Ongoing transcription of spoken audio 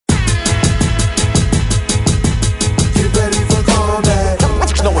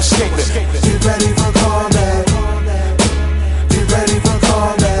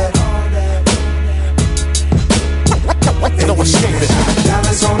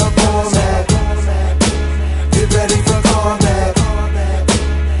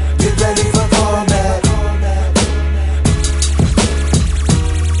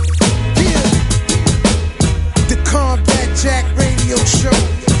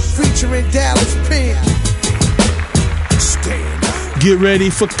featuring Dallas Penn. Stand up. Get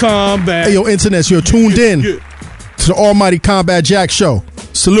ready for combat. Hey, yo, internet, you're tuned in to the Almighty Combat Jack Show.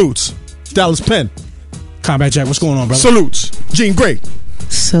 Salutes. Dallas Penn. Combat Jack, what's going on, brother? Salutes. Gene Gray.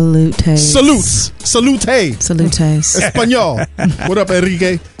 Salute. Salutes. Salute. Salutes. Espanol. What up,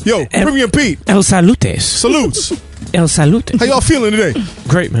 Enrique? Yo, Premium Pete. El salutes. Salutes. El salute. How y'all feeling today?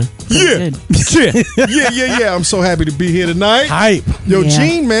 Great, man. Yeah. Yeah. I'm so happy to be here tonight. Hype. Yo,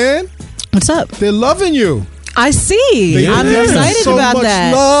 Gene, man. What's up? They're loving you. I see. I'm excited so about much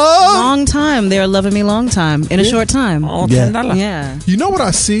that. Love. Long time. They are loving me long time. In a short time. Oh, Yeah. Yeah. You know what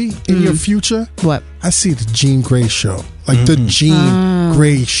I see in your future? What? I see the Gene Gray Show. Like the Gene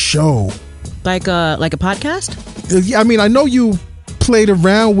Gray Show. Like a podcast? Yeah, I mean, I know you played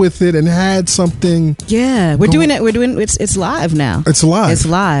around with it and had something. Yeah. We're doing it. It's live now. It's live. It's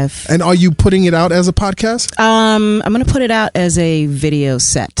live. And are you putting it out as a podcast? I'm going to put it out as a video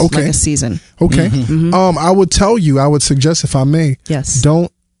set. Okay. Like a season. Okay. I would suggest, if I may, Yes.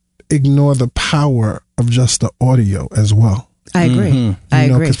 don't ignore the power of just the audio as well. I agree. I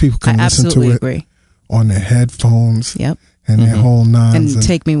agree. Because people can I listen to absolutely it agree. on their headphones. Yep. And their whole nines. And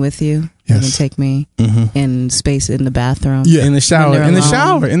take me with you. Yes. You can take me in space in the bathroom. Yeah. In the shower. When In the they're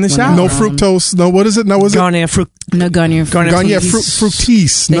shower. alone. In the When shower. No fructose. No, what is it? No, what is it? Garnier fruit. No Garnier. Garnier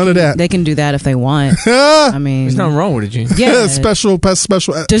fructise. None of that. They can do that if they want. I mean, There's nothing wrong with it, Gene. yeah. special.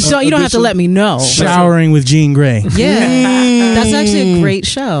 Just so you don't have to edition. let me know. Showering with Gene Gray. Yeah, that's actually a great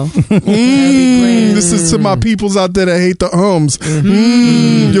show. That'd be great. This is to my peoples out there that hate the ums.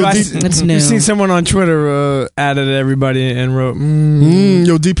 Yo, It's new. You seen someone on Twitter added everybody and wrote,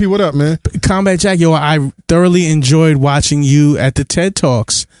 yo, DP, what up, man? Combat Jack, yo, I thoroughly enjoyed watching you at the TED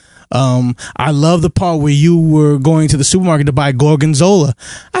Talks. I love the part where you were going to the supermarket to buy Gorgonzola.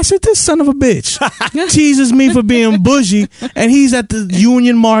 I said, this son of a bitch teases me for being bougie, and he's at the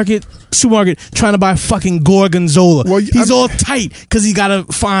Union Market supermarket trying to buy fucking Gorgonzola. Well, he's all tight because he gotta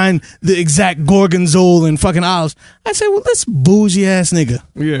find the exact Gorgonzola in fucking aisles. I said, well, this bougie ass nigga.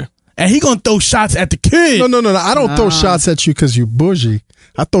 yeah. And he gonna throw shots at the kid. No. I don't throw shots at you because you bougie.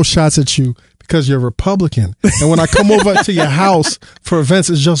 I throw shots at you because you're Republican. And when I come over to your house for events,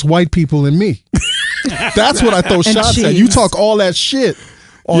 it's just white people and me. That's what I throw shots at. You talk all that shit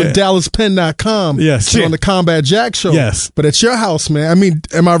on DallasPenn.com. Yes. On the Combat Jack Show. Yes. But it's your house, man. I mean,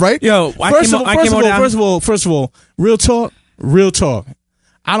 am I right? Yo, First of all, real talk.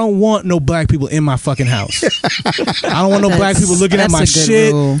 I don't want no black people in my fucking house. I don't want no black people looking at my that's a good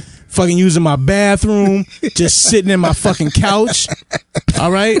shit, rule. fucking using my bathroom, just sitting in my fucking couch.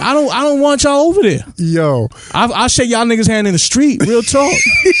 All right, I don't want y'all over there. Yo. I'll shake y'all niggas' hand in the street. Real talk.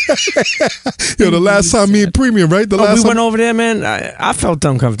 Yo, the last time me and Premium, right? The last We time went over there, man. I felt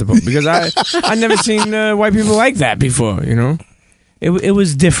uncomfortable because I never seen white people like that before. You know, it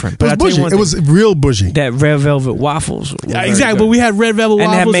was different. But it was bougie. It was real bougie. that red velvet waffles. Yeah, exactly. But we had red velvet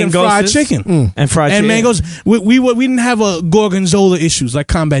waffles and fried chicken and fried and chicken. mangoes. We didn't have a Gorgonzola issues like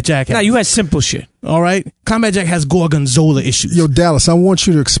Combat Jack had. No, you had simple shit. All right, Combat Jack has Gorgonzola issues. Yo, Dallas, I want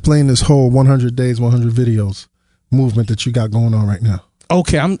you to explain this whole 100 days, 100 videos movement that you got going on right now.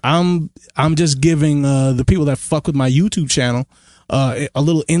 Okay, I'm just giving the people that fuck with my YouTube channel a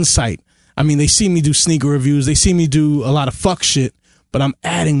little insight. I mean, they see me do sneaker reviews, they see me do a lot of fuck shit, but I'm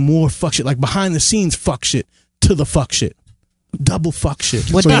adding more fuck shit, like behind the scenes fuck shit to the fuck shit, double fuck shit.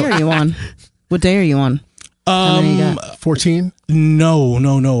 What day are you on? What day are you on? How many you got? 14?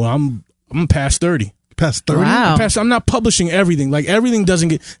 No. I'm past 30. Past 30? Wow. I'm not publishing everything. Like everything doesn't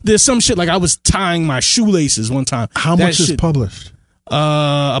get. There's some shit like I was tying my shoelaces one time. How That much is shit, published?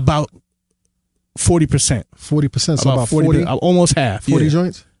 About 40%. 40%, so about 40, almost half. 40 yeah.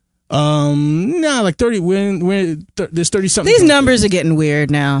 joints? Like 30. There's 30 something. These numbers are getting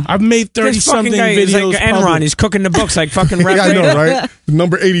weird now. I've made 30 This fucking something guy is videos. like N9ne. public. He's cooking the books like fucking rap. Yeah, I know, right?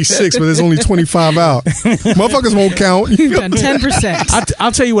 Number 86, but there's only 25 out. Motherfuckers won't count. You've done 10%.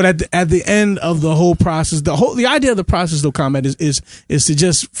 I'll tell you what. At the end of the whole process, the idea of the process, though, Combat is to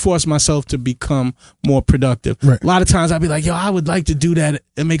just force myself to become more productive. Right. A lot of times I'll be like, yo, I would like to do that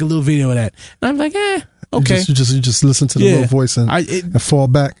and make a little video of that, and I'm like, okay. You just listen to the little voice and fall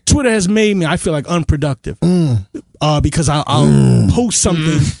back. Twitter has made me, I feel like, unproductive. Because I'll post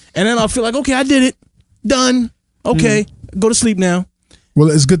something and then I'll feel like, okay, I did it. Done. Okay. Go to sleep now. Well,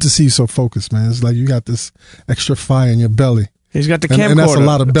 it's good to see you so focused, man. It's like you got this extra fire in your belly. He's got the camcorder. And that's a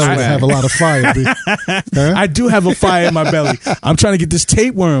lot of belly to have a lot of fire. Huh? I do have a fire in my belly. I'm trying to get this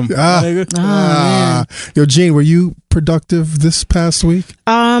tapeworm. Yo, Gene, were you productive this past week?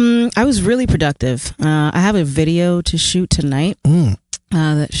 I was really productive. I have a video to shoot tonight.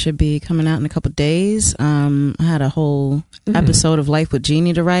 that should be coming out in a couple days. I had a whole episode of Life with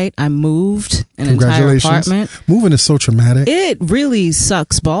Jeannie to write. I moved an entire apartment. Moving is so traumatic. It really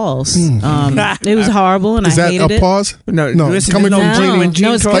sucks balls. It was horrible, and I hated it. Is that a pause? No, listen, coming from Jeannie. When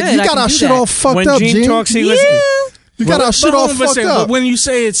Gene talks, like, you got our shit all fucked up, Gene. Talks, you got our shit all fucked up. But when you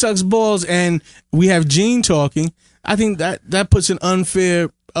say it sucks balls and we have Gene talking, I think that puts an unfair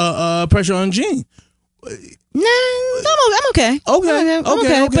pressure on Gene. No, I'm okay.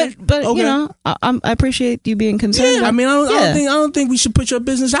 Okay. But you know, I appreciate you being concerned. Yeah, I mean, I don't think we should put your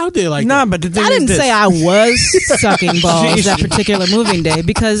business out there like that. But the thing I didn't is say I was sucking balls that particular moving day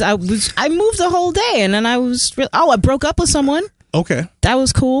because I moved the whole day and then I broke up with someone. Okay, that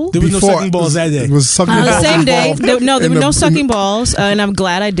was cool. There was no sucking balls that day. It was sucking balls the same day. There were no sucking balls. balls, and I'm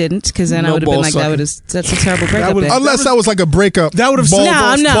glad I didn't because then I would have been like, that's a terrible breakup. Unless that was like a breakup. That would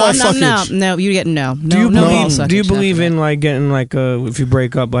have no. You get no. Do you believe in like getting like if you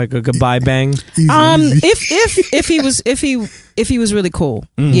break up like a goodbye bang? If he was really cool,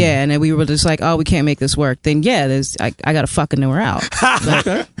 yeah, and then we were just like, oh, we can't make this work, then yeah, I got to fuck and then we're out.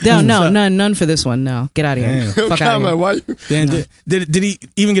 None for this one. No, get out of here. Fuck out of here. Did he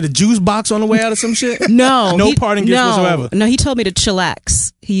even get a juice box on the way out of some shit? No, parting gifts whatsoever. No, he told me to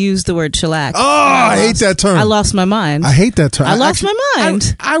chillax. He used the word chillax. Oh, I hate that term. I lost my mind. I hate that term. I lost my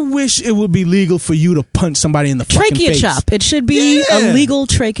mind. I wish it would be legal for you to punch somebody in the fucking face. Trachea chop. It should be a legal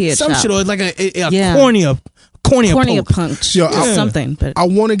trachea chop. Some shit or like a cornea punch. Yo, something. But I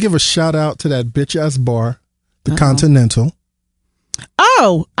want to give a shout out to that bitch ass bar, the Continental.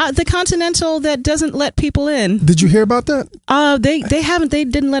 Oh, the Continental that doesn't let people in. Did you hear about that? They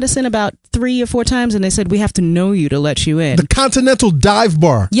didn't let us in about 3 or 4 times, and they said we have to know you to let you in. The Continental Dive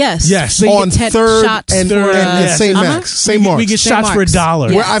Bar. Yes. On 3rd and St. Max. St. Mark's. We get shots for $1.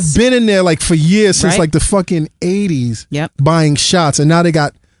 Yes. Where I've been in there like for years since like the fucking 80s. Yep. Buying shots, and now they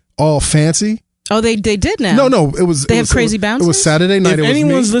got all fancy. Oh, they did now. No, it was. They have crazy bouncers. It was Saturday night. If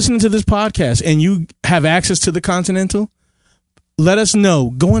anyone's listening to this podcast and you have access to the Continental, let us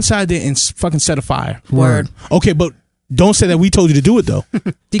know. Go inside there and fucking set a fire. Word. Okay, but don't say that we told you to do it though.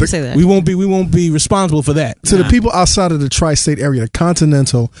 You can say that. We won't be responsible for that. To the people outside of the tri-state area, the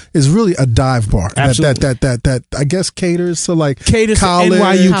Continental is really a dive bar. Absolutely. That I guess caters to college, to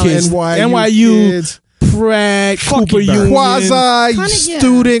NYU kids, NYU kids. Pratt, Cooper Union,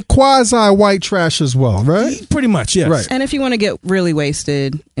 quasi-student, quasi-white trash as well, right? Pretty much, yes. Right. And if you want to get really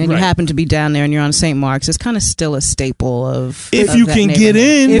wasted and you happen to be down there and you're on St. Mark's, it's kind of still a staple of if you can get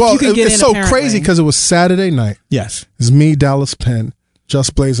in. It's so crazy because it was Saturday night. Yes. It's me, Dallas Penn,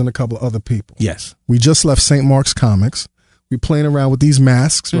 Just Blaze, and a couple of other people. Yes. We just left St. Mark's Comics. We playing around with these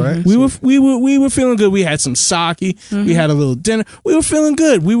masks, right? We were feeling good. We had some sake. We had a little dinner. We were feeling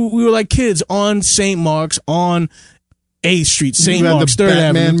good. We were like kids on St. Mark's on 8th Street, St. Mark's, 3rd Avenue.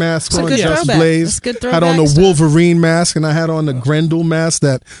 Batman mask on, Just throwback. Blaze. Had on the Wolverine mask, and I had on the Grendel mask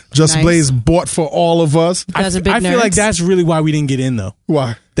that Just Blaze bought for all of us. I feel like that's really why we didn't get in though.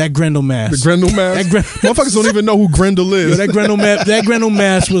 Why? That Grendel mask. The Grendel mask. Motherfuckers don't even know who Grendel is. That Grendel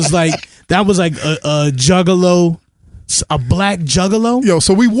mask was like a juggalo. A black juggalo? Yo,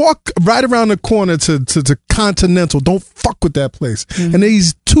 so we walk right around the corner to Continental. Don't fuck with that place. And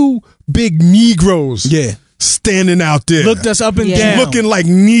these 2 big Negroes standing out there. Looked us up and down. Looking like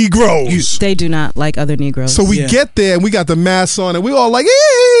Negroes. They do not like other Negroes. So we get there and we got the masks on and we all like,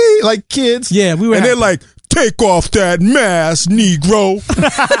 hey, like kids. Yeah, we were. And they're like, take off that mask, Negro.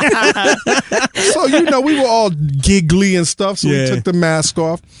 So, we were all giggly and stuff. So we took the mask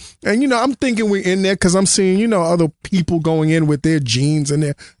off. And, I'm thinking we're in there because I'm seeing, other people going in with their jeans and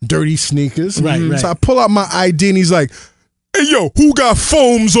their dirty sneakers. Right. So I pull out my ID and he's like, hey, yo, who got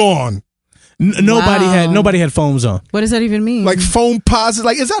foams on? Nobody had foams on. What does that even mean? Like foam posit?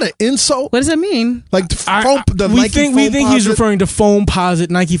 Like, is that an insult? What does that mean? Like we think he's referring to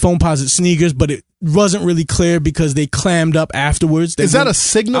Nike foam posit sneakers, but it wasn't really clear because they clammed up afterwards. Is that a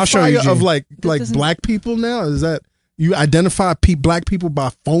signifier of like black people now? Is that you identify black people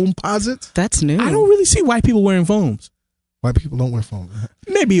by foam posits? That's new. I don't really see white people wearing foams. White people don't wear foam.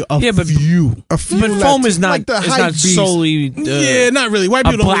 Maybe a few. But foam is not, like it's not solely not really. White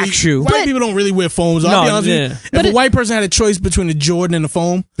people don't really wear foams. I'll be honest with you. If a white person had a choice between a Jordan and a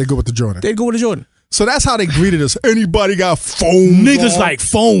foam, they go with the Jordan. They'd go with the Jordan. So that's how they greeted us. Anybody got foam? Niggas like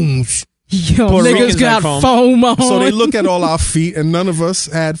foams. Yo, niggas got foam on. So they look at all our feet and none of us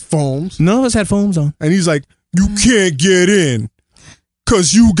had foams. None of us had foams on. And he's like, you can't get in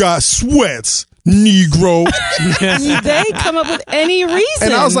because you got sweats, Negro. They come up with any reason.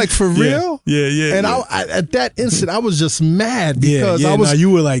 And I was like, for real? Yeah. And I, at that instant, I was just mad because you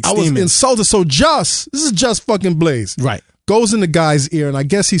were like I was insulted. So this is just fucking Blaze. Right. goes in the guy's ear, and I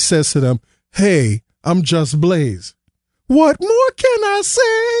guess he says to them, "Hey, I'm Just Blaze. What more can I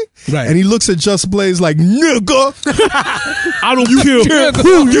say?" Right. And he looks at Just Blaze like, "Nigga, I don't care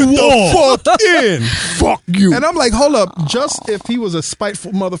who you are. Fuck in. Fuck you." And I'm like, hold up. Just if he was a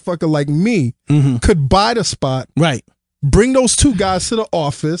spiteful motherfucker like me, could buy the spot, Right. bring those two guys to the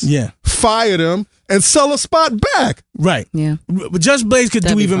office, fire them, and sell a spot back. Right. Yeah. But Just Blaze could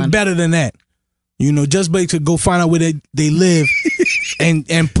That'd do be even fun. better than that. You know, Just Blaze could go find out where they live and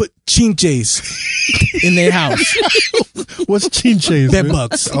put chinches in their house. What's chinches? Bed man?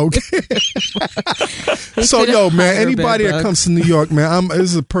 bugs. Okay. So, yo, man, anybody that bed comes to New York, man, this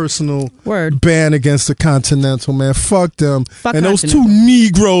is a personal Word. ban against the Continental, man. Fuck them. Fuck and those two Continental.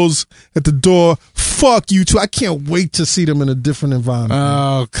 Negroes at the door, fuck you too. I can't wait to see them in a different environment.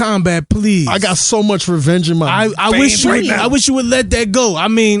 Oh, Combat, please. I got so much revenge in my I wish veins you right now. I wish you would let that go. I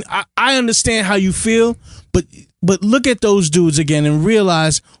mean, I understand how you feel, but look at those dudes again and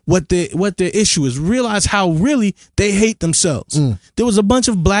realize what their issue is. Realize how really they hate themselves. There was a bunch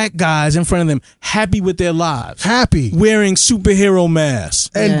of black guys in front of them happy with their lives. Happy. Wearing superhero masks.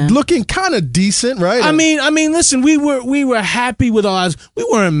 And looking kind of decent, right? I mean, listen, we were happy with our lives. We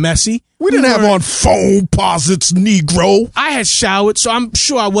weren't messy. we didn't have on phone posits, Negro. I had showered, so I'm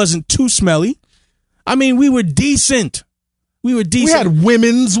sure I wasn't too smelly. I mean, we were decent. We were decent. We had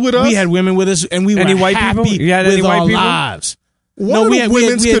women's with us. We had women with us, and we Any were white happy people? You had with any white our people? lives. One of we the had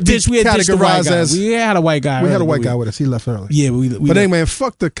women's could be ditched the white categorized guy. as. We had a white guy. We had a white earlier. guy with us. He left early. Yeah, But anyway,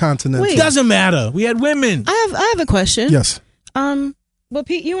 fuck the Continental. Wait. doesn't matter. We had women. I have a question. Yes. Well,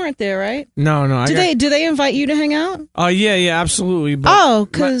 Pete, you weren't there, right? No. Do they invite you to hang out? Oh yeah, absolutely. But Oh,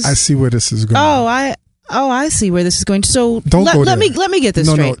 because I see where this is going. I see where this is going. So Don't go let there. me get this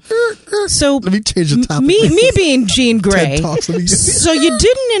No. straight. So Let me change the topic. me being Jean Grey. TED Talks, let me- So you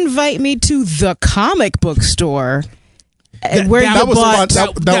didn't invite me to the comic book store where that you was bought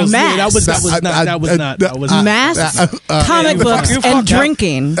that was- masks, That was not. masks, comic books, and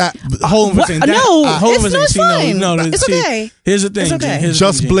drinking. Hold on for a second. No, hold on for a it's second. fine. No, It's see, okay. Here's the thing. It's okay. Gene. Here's the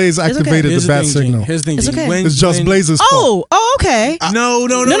Just thing, Gene. Blaze activated Here's the bat thing, Gene. signal. Here's the thing. It's Gene. okay. It's Just Blaze's fault. Oh, okay. No.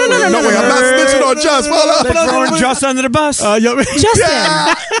 No. No, wait, I'm not snitching on Just. Hold they're up. throwing Just under the bus.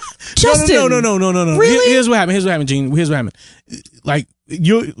 Justin. No. Really? Here's what happened, Gene. Here's what happened. Like,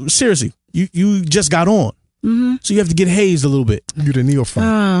 seriously, you just got on. Mm-hmm. So you have to get hazed a little bit. You the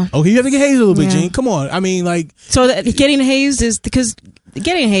neophyte. Okay, you have to get hazed a little bit, Yeah. Gene. Come on. I mean, like. So getting hazed is because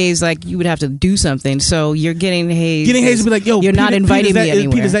getting hazed, like you would have to do something. So you're getting hazed. Getting hazed would be like, yo, you're Pete, not inviting me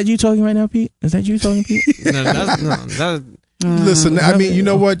anywhere. Pete, is that you talking right now, Pete? Is that you talking, Pete? Listen, I mean, you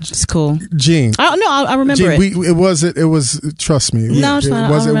know what, It's cool. Gene? I remember Gene, it. it was. Trust me. No, it's fine.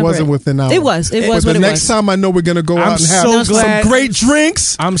 It wasn't within hours. It was But what the it next was. time I know we're gonna go out and have so glad- some great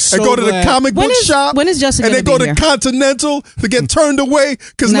drinks. I'm so and go to the glad. comic book shop. When is Justin and gonna then go be to here? Continental to get turned away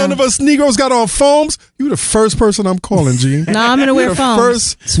because No. none of us Negroes got on foams. You the first person I'm calling, Gene. No, I'm gonna wear You're the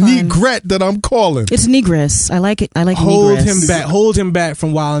foams. It's first fine. negrette that I'm calling. It's negress. I like it. I like Hold negress. him back. Hold him back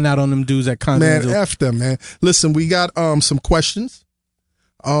from wilding out on them dudes at Man, Continental. F them, man. Listen, we got some questions.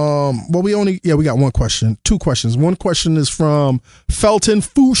 Well, we got one question. Two questions. One question is from Felton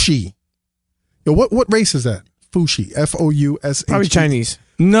Fushi. Yo, what race is that? Fushi. F-O-U-S-H. Probably Chinese.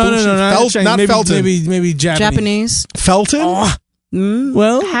 No, Not Felton. Maybe Japanese. Felton?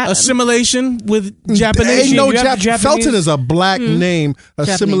 Well, assimilation with Japanese. Ain't no You have Japanese? Felton is a black name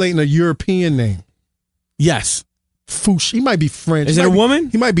assimilating a European name. Yes. Fushi. He might be French. Is He it a might be- woman?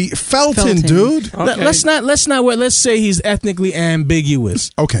 He might be Felton, Felton. dude. Okay. Let's not. Let's say he's ethnically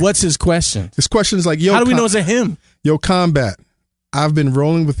ambiguous. Okay. What's his question? His question is like, yo, How do we know it's a him? Yo, Combat, I've been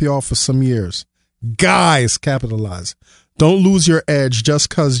rolling with y'all for some years. Guys, capitalize. Don't lose your edge just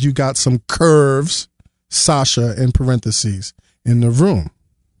because you got some curves, Sasha, in parentheses, in the room.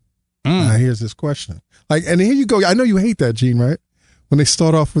 Now, here's this question. Like, and here you go. I know you hate that, Gene, right? When they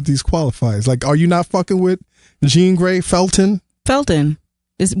start off with these qualifiers. Like, are you not fucking with Jean Grey, Felton? Felton.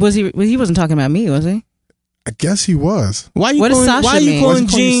 Was he? He wasn't talking about me, was he? I guess he was. Why What does Sasha Why are you mean? calling Why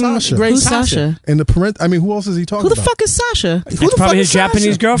is he calling Jean Sasha? Grey Who's Sasha? Sasha? And I mean, who else is he talking Who the about? fuck is Sasha? It's probably his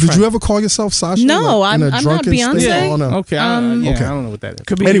Japanese girlfriend. Did you ever call yourself Sasha? No, Like, in I'm a not drunken Beyonce. state? Oh, no. Okay. Okay. I don't know what that is.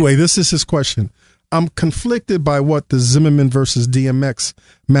 Could be. Anyway, this is his question. I'm conflicted by what the Zimmerman versus DMX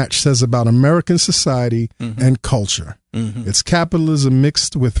match says about American society and culture. It's capitalism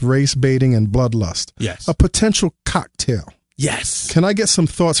mixed with race baiting and bloodlust. Yes. A potential cocktail. Yes. Can I get some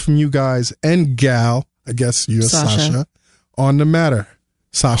thoughts from you guys and gal, I guess you're Sasha, on the matter?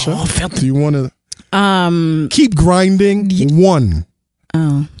 Sasha, do you want to keep grinding? One.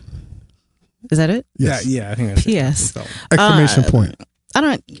 Oh, is that it? Yes. Yeah. I think that's P.S. Exclamation point. I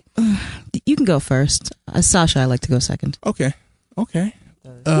don't. You can go first. Sasha, I like to go second. Okay.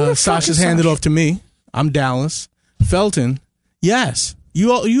 Sasha's handed off to me. I'm Dallas. Felton, yes.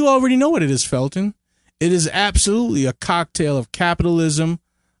 You already know what it is, Felton. It is absolutely a cocktail of capitalism,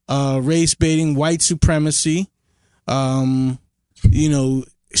 race baiting, white supremacy, Schadenfreude.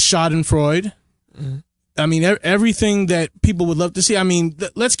 Mm-hmm. I mean, everything that people would love to see. I mean,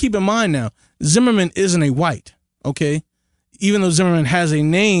 let's keep in mind now, Zimmerman isn't a white, okay? Even though Zimmerman has a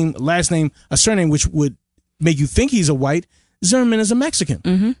name, last name, a surname, which would make you think he's a white, Zimmerman is a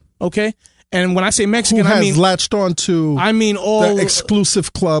Mexican, okay? And when I say Mexican, I mean... has latched on to all... the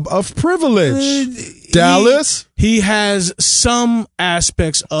exclusive club of privilege. Dallas? He has some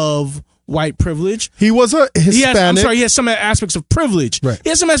aspects of white privilege. He was a Hispanic. He has some aspects of privilege. Right. He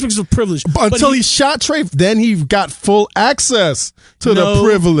has some aspects of privilege. But until he shot Trey, then he got full access to the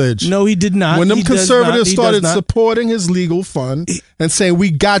privilege. No, he did not. When them conservatives started supporting his legal fund and saying,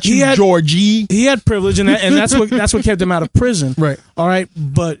 "We got you, Georgie," he had privilege, and that's what kept him out of prison. Right. All right,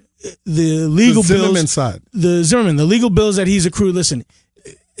 but the legal Zimmerman bills, side, the legal bills that he's accrued. Listen,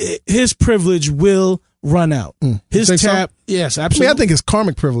 his privilege will run out. His tab, so? Yes, absolutely. I mean, I think it's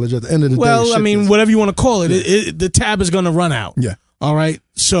karmic privilege at the end of the day. Well, I mean, whatever you want to call it, the tab is going to run out. Yeah. All right.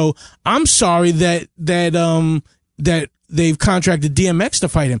 So I'm sorry that they've contracted DMX to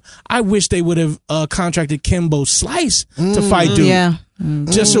fight him. I wish they would have contracted Kimbo Slice to fight dude. Yeah.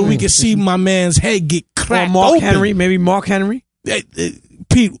 Just so we could see my man's head get cracked. Or Mark open. Henry, maybe Mark Henry.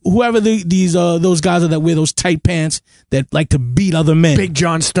 Pete, whoever those guys are that wear those tight pants that like to beat other men. Big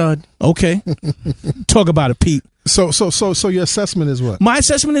John Stud. Okay. Talk about it, Pete. So your assessment is what? My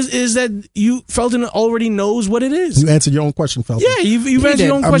assessment is that Felton already knows what it is. You answered your own question, Felton. Yeah, you've answered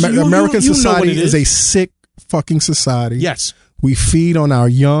your own question. American society is a sick fucking society. Yes. We feed on our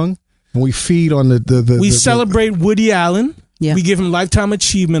young, and we feed on the we celebrate Woody Allen. Yeah. We give him Lifetime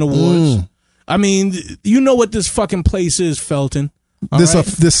Achievement Awards. I mean, you know what this fucking place is, Felton. This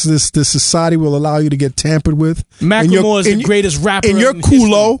society will allow you to get tampered with. Macklemore is the greatest rapper in your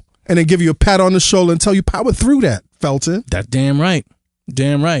culo, and then give you a pat on the shoulder and tell you power through that, Felton. That's damn right.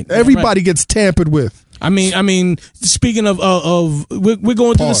 Damn right. Everybody gets tampered with. I mean, speaking of we're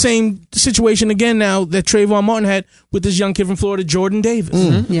going through the same situation again now that Trayvon Martin had with this young kid from Florida, Jordan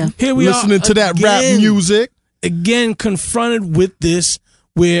Davis. Yeah. Here we listening to that rap music. Again, confronted with this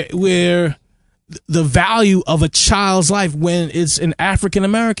where the value of a child's life when it's an African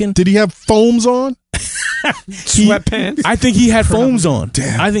American. Did he have foams on? Sweatpants? I think he had foams on.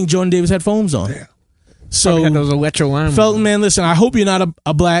 Damn. I think Jordan Davis had foams on. Damn. So had those electro lines. Felton, man, listen, I hope you're not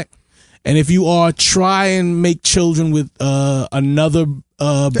a black. And if you are, try and make children with another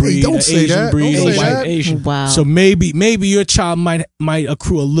breed, don't say Asian that. breed, Don't or say white. that. Asian. Wow. So maybe your child might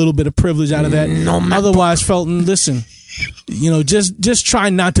accrue a little bit of privilege out of that. Otherwise, Felton, listen, just try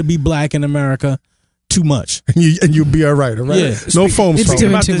not to be black in America too much, and you'll be all right. All right. Yeah. No foams. Speaking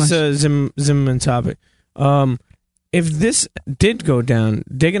about too this Zimmerman topic, if this did go down,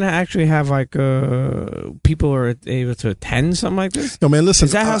 they're gonna actually have like people are able to attend something like this. Yo, man, listen.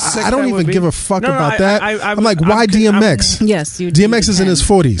 Is that how sick I don't that even would be? give a fuck about I- that. I- I'm like, why DMX? Yes, DMX is in his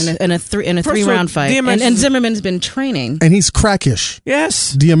 40s, in a three-round fight, DMX and Zimmerman's been training. and he's crackish.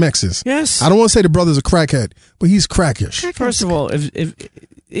 Yes. DMX is. Yes. I don't want to say the brother's a crackhead, but he's crackish. First of all, if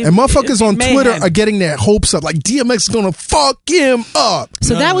And motherfuckers on Twitter are getting their hopes up, like DMX is gonna fuck him up.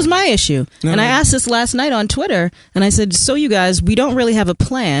 So that was my issue. And I asked this last night on Twitter, and I said, so you guys, we don't really have a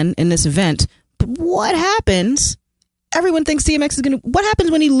plan in this event, but what happens? Everyone thinks DMX is going to... What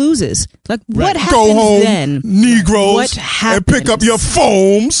happens when he loses? Like, what happens Go home, then? Negroes, What happens? and pick up your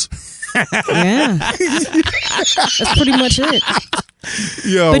foams. Yeah. That's pretty much it.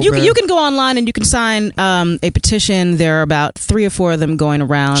 Yo, But you man. you can go online and you can sign a petition. There are about 3 or 4 of them going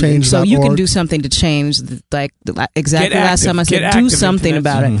around. Change.org. So you can do something to change, exactly Get last time I active. said, Get do active something into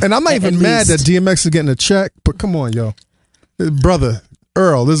about it. And I'm not At even mad that least. DMX is getting a check, but come on, yo. Brother,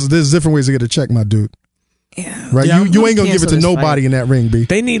 Earl, there's different ways to get a check, my dude. Yeah. Right? Yeah, you ain't going to give it to cancel this nobody fight. in that ring, B.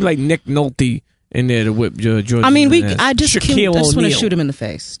 they need like Nick Nolte in there to whip George. I mean, Shaquille I just want to O'Neal. shoot him in the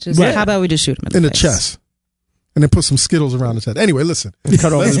face. Just Right. how about we just shoot him In the face? chest. And then put some Skittles around his head. Anyway, listen.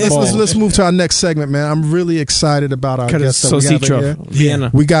 Cut off his balls. Let's move to our next segment, man. I'm really excited about our Cut his guests that we have in here. Salsiccia,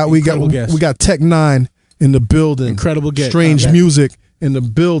 Vienna. We got guest. we got Tech-9 in the building. Incredible get. Strange Yeah. music in the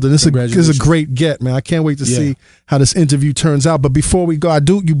building. This is a Congratulations. great get, man. I can't wait to see how this interview turns out. But before we go,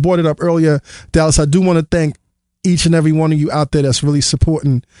 you brought it up earlier, Dallas. I do want to thank each and every one of you out there that's really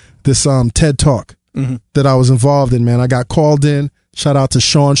supporting this TED Talk that I was involved in, man. I got called in. Shout out to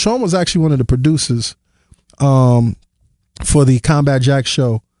Sean. Sean was actually one of the producers for the Combat Jack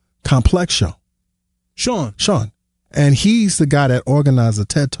show, Complex show. Sean. And he's the guy that organized the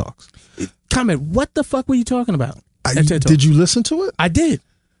TED Talks. Comment, what the fuck were you talking about? Did you listen to it? I did.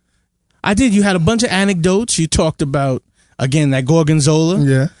 You had a bunch of anecdotes. You talked about, again, that Gorgonzola.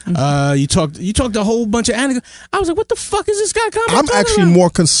 Yeah. You talked a whole bunch of anecdotes. I was like, what the fuck is this guy coming? I'm actually more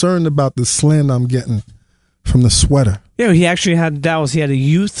concerned about the slander I'm getting from the sweater. Yeah, he actually had Dallas. He had a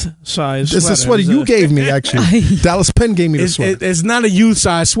youth size. It's a sweater you gave me. Actually, Dallas Penn gave me the sweater. It's not a youth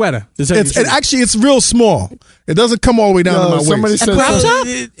size sweater. It's real small. It doesn't come all the way down to my waist.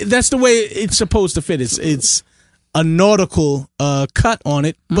 That's the way it's supposed to fit. It's a nautical cut on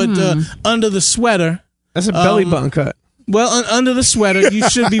it, but under the sweater, that's a belly button cut. Well, under the sweater, you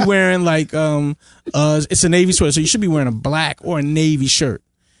should be wearing it's a navy sweater, so you should be wearing a black or a navy shirt.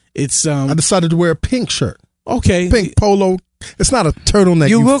 I decided to wear a pink shirt. Okay, pink polo. It's not a turtleneck.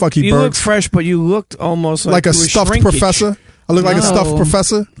 You look fresh, but you looked almost like a stuffed shrinkage. Professor. I look like a stuffed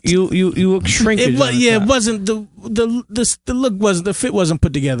professor. You look shrinkage. It wasn't the look wasn't the fit wasn't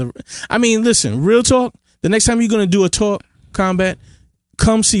put together. I mean, listen, real talk. The next time you're gonna do a talk combat,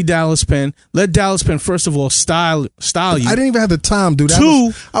 come see Dallas Penn. Let Dallas Penn first of all style you. I didn't even have the time, dude.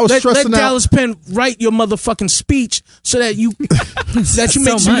 Two, I was stressing let out. Dallas Penn write your motherfucking speech so that you make some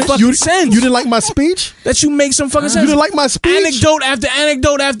fucking sense. You didn't like my speech? That you make some fucking sense. You didn't like my speech?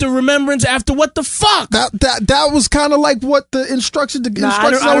 Anecdote after remembrance after what the fuck? That was kind of like what the instructions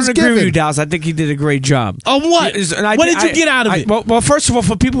I was agree given. with you, Dallas. I think he did a great job. On what? What did you get out of it? Well, first of all,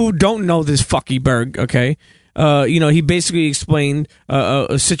 for people who don't know this fucky Berg, okay. He basically explained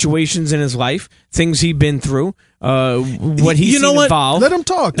situations in his life, things he'd been through, what he's involved. Let him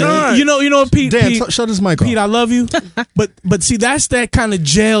talk. You know what, Pete? Dan, Pete, shut his mic off. Pete, I love you, but see, that's that kind of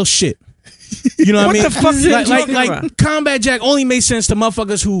jail shit. You know what I mean? What the fuck are you talking about? Like Combat Jack only makes sense to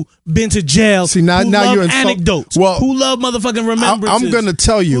motherfuckers who been to jail. See, now you're anecdotes. Who love motherfucking remembrances. I'm gonna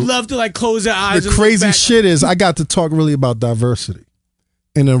tell you. Who love to close their eyes. The crazy shit is I got to talk really about diversity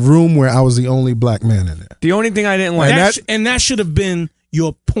in a room where I was the only black man in there. The only thing I didn't like. That should have been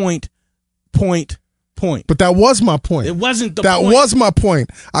your point. But that was my point. It wasn't the point. That was my point.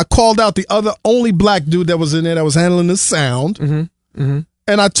 I called out the only black dude that was in there that was handling the sound.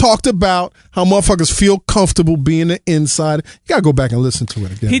 And I talked about how motherfuckers feel comfortable being the inside. You gotta go back and listen to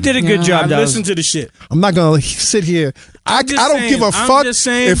it again. He did a good job. Listen to the shit. I'm not gonna sit here. I don't give a fuck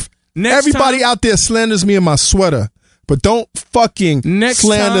if everybody out there slanders me in my sweater, but don't fucking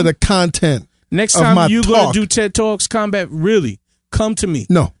slander the content. Next time you gonna do TED Talks, Combat, really come to me.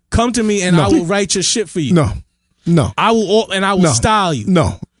 No, come to me and I will write your shit for you. No, I will style you.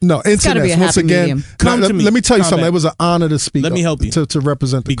 No. It's gotta be a once happy again, medium. Come to me. Let me tell you Combat. something. It was an honor to speak. Let me help you to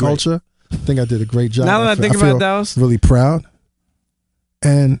represent the culture. I think I did a great job. Now that I think feel about Dallas, really proud.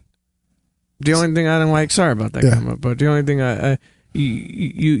 And the only thing I didn't like, sorry about that, comment, but the only thing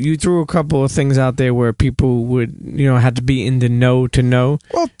you threw a couple of things out there where people would had to be in the know to know.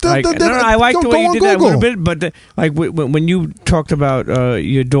 Well, I like the way you did that a little bit, but when you talked about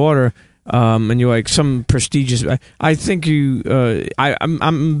your daughter. And you're like some prestigious. I think you. I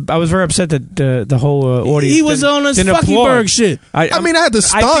was very upset that the whole audience. He was on his Fuckyberg shit. I had to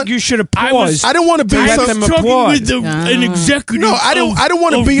stunt. I think you should applaud. I didn't want to be an executive. No, I don't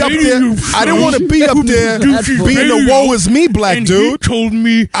want to be up there. I didn't want to be up there being the woe is me black dude. Told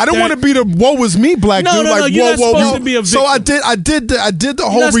me I don't want to be the woe is me black dude. Like you're whoa. not supposed to be a victim. So I did the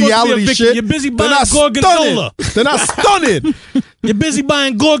whole reality shit. You're busy buying Gorgonzola. Then I stunted. You're busy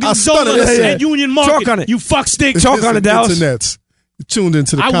buying Gorgonzola at Union Market. Talk on it. You fuck stick. Talk on it, Dallas. Internets. Tuned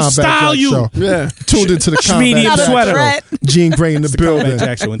into the I will Combat style Jack you. show. Yeah. Tuned into the Combat Medium Jack sweater. show. Gene Gray in the building.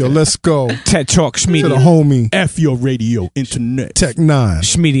 Yo, let's go. TED Talks, To medium. the homie. F your radio, internet. Tech 9.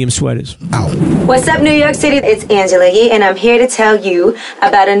 Medium sweaters. Out. What's up, New York City? It's Angela Yee, and I'm here to tell you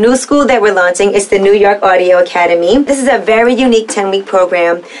about a new school that we're launching. It's the New York Audio Academy. This is a very unique 10-week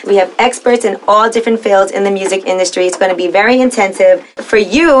program. We have experts in all different fields in the music industry. It's going to be very intensive. For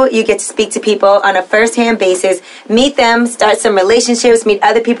you, you get to speak to people on a first-hand basis, meet them, start some relationships, meet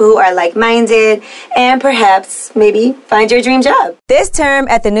other people who are like-minded, and perhaps maybe find your dream job. This term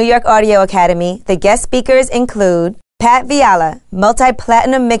at the New York Audio Academy, the guest speakers include Pat Viala,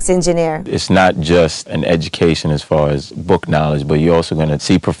 multi-platinum mix engineer. It's not just an education as far as book knowledge, but you're also going to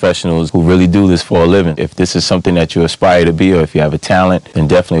see professionals who really do this for a living. If this is something that you aspire to be, or if you have a talent, then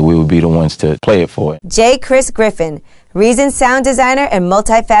definitely we would be the ones to play it for it. J. Chris Griffin, Reason sound designer and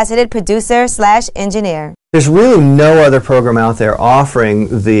multifaceted producer/engineer. There's really no other program out there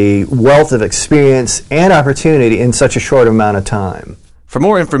offering the wealth of experience and opportunity in such a short amount of time. For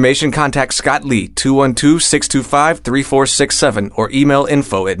more information, contact Scott Lee, 212-625-3467, or email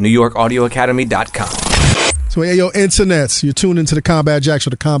info@NewYorkAudioAcademy.com. So, hey, yo, internets, you're tuned into the Combat Jack Show,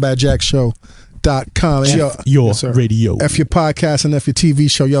 the Combat Jack Show. radio.com. F your radio. F your podcast and F your TV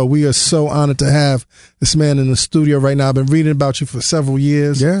show. Yo, we are so honored to have this man in the studio right now. I've been reading about you for several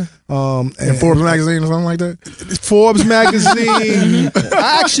years. Yeah. In Forbes magazine or something like that? Forbes magazine.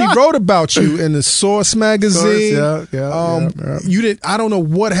 I actually wrote about you in the Source magazine. Yeah. You did. I don't know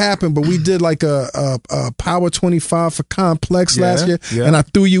what happened, but we did like a Power 25 for Complex last year, and I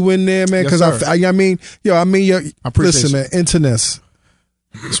threw you in there, man, because I mean, listen, man, internets.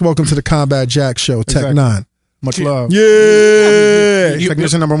 Just welcome to the Combat Jack Show, Tech N9ne. Much love. Yeah.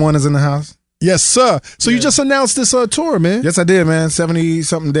 Technician number 1 is in the house. Yes, sir. So you just announced this tour, man. Yes, I did, man.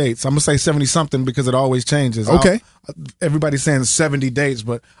 70-something dates. I'm going to say 70-something because it always changes. Okay. Everybody's saying 70 dates,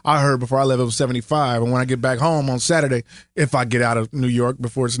 but I heard before I left it was 75. And when I get back home on Saturday, if I get out of New York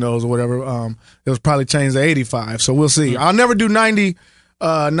before it snows or whatever, it'll probably change to 85. So we'll see. I'll never do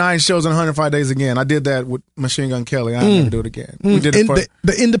 99 shows in 105 days again. I did that with Machine Gun Kelly. I'll never do it again. We did it for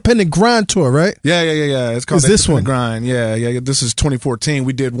the Independent Grind Tour, right? Yeah. It's called this one? Grind. Yeah. This is 2014.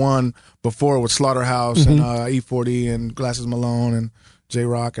 We did one before with Slaughterhouse and E40 and Glasses Malone and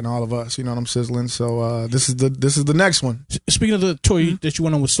J-Rock and all of us. You know what I'm sizzling. So this is the next one. Speaking of the tour that you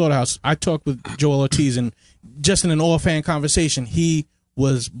went on with Slaughterhouse, I talked with Joel Ortiz, and just in an all-fan conversation, he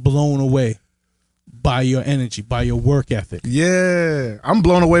was blown away by your energy, by your work ethic. Yeah, I'm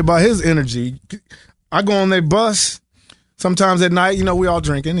blown away by his energy. I go on their bus sometimes at night, we all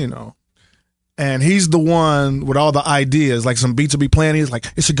drinking, and he's the one with all the ideas, like some beats will be playing. He's like,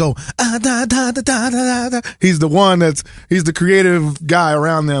 it should go, da, da, da, da, da, da. He's the one he's the creative guy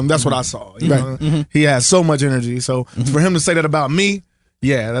around them. That's what I saw. You know? He has so much energy. So for him to say that about me,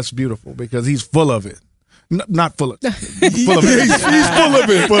 yeah, that's beautiful because he's full of it. Not full of it. He's full of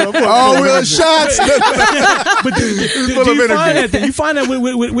it. Oh, real shots. But do you find that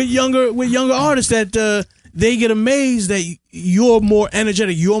with younger artists that they get amazed that you're more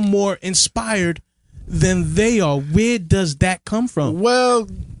energetic, you're more inspired than they are? Where does that come from? Well,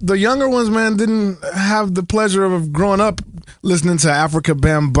 the younger ones, man, didn't have the pleasure of growing up listening to Africa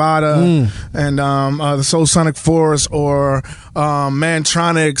Bambaataa and the Soul Sonic Force or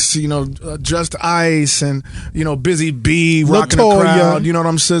Mantronics, Just Ice and Busy Bee rocking the crowd. You know what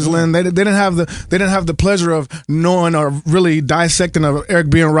I'm sizzling? They didn't have the pleasure of knowing or really dissecting a Eric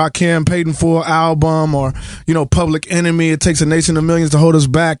B. and Rakim paid in full album or Public Enemy. It Takes a Nation of Millions to Hold Us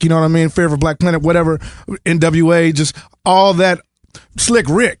Back. You know what I mean? Fear of a Black Planet, whatever. NWA, just all that. Slick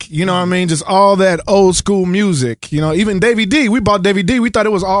Rick, you know what I mean? Just all that old school music, even Davey D. We bought Davey D. We thought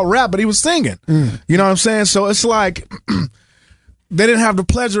it was all rap, but he was singing. You know what I'm saying? So it's like they didn't have the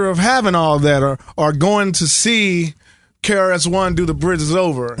pleasure of having all that or going to see KRS-One do The Bridge Is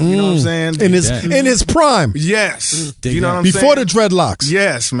Over. You know what I'm saying? In his prime. Yes. You know what I'm saying? Before the dreadlocks.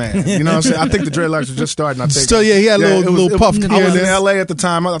 Yes, man. You know what I'm saying? I think the dreadlocks were just starting. Still, he had a little puff. I was in LA at the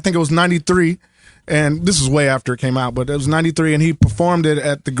time. I think it was 93. And this was way after it came out, but it was 93, and he performed it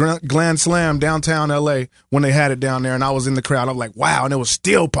at the Glam Slam downtown LA when they had it down there, and I was in the crowd. I was like, wow, and it was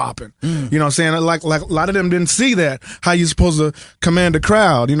still popping. You know what I'm saying? Like a lot of them didn't see that, how you supposed to command a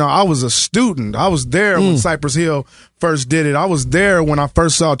crowd. I was a student. I was there when Cypress Hill first did it. I was there when I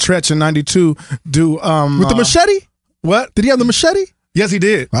first saw Tretch in 92 do... with the machete? What? Did he have the machete? Yes, he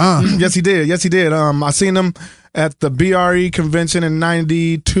did. Yes, he did. Yes, he did. I seen him at the BRE convention in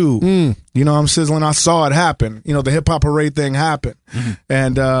 92. I'm sizzling. I saw it happen. The hip hop parade thing happened.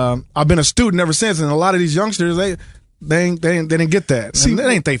 And I've been a student ever since. And a lot of these youngsters, they didn't get that. See, it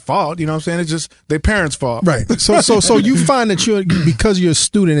ain't their fault. You know what I'm saying? It's just their parents' fault. Right. So you find that because you're a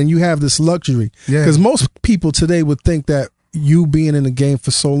student and you have this luxury. Because most people today would think that you being in the game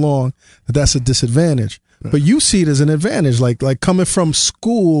for so long, that's a disadvantage. But you see it as an advantage, like coming from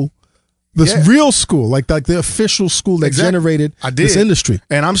school, real school, like the official school that generated this industry.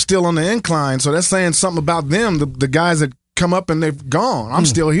 And I'm still on the incline, so that's saying something about them, the guys that come up and they've gone. I'm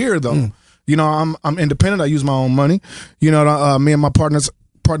still here, though. I'm independent. I use my own money. Me and my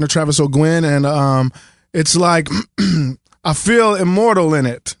partner Travis O'Gwen, and it's like I feel immortal in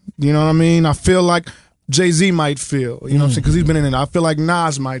it. You know what I mean? I feel like Jay-Z might feel, what I'm saying? Because he's been in it. I feel like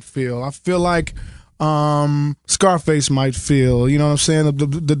Nas might feel. I feel like Scarface might feel, you know what I'm saying?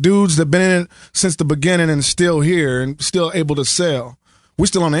 The dudes that been in it since the beginning and still here and still able to sell. We're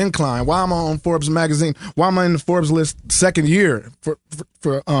still on the incline. Why am I on Forbes magazine? Why am I in the Forbes list second year for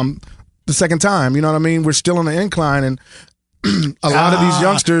the second time? You know what I mean? We're still on the incline, and a lot of these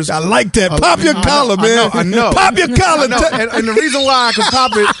youngsters. I like that. Pop your collar, man. I know. Pop your collar. And the reason why I can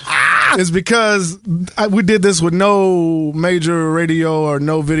pop it is because we did this with no major radio or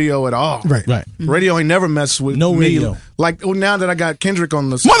no video at all. Right. Radio ain't never messed with No me. radio. Like now that I got Kendrick on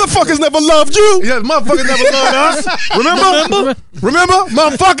the Motherfuckers never loved you. Yeah, motherfuckers never loved us. Remember,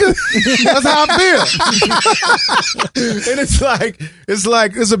 motherfuckers. That's how I feel. And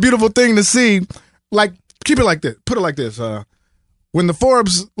it's a beautiful thing to see. Like, keep it like this. Put it like this. When the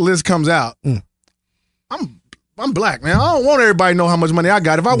Forbes list comes out, I'm black, man. I don't want everybody to know how much money I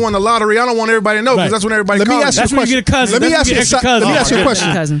got. If I won the lottery, I don't want everybody to know because that's when everybody calls me. That's when you get a cousin. Let me ask you a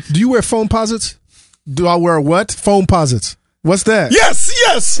question. Cousin. Do you wear phone posits? Do I wear what? Phone posits. What's that?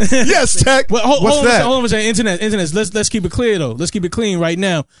 Yes, Tech. Well, What's that? Hold on a second. Internet. Let's keep it clear though. Let's keep it clean right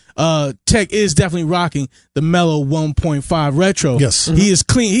now. Tech is definitely rocking the Mellow 1.5 Retro. Yes. He is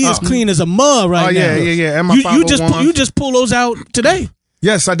clean. He is clean as a mug right now. Yeah. And my you just pull those out today.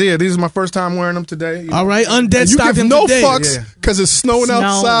 Yes, I did. This is my first time wearing them today. All right, undead You stock give them no today. fucks because it's snowing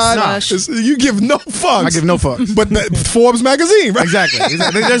outside. slush. You give no fucks. I give no fucks. But Forbes magazine, right? Exactly.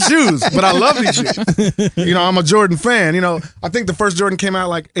 They're shoes, but I love these shoes. You know, I'm a Jordan fan. You know, I think the first Jordan came out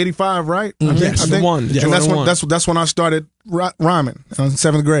like 85, right? I think. The one. And Jordan that's when I started rhyming in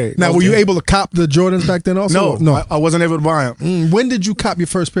 7th grade. Now, were you able to cop the Jordans back then also? No. I wasn't able to buy them. When did you cop your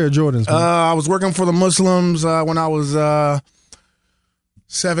first pair of Jordans? Man? I was working for the Muslims when I was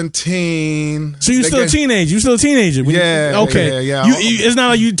 17. So you're still a teenager. Okay. Yeah. It's not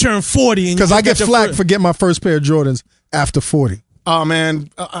like you turn 40 Because I get flack for getting my first pair of Jordans after 40. Oh man,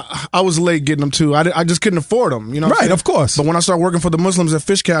 I was late getting them too. I just couldn't afford them. You know, right? Of course. But when I started working for the Muslims at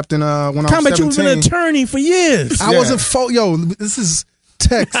Fish Captain, when I was 17, you've been an attorney for years. I wasn't. This is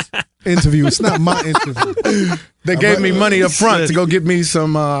Tech's interview. It's not my interview. They gave me money up front to go get me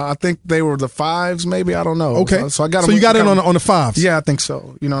some. I think they were the 5s, maybe. I don't know. Okay, so I got. So you got it on the 5s. Yeah, I think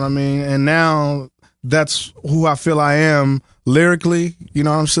so. You know what I mean? And now that's who I feel I am lyrically. You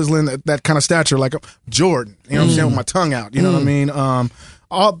know, I'm sizzling that kind of stature, like Jordan. You know what I'm saying? With my tongue out. You know what I mean?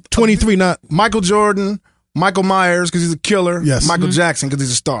 All 23, not Michael Jordan, Michael Myers because he's a killer. Yes. Michael Jackson because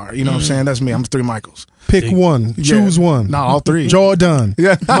he's a star. You know what I'm saying? That's me. I'm 3 Michaels. Pick one. Choose one. No, all 3. Jordan.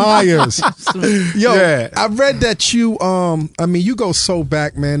 Yeah. Myers. Yo, Yeah. I read that you, you go so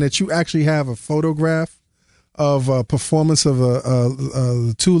back, man, that you actually have a photograph of a performance of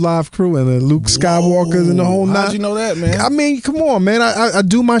the 2 Live Crew and the Luke Skywalkers and the whole night. How'd you know that, man? I mean, come on, man. I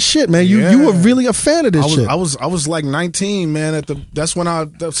do my shit, man. You were really a fan of this shit. I was like 19, man. That's when I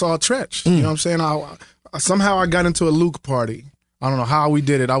saw Tretch. You know what I'm saying? I somehow I got into a Luke party. I don't know how we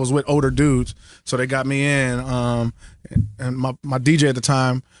did it. I was with older dudes, so they got me in. And my DJ at the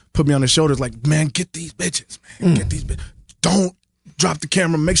time put me on his shoulders, like, man, get these bitches, man. Get these bitches. Don't drop the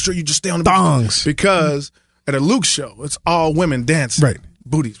camera. Make sure you just stay on the thongs. Because at a Luke show, it's all women dancing. Right.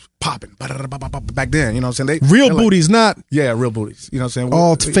 Booties popping. Back then, you know what I'm saying? Real booties, not... Yeah, real booties. You know what I'm saying?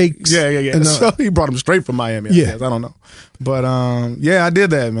 All fakes. Yeah. And, so he brought them straight from Miami. I guess. I don't know. But I did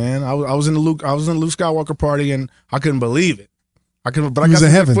that, man. I was in the Luke Skywalker party and I couldn't believe it. But I got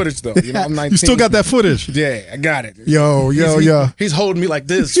some footage though. You know, I'm 19. You still got that footage? Yeah, I got it. Yo. He's holding me like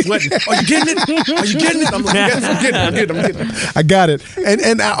this, sweating. Are you getting it? I'm getting it. I got it.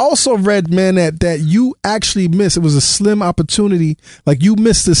 And I also read, man, that you actually missed. It was a slim opportunity. Like you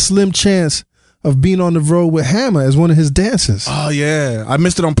missed a slim chance of being on the road with Hammer as one of his dancers. Oh yeah, I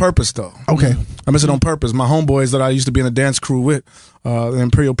missed it on purpose though. Okay, I missed it on purpose. My homeboys that I used to be in a dance crew with, the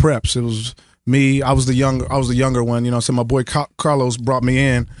Imperial Preps. It was me. I was the younger one. You know, so my boy Carlos brought me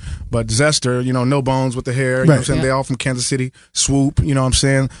in, but Zester, you know, No Bones with the hair. You know what I'm saying? They all from Kansas City. Swoop. You know what I'm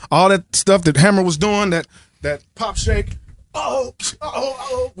saying? All that stuff that Hammer was doing. That pop shake. Oh,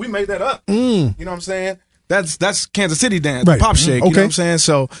 we made that up. You know what I'm saying? That's Kansas City dance. Right. Pop shake. Okay. You know what I'm saying?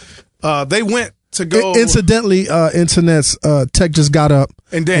 So they went to go. Incidentally, Internet's Tech just got up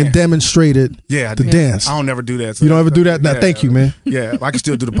and demonstrated the dance. I don't never do that. So you don't ever do that? Nah, thank you, man. Yeah, I can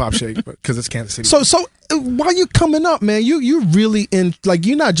still do the pop shake, but because it's Kansas City. So while you coming up, man, you really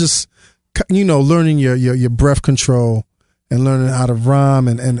you're not just learning your breath control and learning how to rhyme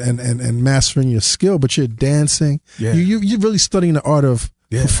and mastering your skill, but you're dancing. Yeah. You're really studying the art of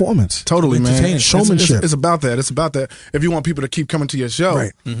performance. Totally, man. Showmanship. It's about that. It's about that. If you want people to keep coming to your show.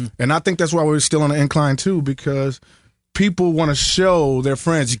 Right. Mm-hmm. And I think that's why we're still on the incline too, because people want to show their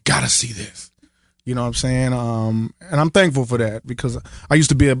friends, you got to see this. You know what I'm saying? And I'm thankful for that because I used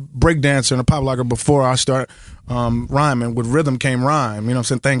to be a break dancer and a pop locker before I started rhyming. With rhythm came rhyme. You know what I'm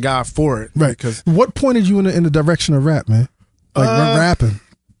saying? Thank God for it. Right. Because what pointed you in the direction of rap, man? Like rapping?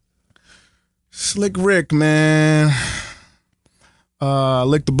 Slick Rick, man.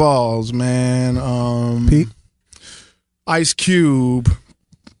 Lick the Balls, man. Pete? Ice Cube.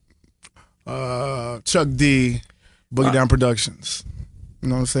 Chuck D. Boogie Down Productions. You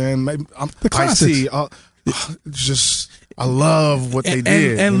know what I'm saying? Maybe classics. see. Just I love what they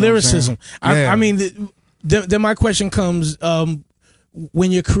did and lyricism. Yeah. I mean, then my question comes: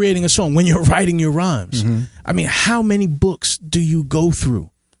 when you're creating a song, when you're writing your rhymes, I mean, how many books do you go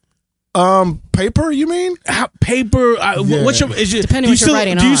through? Paper? You mean? Paper? What's your? Depending on what you're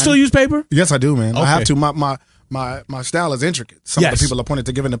writing Do you still use paper? Yes, I do, man. Okay. I have to. My style is intricate. Some of the people appointed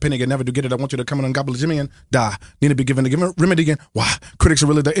to give an opinion and never do get it. I want you to come in and gobble Jimmy and die. Need to be given the remedy again. Why? Critics are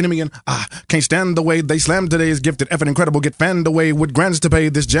really the enemy and can't stand the way they slam today's gifted. Effing incredible. Get fanned away with grants to pay.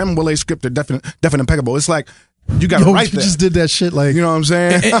 This gem will a scripted. Definite impeccable. It's like you got to write that. You just did that shit like. You know what I'm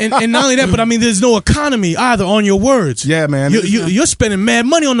saying? and not only that, but I mean, there's no economy either on your words. Yeah, man. You're spending mad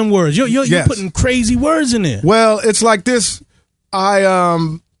money on them words. You're putting crazy words in there. Well, it's like this.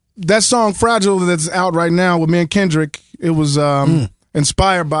 That song "Fragile" that's out right now with me and Kendrick. It was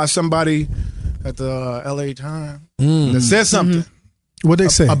inspired by somebody at the L.A. Times that said something. What they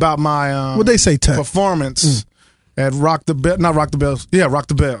say about my what they say performance at Rock the Bells? Yeah, Rock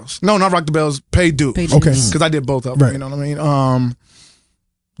the Bells. No, not Rock the Bells. Pay Dues. Okay, because I did both of them. Right. You know what I mean?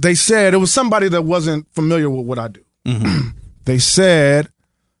 They said it was somebody that wasn't familiar with what I do. They said,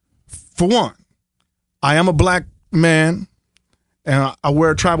 for one, I am a black man and I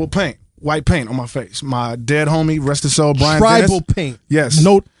wear tribal paint. White paint on my face. My dead homie, rest his soul, Brian Tribal Dennis. paint. Yes.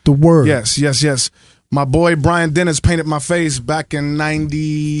 Note the word. Yes. My boy Brian Dennis painted my face back in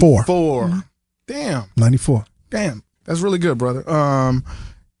 94. Damn. 94. Damn. That's really good, brother.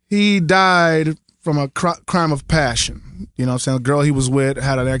 He died from a crime of passion. You know what I'm saying? The girl he was with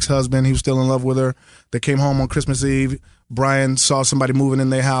had an ex-husband. He was still in love with her. They came home on Christmas Eve. Brian saw somebody moving in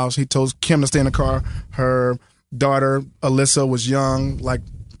their house. He told Kim to stay in the car. Her daughter, Alyssa, was young, like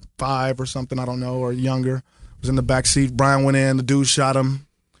 5 or something, I don't know, or younger, was in the back seat. Brian went in, the dude shot him,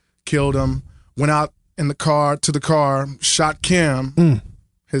 killed him, went out in the car to the car, shot Kim,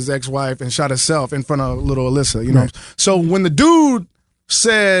 his ex-wife, and shot himself in front of little Alyssa, you know. Right. So when the dude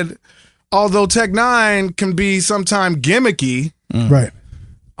said, although N9ne can be sometime gimmicky, right,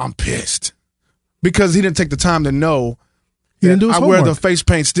 I'm pissed. Because he didn't take the time to know he didn't do his wear homework. the face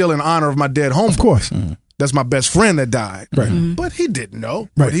paint still in honor of my dead homie. Of course. That's my best friend that died. Right. But he didn't know.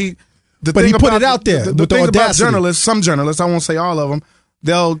 Right. But he put it out there. The with thing the about journalists, some journalists, I won't say all of them,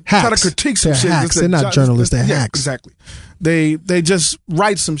 they'll try to critique some shit. Hacks. They're not journalists, they're hacks. Exactly. They just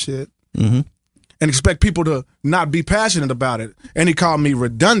write some shit and expect people to not be passionate about it. And he called me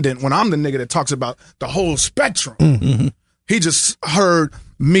redundant when I'm the nigga that talks about the whole spectrum. He just heard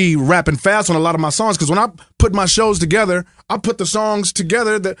me rapping fast on a lot of my songs, because when I put my shows together, I put the songs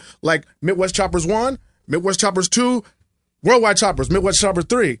together that, like Midwest Choppers 1, Midwest Choppers 2, Worldwide Choppers, Midwest Choppers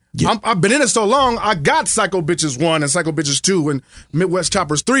 3. Yeah. I've been in it so long, I got Psycho Bitches 1 and Psycho Bitches 2 and Midwest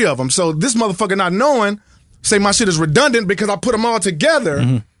Choppers 3 of them. So this motherfucker not knowing, say my shit is redundant because I put them all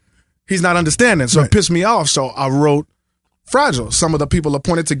together, he's not understanding. So it pissed me off. So I wrote Fragile. Some of the people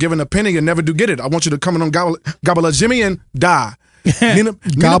appointed to give an opinion and never do get it. I want you to come in on gobble a Jimmy and die. Nina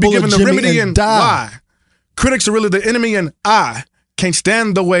be given the remedy and die. Critics are really the enemy and I can't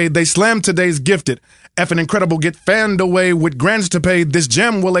stand the way they slam today's gifted. Effing incredible, get fanned away with grants to pay. This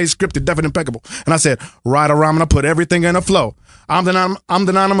gem will a scripted, definite impeccable. And I said, right around and I put everything in a flow. I'm the N9ne, I'm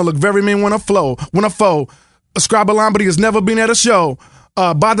gonna look very mean when I flow. When I foe, ascribe a line, but he has never been at a show.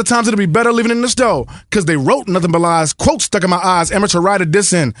 By the times it'll be better leaving in the stove, cause they wrote nothing but lies. Quotes stuck in my eyes. Amateur writer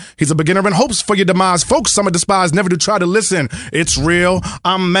dissing. He's a beginner and hopes for your demise. Folks, some are despised, never do try to listen. It's real.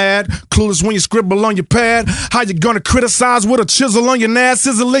 I'm mad. Clueless when you scribble on your pad. How you gonna criticize with a chisel on your nads,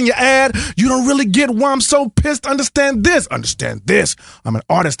 sizzle in your ad? You don't really get why I'm so pissed. Understand this. Understand this. I'm an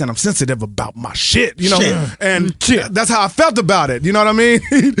artist and I'm sensitive about my shit. You know, and that's how I felt about it. You know what I mean?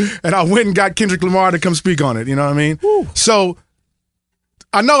 And I went and got Kendrick Lamar to come speak on it. You know what I mean? Woo. So.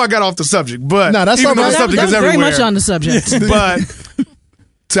 I know I got off the subject, but that's even though the subject is everywhere, very much on the subject. But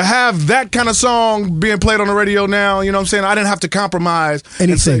to have that kind of song being played on the radio now, you know what I'm saying? I didn't have to compromise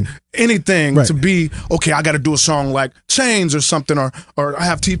anything to be, okay, I got to do a song like Chains or something, or I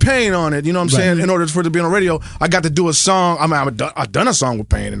have T-Pain on it, you know what I'm saying? In order for it to be on the radio, I got to do a song. I mean, I've done a song with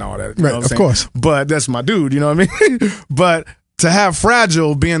Pain and all that. You know what I'm saying? Course. But that's my dude, you know what I mean? But to have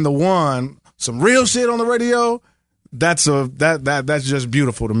Fragile being the one, some real shit on the radio, that's just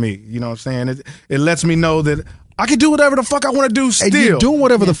beautiful to me. You know what I'm saying? It lets me know that I can do whatever the fuck I want to do still. And you're doing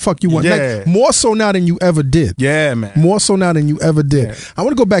whatever the fuck you want. Yeah. Like, more so now than you ever did. Yeah, man. More so now than you ever did. Yeah. I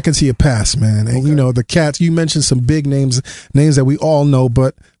want to go back into your past, man. And you know, the cats, you mentioned some big names that we all know,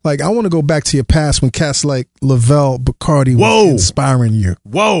 but like, I want to go back to your past when cats like Lavelle Bacardi was inspiring you.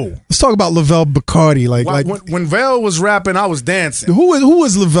 Whoa. Let's talk about Lavelle Bacardi. When Vel was rapping, I was dancing. Who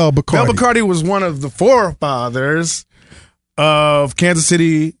was Lavelle Bacardi? Vel Bacardi was one of the forefathers of Kansas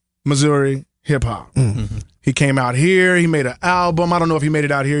City, Missouri hip hop. Mm-hmm. He came out here. He made an album. I don't know if he made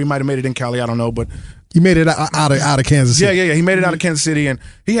it out here. He might have made it in Cali. I don't know, but you made it out of Kansas City. Yeah. He made it out of Kansas City, and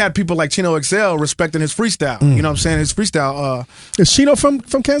he had people like Chino XL respecting his freestyle. You know what I'm saying? His freestyle. Is Chino from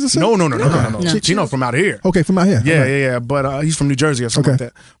Kansas City? No. Chino from out here. Okay, from out here. Yeah. But he's from New Jersey or something like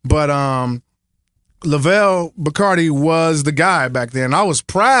that. But Lavelle Bacardi was the guy back then. I was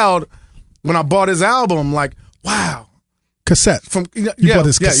proud when I bought his album. Like, wow. Cassette. You bought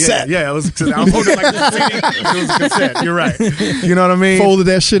his cassette. Yeah. It was. I holding it like a CD. It was a cassette. You're right. You know what I mean? Folded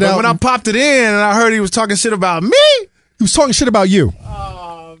that shit out. When I popped it in and I heard he was talking shit about me. He was talking shit about you.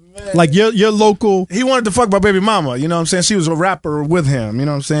 Oh man. Like your local. He wanted to fuck my baby mama. You know what I'm saying? She was a rapper with him. You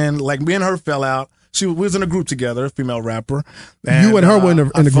know what I'm saying? Like me and her fell out. We was in a group together, a female rapper. And, you and her were in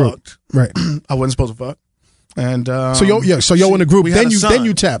the group, fucked. Right? I wasn't supposed to fuck. And so y'all in the group. Then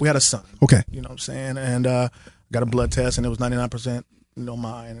you tap. We had a son. Okay. You know what I'm saying? And got a blood test, and it was 99%.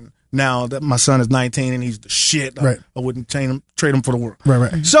 Mine. And now that my son is 19 and he's the shit, right. I wouldn't trade him for the world.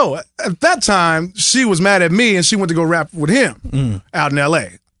 Right. So at that time, she was mad at me, and she went to go rap with him out in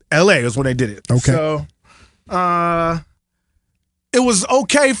L.A. L.A. is when they did it. Okay. So it was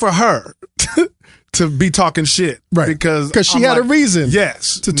okay for her to be talking shit, right? Because she had a reason,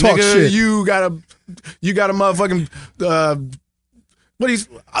 yes, to talk shit. You got a motherfucking.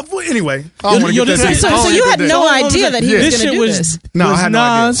 Anyway, so you had no idea that he was going to do this. No, I had no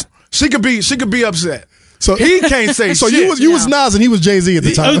idea. She could be upset. So he can't say so shit. So you was Nas and he was Jay-Z at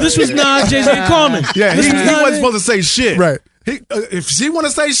the time. This was Nas, Jay-Z, and Common. Yeah, he wasn't supposed to say shit. Right. If she want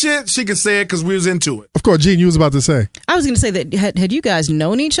to say shit, she can say it because we was into it. Of course, Gene, you was about to say. I was going to say that had you guys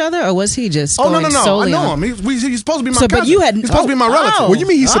known each other, or was he just? No. Solely I know him. He's supposed to be my cousin. But you had. He's supposed to be my relative. What do you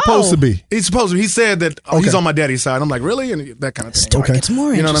mean he's supposed to be? He's supposed to. He said that he's on my daddy's side. I'm like, really, and that kind of thing. Story gets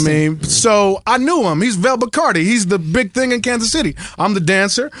more You know what I interesting. mean? So I knew him. He's Vel Bacardi. He's the big thing in Kansas City. I'm the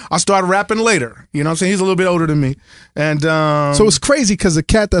dancer. I started rapping later. You know what I'm saying? He's a little bit older than me, and so it's crazy because the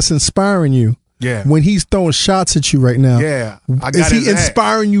cat that's inspiring you. Yeah. When he's throwing shots at you right now. Yeah. Is he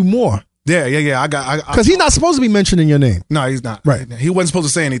inspiring you more? Yeah. Because he's not supposed to be mentioning your name. No, he's not. Right. He wasn't supposed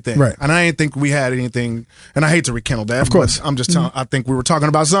to say anything. Right. And I didn't think we had anything. And I hate to rekindle that. Of course. I'm just telling. I think we were talking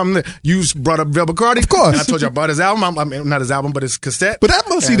about something that you brought up, Vel Bacardi. Of course. And I told you I bought his album. I mean, not his album, but his cassette. But that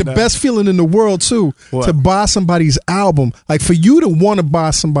must be the best feeling in the world too. What? To buy somebody's album, like for you to want to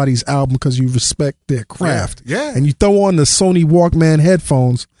buy somebody's album because you respect their craft. Yeah. And you throw on the Sony Walkman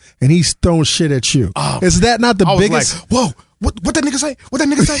headphones, and he's throwing shit at you. Oh, is that not the I was biggest? Like, whoa. What that nigga say? What that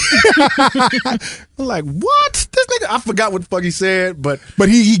nigga say? I'm like, what? This nigga, I forgot what the fuck he said, but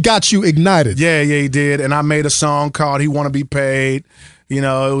he got you ignited. Yeah, he did. And I made a song called "He Want to Be Paid." You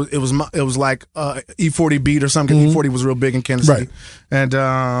know, it was like E40 beat or something. E40 was real big in Kansas City, and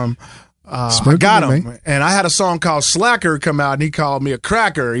I got him. And I had a song called "Slacker" come out, and he called me a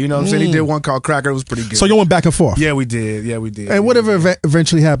cracker. You know what I'm saying? He did one called "Cracker." It was pretty good. So you went back and forth. Yeah, we did. And whatever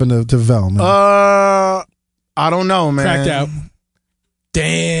eventually happened to Vel, man. I don't know, man. Cracked out.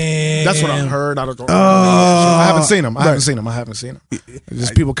 Damn. That's what I heard. I don't know. I haven't seen him. I haven't seen him.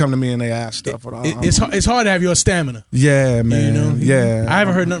 Just people come to me and they ask stuff. It's hard to have your stamina. Yeah, man. You know? Yeah. I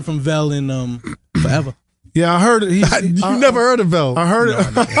haven't heard nothing from Vel in forever. Yeah, I heard it. You never heard of Vel. I heard it.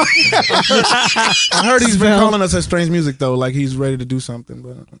 I heard he's been calling us at Strange Music though, like he's ready to do something.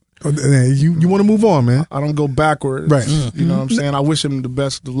 But you want to move on, man. I don't go backwards. Right. You know what I'm saying? I wish him the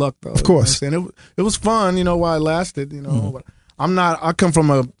best of luck though. Of course. And it was fun, you know, while it lasted, you know. But I come from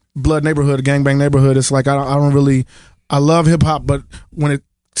a blood neighborhood, a gangbang neighborhood. It's like I don't really, I love hip hop, but when it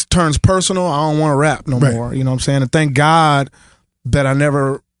turns personal, I don't want to rap no more. You know what I'm saying? And thank God that I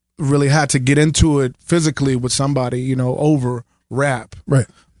never really had to get into it physically with somebody, you know, over rap. Right.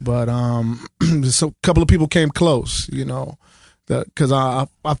 But so a couple of people came close, you know, because I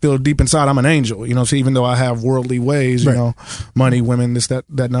feel deep inside I'm an angel, you know. So even though I have worldly ways, you know, money, women, this, that,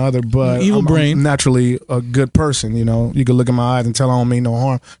 and the other, but I'm naturally a good person, you know. You can look in my eyes and tell I don't mean no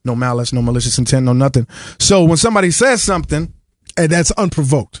harm, no malice, no malicious intent, no nothing. So when somebody says something, and that's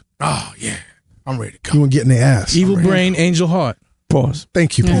unprovoked, oh yeah, I'm ready to go. You want to get in their ass. Evil brain, angel heart. Pause.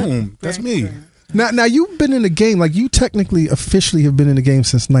 Thank you. Boom. That's me. Now you've been in the game, like you technically officially have been in the game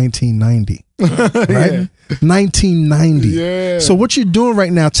since 1990, right? 1990. Yeah. So what you're doing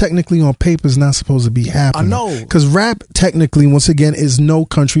right now, technically on paper, is not supposed to be happening. I know. Because rap, technically, once again, is no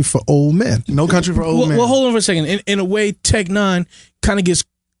country for old men. No country for old men. Well, hold on for a second. In a way, Tech-9 kind of gets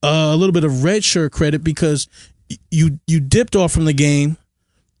a little bit of red shirt credit because you dipped off from the game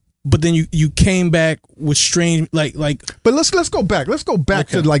but then you came back with strange like. But let's go back. Let's go back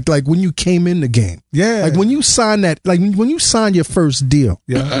to like when you came in the game. Yeah. Like when you signed that. Like when you signed your first deal.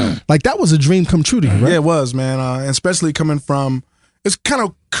 Yeah. Like that was a dream come true to you, right? Yeah, it was, man. Especially coming from. It's kind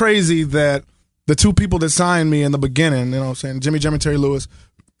of crazy that the two people that signed me in the beginning, you know what I'm saying, Jimmy Jam and Terry Lewis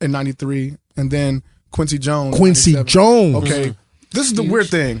in '93, and then Quincy Jones. Okay, this is the weird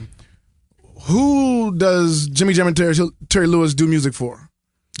thing. Who does Jimmy Jam and Terry Lewis do music for?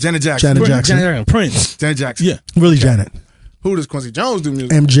 Janet Jackson. Prince. Janet Jackson. Yeah. Really, Janet. Who does Quincy Jones do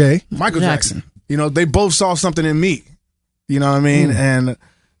music MJ. for? Michael Jackson. You know, they both saw something in me. You know what I mean? And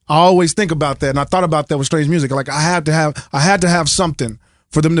I always think about that, and I thought about that with Strange Music. Like I had to have something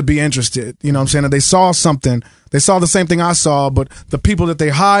for them to be interested. You know what I'm saying? And they saw something. They saw the same thing I saw, but the people that they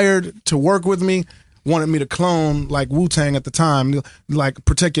hired to work with me wanted me to clone like Wu-Tang at the time. Like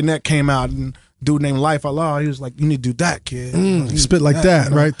Protect Your Neck came out, and dude named Life Allah, he was like, you need to do that, kid. You Spit like that,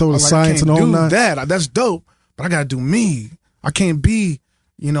 you know? right? Throw the science and all that. That. That's dope, but I got to do me. I can't be,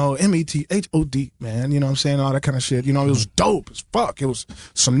 you know, METHOD, man. You know what I'm saying? All that kind of shit. You know, it was dope as fuck. It was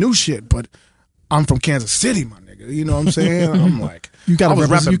some new shit, but I'm from Kansas City, my nigga. You know what I'm saying? I'm like, you can't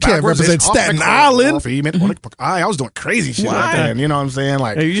represent Staten Island. I was doing crazy shit like that. You know what I'm saying?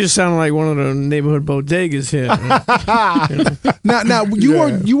 Like, you just sound like one of the neighborhood bodegas here. Now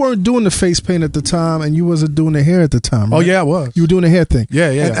you weren't doing the face paint at the time, and you wasn't doing the hair at the time, right? Oh yeah, I was. You were doing the hair thing.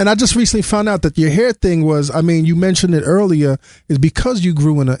 Yeah. And I just recently found out that your hair thing was. I mean, you mentioned it earlier. Is because you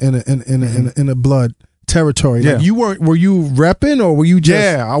grew in a blood territory. Yeah. Like were you repping or were you just?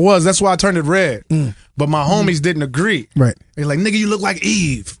 Yeah, I was. That's why I turned it red. But my homies didn't agree. Right. They're like, nigga, you look like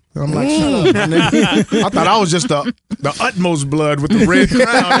Eve. And I'm like, shut up, nigga. I thought I was just the utmost blood with the red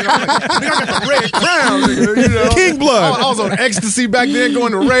crown. You know? I'm like, nigga, I got the red crown, nigga. You know? King blood. I was on ecstasy back then,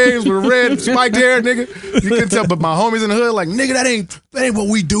 going to raves with red spiked hair, nigga. You can tell, but my homies in the hood like, nigga, that ain't what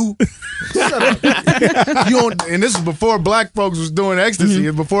we do. Shut up. And this is before black folks was doing ecstasy.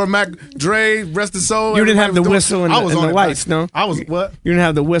 And before Mac Dre, rest his soul. You didn't have the whistle and the lights, no? I was what? You didn't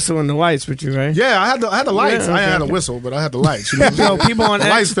have the whistle and the lights with you, right? Yeah, I had the lights. Yeah, okay. I had a whistle, but I had the lights. You know what I'm saying? People on the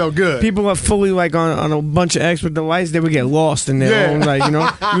lights felt good. People are fully like on a bunch of X with the lights. They would get lost in their own, like, you know.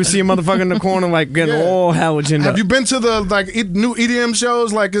 You would see a motherfucker in the corner like getting all halogened up. Have you been to the new EDM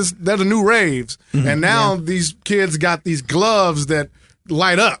shows? Like they're the new raves, and now these kids got these gloves that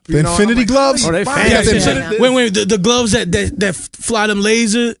light up. The infinity gloves? Oh, they fancy. Wait, the gloves that fly them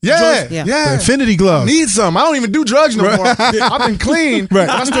laser. Yeah. The infinity gloves. I need some. I don't even do drugs no more. I've been clean. Right.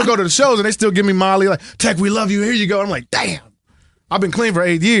 I still go to the shows and they still give me Molly. Like, Tech, we love you. Here you go. I'm like, damn. I've been clean for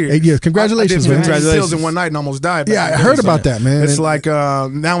 8 years. 8 years. Congratulations, man. man. Congratulations. In one night and almost died. Yeah, I heard about that, man. It's like now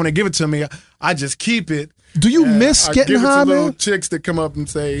when they give it to me, I just keep it. Do you miss getting high, man? little chicks that come up and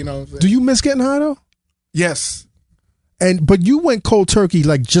say, you know. Do you miss getting high though? Yes. But you went cold turkey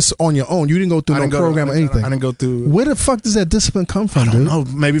like just on your own. You didn't go through no program or anything. I didn't go through. Where the fuck does that discipline come from, I don't dude? know.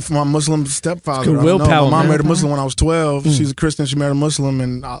 Maybe from my Muslim stepfather. It's willpower. My mom married a Muslim when I was 12. She's a Christian. She married a Muslim,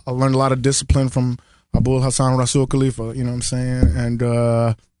 and I learned a lot of discipline from Abu Hassan Rasul Khalifa. You know what I'm saying?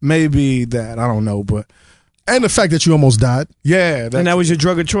 And maybe that. I don't know, but. And the fact that you almost died. Yeah. And that was your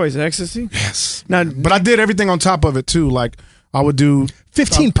drug of choice, ecstasy? Yes. Now, but I did everything on top of it, too. Like, I would do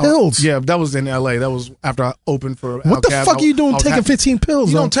 15 pills. Yeah, that was in LA. That was after I opened for What the fuck are you doing taking 15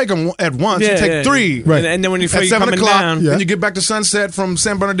 pills? You don't take them at once. You take 3. Right. And then when you feel at you're 7 coming o'clock, down. then you get back to Sunset from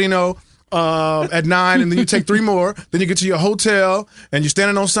San Bernardino at 9, and then you take 3 more. Then you get to your hotel, and you're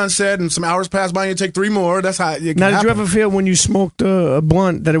standing on Sunset, and some hours pass by, and you take 3 more. That's how it can Now, happen. did you ever feel when you smoked a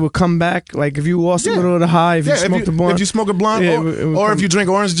blunt that it would come back? Like if you lost a little of the high, if you smoked a blunt? If you smoke a blunt, or if you drink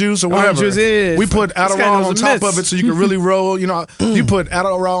orange juice or whatever. Orange juice, we put Adderall on top myths. of it so you can really roll. You know, you put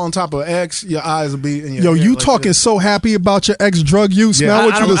Adderall on top of X, your eyes will be in your Yo, head you like talking this. so happy about your ex drug use, man. I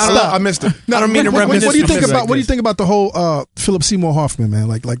want you to stop. I missed it. I don't mean to reminisce. What do you think about? Like What do you think about the whole Philip Seymour Hoffman, man?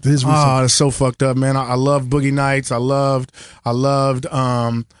 Like his recent. Oh, that's so fucked up, man. I loved Boogie Nights. I loved.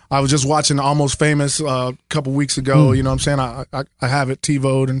 I was just watching Almost Famous a couple weeks ago. You know what I'm saying? I have it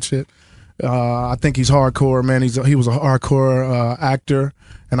TiVo'd and shit. I think he's hardcore, man. He was a hardcore actor,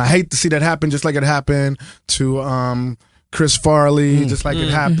 and I hate to see that happen. Just like it happened to Chris Farley, just like it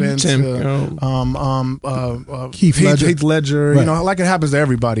happened to Heath Ledger. Right. You know, like it happens to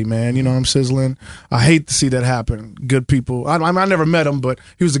everybody, man. You know, I'm sizzling. I hate to see that happen. Good people. I never met him, but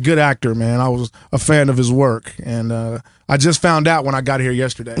he was a good actor, man. I was a fan of his work, and I just found out when I got here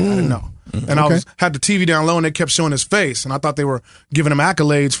yesterday. I didn't know. And I had the TV down low, and they kept showing his face, and I thought they were giving him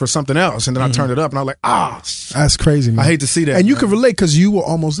accolades for something else, and then I turned it up, and I was like, that's crazy, man. I hate to see that. And you can relate because you were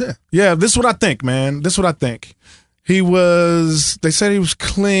almost there. Yeah, this is what I think, man. This is what I think. They said he was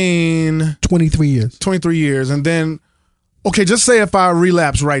clean 23 years. 23 years. And then Okay, just say if I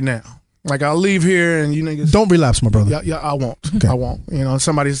relapse right now. Like, I'll leave here and you niggas... Don't relapse, my brother. Yeah, I won't. Okay. I won't. You know,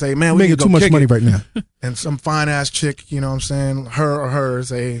 somebody say, man, we making can too go much kick money it. right now. And some fine-ass chick, you know what I'm saying, her or her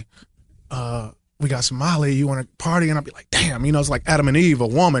say, we got some Molly, you want to party? And I'll be like, damn, you know, it's like Adam and Eve, a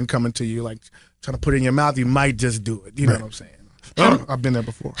woman coming to you, like, trying to put it in your mouth, you might just do it. You know what I'm saying? I've been there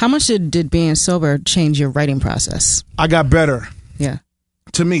before. How much did being sober change your writing process? I got better. Yeah.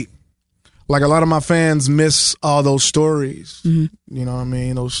 To me. Like, a lot of my fans miss all those stories. Mm-hmm. You know what I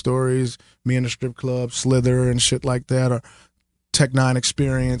mean? Those stories, me in the strip club, Slither and shit like that, or Tech-9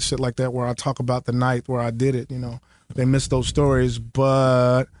 Experience, shit like that, where I talk about the night where I did it, you know. They miss those stories,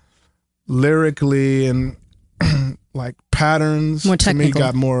 but lyrically and like patterns, more to me,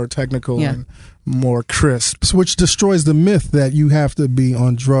 got more technical and more crisp. So which destroys the myth that you have to be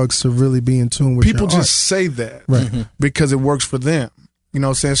on drugs to really be in tune with People your just art. say that Right. because it works for them. You know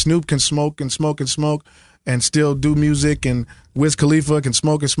what I'm saying? Snoop can smoke and smoke and smoke and still do music, and Wiz Khalifa can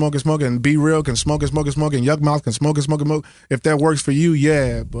smoke and smoke and smoke, and Be Real can smoke and smoke and smoke, and Yuck Mouth can smoke and smoke and smoke. If that works for you,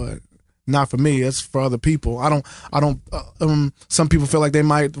 yeah, but not for me. It's for other people. I don't. Some people feel like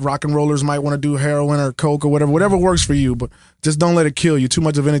rock and rollers might want to do heroin or coke or whatever works for you, but just don't let it kill you. Too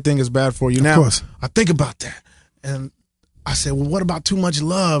much of anything is bad for you. Of Now, course. I think about that, and I said, well, what about too much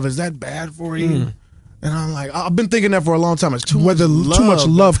love? Is that bad for you? And I'm like, I've been thinking that for a long time. It's too much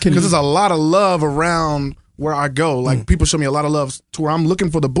love can, because there's a lot of love around where I go. Like, people show me a lot of love to where I'm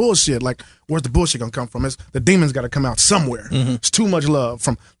looking for the bullshit. Like, where's the bullshit gonna come from? The demon's got to come out somewhere. It's too much love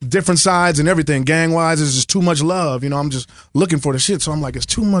from different sides and everything. Gang wise, it's just too much love. You know, I'm just looking for the shit. So I'm like, it's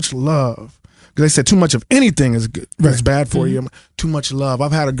too much love. Because they said too much of anything is good. Right. It's bad for you. I'm like, too much love.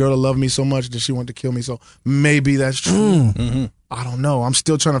 I've had a girl that loved me so much that she wanted to kill me. So maybe that's true. I don't know. I'm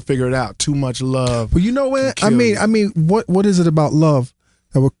still trying to figure it out. Too much love. Well, you know what? I mean, what is it about love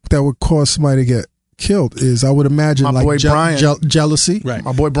that would cause somebody to get killed? Is, I would imagine, my like boy Brian, jealousy. Right.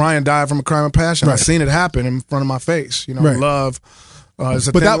 My boy Brian died from a crime of passion. Right. I seen it happen in front of my face. You know, Right. love. Is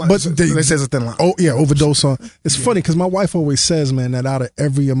a But thin that, line. but they say it's a thin line. Oh yeah, overdose on. It's funny because my wife always says, man, that out of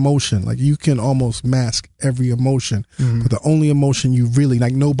every emotion, like, you can almost mask every emotion, but the only emotion you really,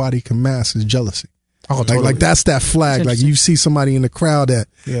 like, nobody can mask is jealousy. Oh, totally. Like that's that flag. Like, you see somebody in the crowd that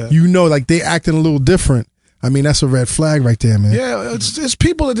you know, like, they acting a little different. I mean, that's a red flag right there, man. Yeah, it's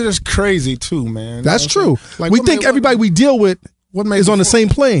people that are just crazy too, man. That's true. Like, we think everybody we deal with is on the same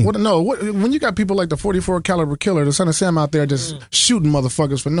plane. When you got people like the 44 caliber killer, the Son of Sam out there just shooting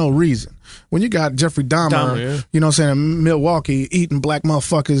motherfuckers for no reason. When you got Jeffrey Dahmer, you know what I'm saying, in Milwaukee, eating black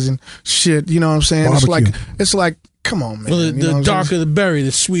motherfuckers and shit, you know what I'm saying? Barbecue. It's like, come on, man. Well, the darker the berry,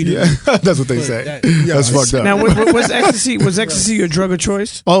 the sweeter. Yeah, that's what they say. That's fucked up. Now, was ecstasy your drug of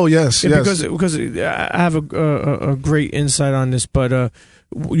choice? Oh yes, yes. Because I have a great insight on this, but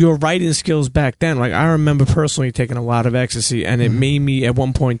your writing skills back then, like, I remember personally taking a lot of ecstasy, and it made me at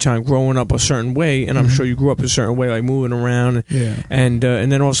one point in time growing up a certain way, and I'm sure you grew up a certain way, like moving around, and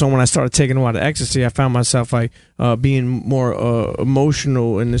then also when I started taking a lot of ecstasy, I found myself like being more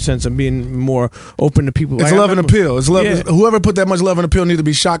emotional in the sense of being more open to people. It's like, love and appeal. It's love. Yeah. Whoever put that much love and appeal need to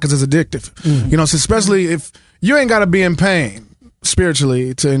be shot because it's addictive. You know, so especially if you ain't got to be in pain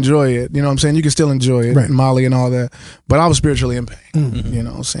spiritually to enjoy it. You know what I'm saying? You can still enjoy it, right. Molly and all that. But I was spiritually in pain. You know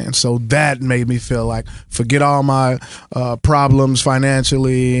what I'm saying? So that made me feel like, forget all my problems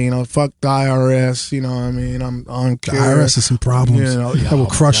financially. You know, fuck the IRS. You know what I mean? I'm on The IRS has some problems. You know, that will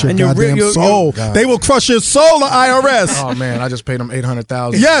crush your And goddamn soul. They will crush your soul, the IRS. Oh man, I just paid them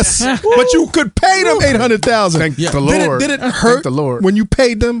 $800,000. Yes, but you could pay them $800,000. Thank the Lord. Did it Thank hurt the Lord when you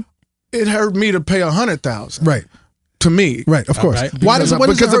paid them? It hurt me to pay $100,000. Right. To me. Right, of course. Right. Why does it hurt?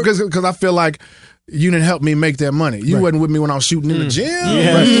 Because I feel like you didn't help me make that money. You wasn't with me when I was shooting in the gym.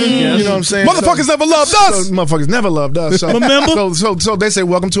 Yes. You know what I'm saying? Motherfuckers never loved us. So motherfuckers never loved us. So, Remember? So they say,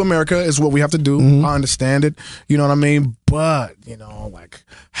 welcome to America is what we have to do. I understand it. You know what I mean? But, you know, like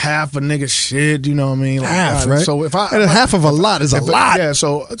half a nigga shit, you know what I mean? Like, Half, God, right? So if I... And half of a lot is a lot. Yeah,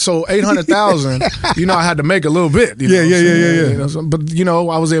 so 800,000, you know, I had to make a little bit. You know Yeah. You know, but, you know,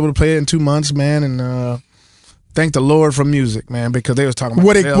 I was able to play it in 2 months, man, and... thank the Lord for music, man, because they was talking about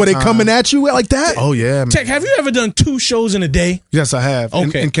Were they coming at you like that? Oh yeah, man. Tech, have you ever done 2 shows in a day? Yes, I have.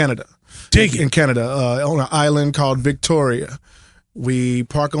 Okay. In Canada. Dig it. In Canada, on an island called Victoria. We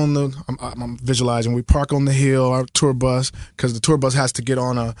park on the. I'm visualizing. We park on the hill, our tour bus, because the tour bus has to get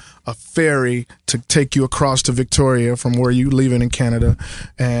on a ferry to take you across to Victoria from where you leaving in Canada,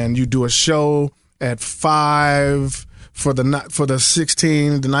 and you do a show at 5 for the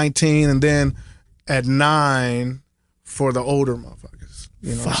 16, the 19, and then at 9 for the older motherfuckers.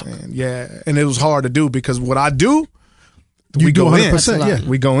 You know what I'm saying? Yeah. And it was hard to do because what I do, we go in. 100%, yeah.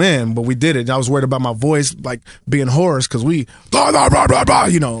 We go in, but we did it. I was worried about my voice, like being hoarse, because we, blah, blah, blah, blah, blah,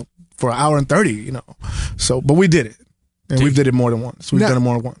 you know, for an hour and 30, you know. So, but we did it. And we've did it more than once. We've done it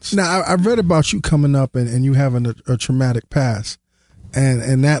more than once. Now, I read about you coming up and you having a traumatic past,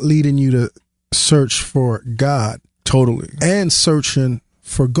 and that leading you to search for God. Totally. And searching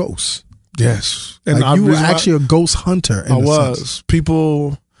for ghosts. Yes. And like you were actually a ghost hunter. I was.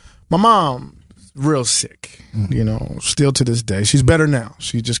 People, my mom, real sick, you know, still to this day. She's better now.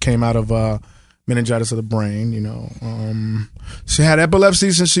 She just came out of meningitis of the brain, you know. She had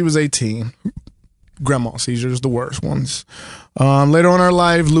epilepsy since she was 18. Grandma seizures, the worst ones. Later on in her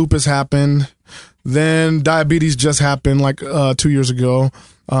life, lupus happened. Then diabetes just happened like 2 years ago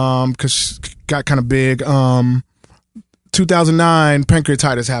because she got kind of big. 2009,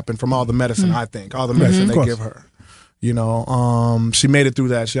 pancreatitis happened from all the medicine, I think. All the medicine they give her. You know, she made it through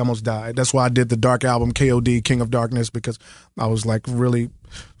that. She almost died. That's why I did the Dark album, KOD, King of Darkness, because I was like really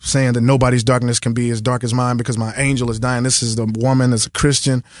saying that nobody's darkness can be as dark as mine because my angel is dying. This is the woman that's a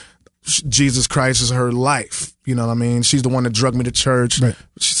Christian. Jesus Christ is her life. You know what I mean? She's the one that drugged me to church. Right.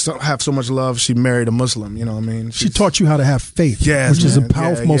 She have so much love. She married a Muslim. You know what I mean? She taught you how to have faith. Yes, which is a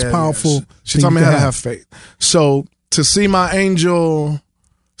powerful, most powerful. She taught me how to have faith. So to see my angel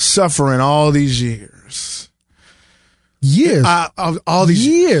suffering all these years. All these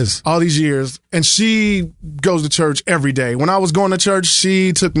years. And she goes to church every day. When I was going to church,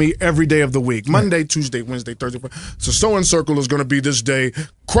 she took me every day of the week. Monday, Tuesday, Wednesday, Thursday. So sewing circle is going to be this day.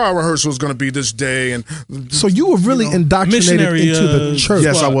 Choir rehearsal is going to be this day. And so you were really indoctrinated into the church.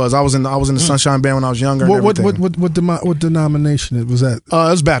 Yes, I was. I was in the Sunshine Band when I was younger. What denomination was that? It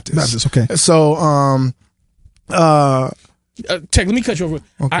was Baptist. Baptist. Okay. So Tech, let me cut you over.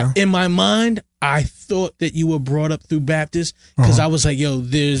 Okay. In my mind, I thought that you were brought up through Baptist because I was like, yo,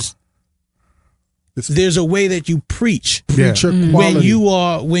 there's a way that you preach when you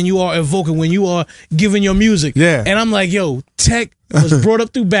are evoking, when you are giving your music. Yeah. And I'm like, yo, Tech was brought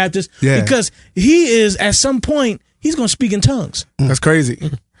up through Baptist because he is, at some point, he's going to speak in tongues. That's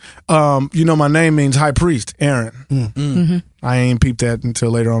crazy. You know, my name means high priest, Aaron. I ain't peeped that until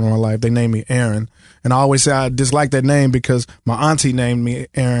later on in my life. They named me Aaron. And I always say I dislike that name because my auntie named me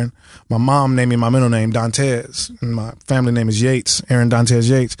Aaron. My mom named me my middle name, Dantes. And my family name is Yates, Aaron Dantes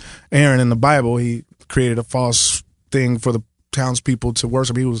Yates. Aaron, in the Bible, he created a false thing for the townspeople to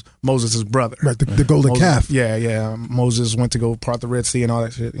worship. He was Moses' brother. Right, the golden calf. Yeah. Moses went to go part the Red Sea and all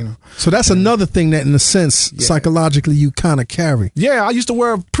that shit, you know. So that's another thing that, in a sense, psychologically you kind of carry. Yeah, I used to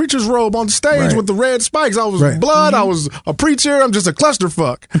wear a preacher's robe on stage with the red spikes. I was blood. I was a preacher. I'm just a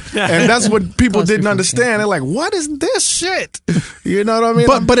clusterfuck. And that's what people didn't understand. They're like, what is this shit? You know what I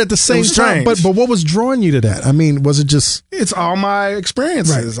mean? But at the same time, but what was drawing you to that? I mean, was it just... It's all my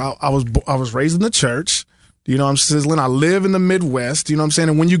experiences. Right. I was raised in the church. You know, I'm sizzling. I live in the Midwest. You know what I'm saying?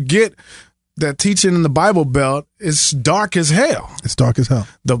 And when you get that teaching in the Bible Belt, it's dark as hell. It's dark as hell.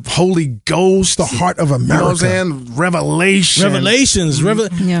 The Holy Ghost. The heart of America. You know what I'm saying? Revelations.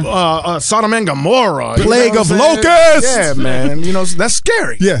 Sodom and Gomorrah. Plague of locusts. Yeah, man. You know, that's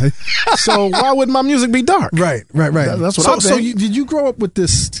scary. Yeah. So why would my music be dark? Right. That's what I think. So did you grow up with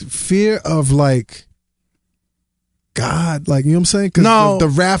this fear of, like, God? Like, you know what I'm saying? Because the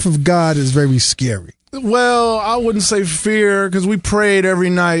wrath of God is very scary. Well, I wouldn't say fear because we prayed every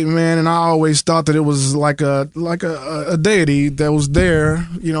night, man, and I always thought that it was like a deity that was there,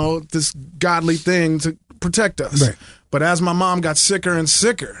 you know, this godly thing to protect us. Right. But as my mom got sicker and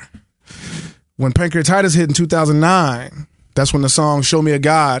sicker, when pancreatitis hit in 2009, that's when the song "Show Me a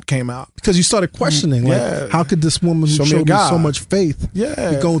God" came out. Because you started questioning, like, how could this woman who showed me so much faith be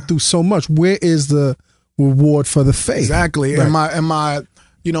going through so much? Where is the reward for the faith? Exactly. Right. And my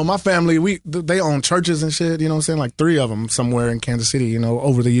you know, my family, they own churches and shit, you know what I'm saying? Like 3 of them somewhere in Kansas City, you know,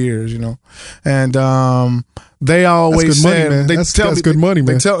 over the years, you know. And they always said, that's good money,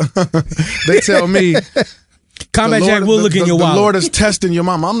 man. They tell me, Combat Jack will look in your wallet. The Lord is testing your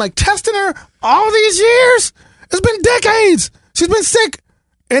mama. I'm like, testing her all these years? It's been decades. She's been sick.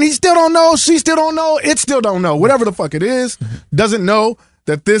 And he still don't know. She still don't know. It still don't know. Whatever the fuck it is, doesn't know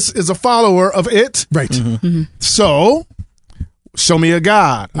that this is a follower of it. Right. So... show me a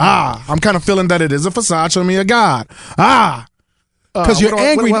God. I'm kind of feeling that it is a facade. Show me a God. Because you're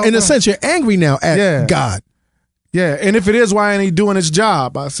angry. In a sense, you're angry now at God. Yeah. And if it is, why ain't he doing his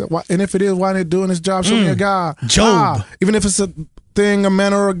job? I said, and if it is, why ain't he doing his job? Show me a God. Job. Even if it's a thing, a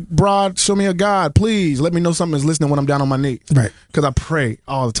man or a broad, show me a God. Please let me know something is listening when I'm down on my knees. Right. Because I pray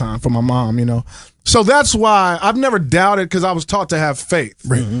all the time for my mom, you know. So that's why I've never doubted because I was taught to have faith.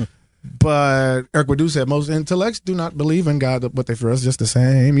 Right. But Eric Badu said most intellects do not believe in God, but they for us just the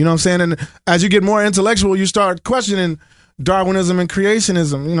same. You know what I'm saying? And as you get more intellectual, you start questioning Darwinism and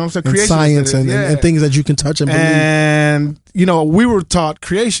creationism, you know what I'm saying? And science and things that you can touch and believe. And, you know, we were taught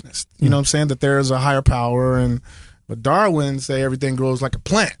creationist, you know what I'm saying, that there is a higher power, but Darwin say everything grows like a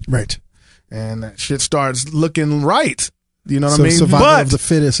plant. Right. And that shit starts looking right. You know what I mean? Survival of the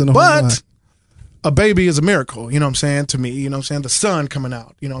fittest and the whole line. A baby is a miracle, you know what I'm saying, to me. You know what I'm saying? The sun coming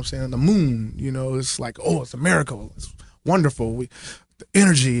out, you know what I'm saying? The moon, you know, it's like, oh, it's a miracle. It's wonderful. The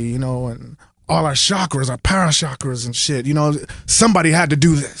energy, you know, and all our chakras, our parachakras and shit. You know, somebody had to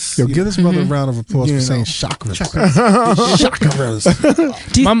do this. Yo, give this brother a round of applause for saying chakras. Chakras.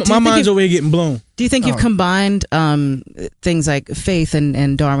 My mind's over here getting blown. Do you think you've combined things like faith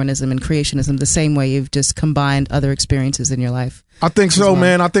and Darwinism and creationism the same way you've just combined other experiences in your life? I think so,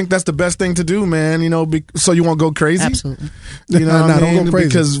 man. I think that's the best thing to do, man. You know, so you won't go crazy? Absolutely. You know what I mean? Don't go crazy.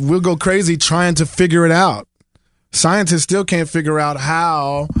 Because we'll go crazy trying to figure it out. Scientists still can't figure out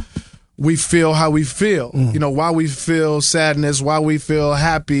how we feel how we feel. You know, why we feel sadness, why we feel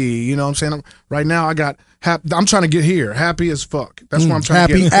happy. You know what I'm saying? Right now, I'm trying to get here. Happy as fuck. That's what I'm trying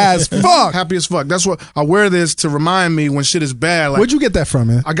to get. Happy as fuck. Happy as fuck. That's what I wear this to remind me when shit is bad. Like, where'd you get that from,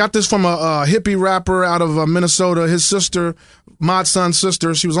 man? I got this from a hippie rapper out of Minnesota. His sister, Mod Son's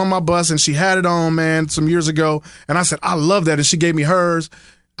sister, she was on my bus and she had it on, man, some years ago. And I said, I love that. And she gave me hers.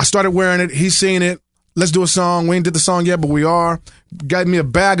 I started wearing it. He's seen it. Let's do a song. We ain't did the song yet, but we are. Got me a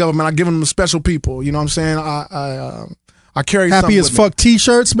bag of them, and I give them to special people. You know what I'm saying? I carry Happy as fuck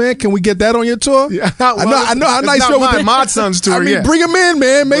T-shirts, man. Can we get that on your tour? Yeah, I know how nice you're with Mod Son's tour. I mean, bring him in,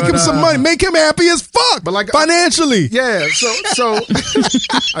 man. Make him some money. Make him happy as fuck. But like financially, yeah. So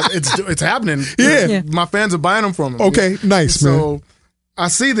it's happening. Yeah. My fans are buying them from him. Okay, nice, man. So I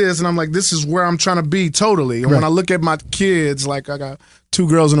see this, and I'm like, this is where I'm trying to be totally. And when I look at my kids, like I got 2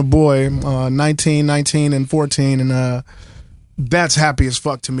 girls and a boy, 19, and 14, and that's happy as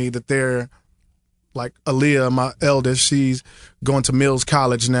fuck to me that they're like Aaliyah, my eldest. She's going to Mills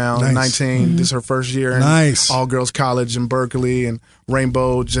College now, 19. This is her first year in all girls college in Berkeley, and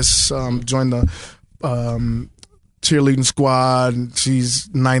Rainbow just joined the cheerleading squad. And she's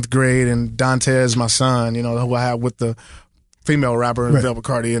 9th grade, and Dantes, my son, you know, who I have with the female rapper and Vel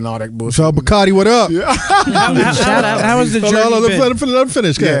Bacardi and all that bullshit. Vel Bacardi, what up? Yeah. Shout out. How was the journey? Let him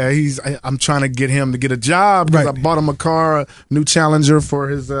finish. Yeah, I'm trying to get him to get a job because I bought him a car, a new Challenger for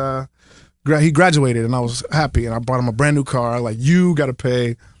his. He graduated, and I was happy, and I bought him a brand new car. Like, you got to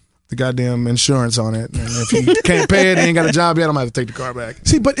pay the goddamn insurance on it, and if he can't pay it, he ain't got a job yet, I'm gonna have to take the car back.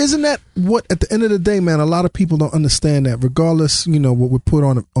 See, but isn't that what at the end of the day, man? A lot of people don't understand that, regardless, you know, what we're put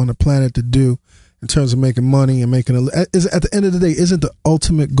on the planet to do. In terms of making money and making at the end of the day, isn't the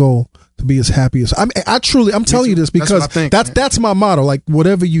ultimate goal to be as happy as I'm telling you this because that's my motto. Like,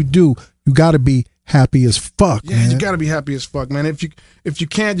 whatever you do, you got to be happy as fuck. Yeah, man. You got to be happy as fuck, man. If you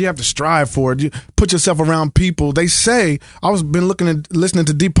can't, you have to strive for it. You put yourself around people. They say been listening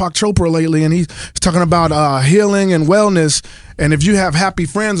to Deepak Chopra lately, and he's talking about healing and wellness. And if you have happy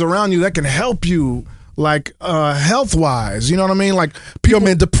friends around you, that can help you. Like health wise, you know what I mean? Like, people, yo,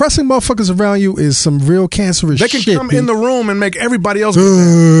 man, depressing motherfuckers around you is some real cancerous shit. They can come in the room and make everybody else.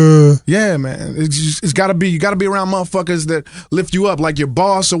 Yeah, man, it's got to be. You got to be around motherfuckers that lift you up, like your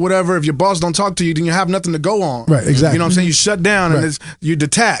boss or whatever. If your boss don't talk to you, then you have nothing to go on. Right, exactly. You know what I'm saying? You shut down and you're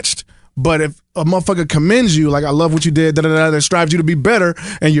detached. But if a motherfucker commends you, like, I love what you did, that strives you to be better,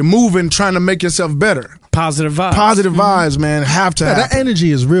 and you're moving, trying to make yourself better. Positive vibes. Positive vibes, man, have to happen. That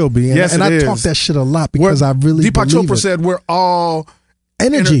energy is real, B. Yes, and it I is. talk that shit a lot because I really Deepak believe Chopra it. said we're all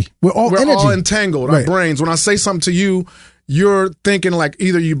energy. We're all entangled. Our brains. When I say something to you, you're thinking like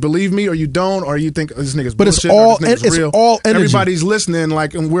either you believe me or you don't, or you think this nigga's bullshit. But it's real. All energy. Everybody's listening,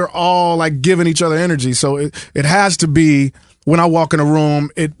 like, and we're all like giving each other energy. So it has to be. When I walk in a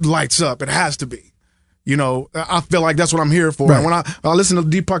room, it lights up. It has to be. You know, I feel like that's what I'm here for. Right. And when I listen to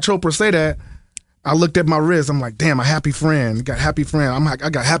Deepak Chopra say that, I looked at my wrist. I'm like, damn, a happy friend. Got happy friend. I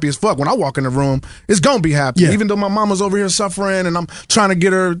got happy as fuck. When I walk in the room, it's gonna be happy. Yeah. Even though my mama's over here suffering, and I'm trying to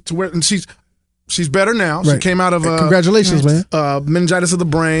get her to where, and she's better now. Right. She came out of congratulations, man. Meningitis of the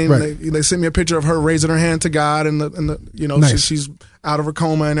brain. Right. They sent me a picture of her raising her hand to God, and the you know, nice. she's out of her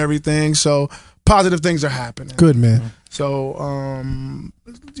coma and everything. So positive things are happening. Good, man. So,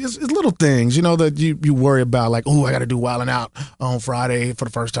 it's little things, you know, that you worry about, like, oh, I got to do Wildin' Out on Friday for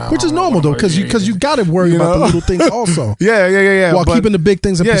the first time. Which is normal, though, because you got to worry about the little things also. Yeah. While keeping the big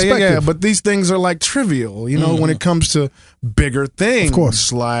things in perspective. Yeah, but these things are, like, trivial, you know, when it comes to bigger things. Of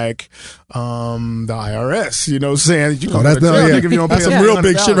course. Like the IRS, you know, saying, you know, that's some real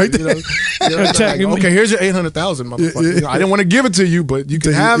big shit right there. You know, okay, here's your $800,000, motherfucker. You know, I didn't want to give it to you, but you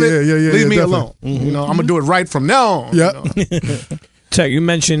can have it. Leave me alone. You know, I'm going to do it right from now on. Yeah. You know? Tech, you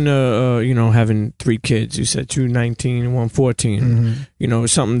mentioned, having 3 kids. You said 2 19 and 1 14. Mm-hmm.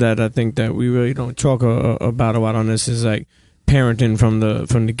 Something that I think that we really don't talk about a lot on this is like parenting from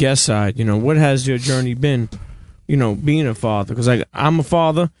the guest side. What has your journey been? Being a father, because like I'm a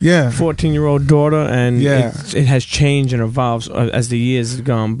father, 14-year-old daughter, and it has changed and evolved as the years have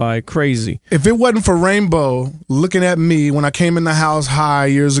gone by. Crazy. If it wasn't for Rainbow looking at me when I came in the house high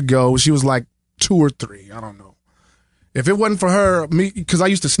years ago, she was like 2 or 3. I don't know. If it wasn't for her, because I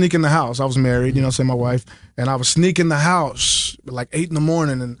used to sneak in the house. I was married, my wife, and I would sneak in the house like 8 in the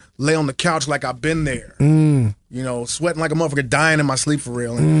morning and lay on the couch like I've been there. Sweating like a motherfucker, dying in my sleep for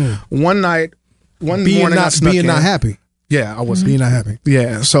real. And one morning I snuck in. Not happy. Yeah, I was being not happy.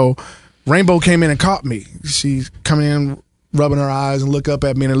 Yeah, so Rainbow came in and caught me. She's coming in, rubbing her eyes and look up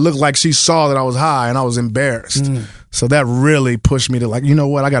at me, and it looked like she saw that I was high, and I was embarrassed. So that really pushed me to like, you know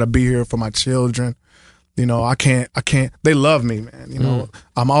what? I got to be here for my children. I can't. They love me, man.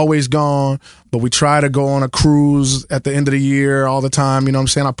 I'm always gone, but we try to go on a cruise at the end of the year all the time. You know what I'm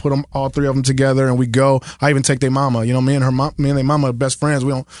saying? I put them, all 3 of them together, and we go. I even take their mama. Me and their mama are best friends.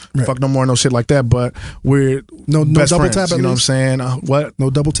 We don't fuck no more, no shit like that. But we're no best double friends, tap. You know what I'm saying? What? No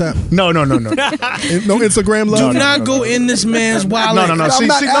double tap. No. No Instagram love. Do not go in this man's wallet. No. See,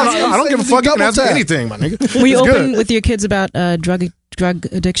 I don't give a fuck. You can ask me anything, my nigga. Were you open with your kids about drug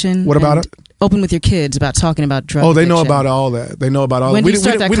addiction? What about it? Open with your kids about talking about drug addiction. They know about all that. They know about all when that. When did you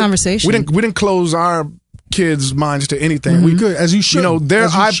start that conversation? We didn't close our kids' minds to anything. We could, as you should. Their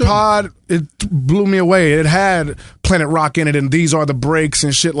iPod, it blew me away. It had Planet Rock in it, and These Are the Breaks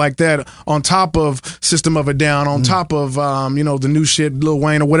and shit like that, on top of System of a Down, on top of, the new shit, Lil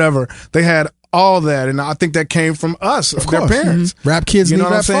Wayne or whatever. They had all that, and I think that came from us, of their parents. Rap kids need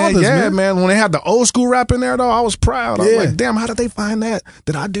rap fathers, man. When they had the old school rap in there, though, I was proud. I was like, damn, how did they find that?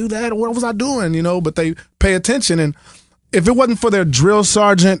 Did I do that? What was I doing? But they pay attention, and if it wasn't for their drill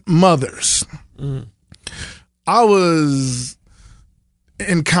sergeant mothers, I was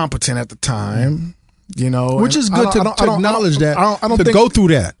incompetent at the time. Which is good to acknowledge that. I don't think, go through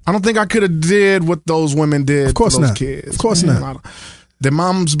that. I don't think I could have did what those women did. Of course for those not. kids. Of course not. Their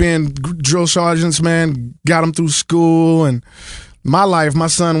moms being drill sergeants, man, got them through school. And my life, my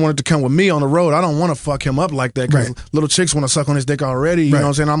son wanted to come with me on the road. I don't want to fuck him up like that, because little chicks want to suck on his dick already. You know what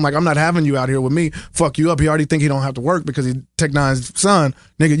I'm saying? I'm like, I'm not having you out here with me. Fuck you up. He already think he don't have to work because he Tech-9's son.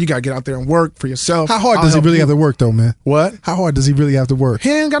 Nigga, you got to get out there and work for yourself. How hard does he really have to work, though, man? What? How hard does he really have to work?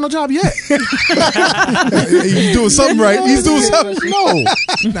 He ain't got no job yet. He's doing something right. He's doing something. No.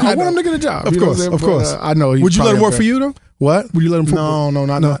 I want him to get a job. Of course. I know. Would you let him work for you, though? What? Would you let him? No,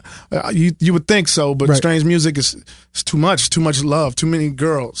 not. You would think so, but strange music is too much. Too much love. Too many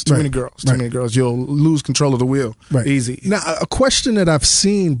girls. Too many girls. You'll lose control of the wheel. Easy. Now, a question that I've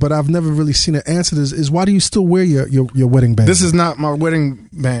seen, but I've never really seen it answered is why do you still wear your wedding band? This is not my wedding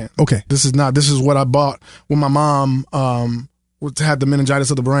band. Okay. This is not. This is what I bought when my mom had the meningitis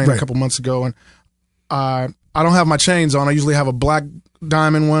of the brain a couple months ago, and I don't have my chains on. I usually have a black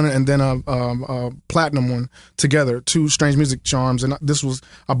diamond one and then a platinum one together, 2 strange music charms. And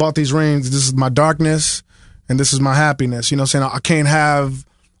I bought these rings. This is my darkness and this is my happiness. You know what I'm saying? I can't have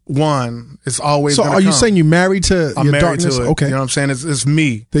one. It's always So are you saying you're married to I'm your married darkness? to it. Okay. You know what I'm saying? It's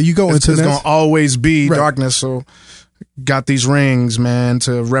me. There you go. It's going to always be Right. darkness. So got these rings, man,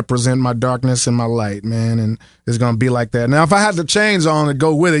 to represent my darkness and my light, man, and it's gonna be like that. Now, if I had the chains on to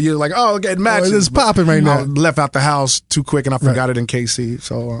go with it, you're like, oh, okay, it matches. It's popping right now. I left out the house too quick, and I forgot it in KC.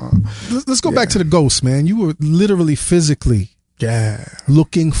 So let's go back to the ghosts, man. You were literally physically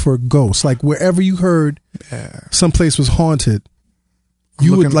looking for ghosts, like wherever you heard someplace was haunted.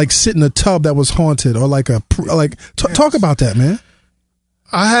 You would like sit in a tub that was haunted, or talk about that, man.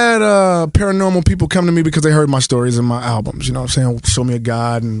 I had paranormal people come to me because they heard my stories in my albums. You know what I'm saying? Show me a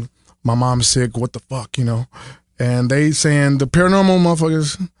God, and my mom's sick. What the fuck, you know? And they saying the paranormal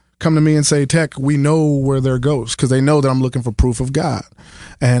motherfuckers come to me and say, Tech, we know where there are ghosts, because they know that I'm looking for proof of God.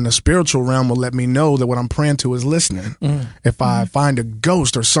 And the spiritual realm will let me know that what I'm praying to is listening. If I find a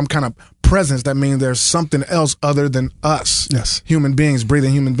ghost or some kind of presence, that means there's something else other than us. Yes. Human beings,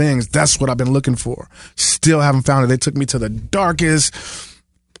 breathing human beings. That's what I've been looking for. Still haven't found it. They took me to the darkest,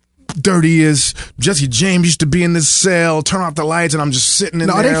 dirtiest. Jesse James used to be in this cell, turn off the lights, and I'm just sitting in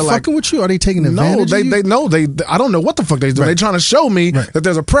there. Are they fucking with you? Are they taking advantage of you? I don't know what the fuck they do. They trying to show me that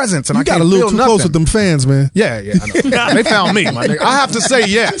there's a presence, and you I can't got a little feel too nothing. close with them fans, man. Yeah, I know. They found me, my nigga. I have to say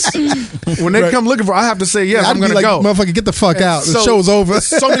yes. When they come looking for, I have to say yes. I'm I'd be gonna like, go. motherfucker, get the fuck out. The show's over.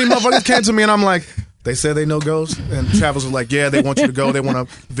 So many motherfuckers came to me, and I'm like, they said they know ghosts, and Travis was like, yeah, they want you to go. They want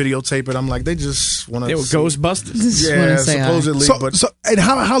to videotape it. I'm like, they just want to. They were Ghostbusters. Yeah, supposedly. And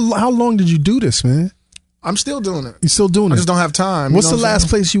how long did you do this, man? I'm still doing it. You still doing it? I just don't have time. What's the last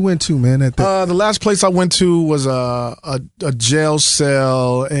place you went to, man? The last place I went to was a jail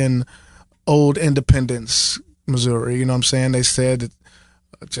cell in Old Independence, Missouri. You know what I'm saying? They said that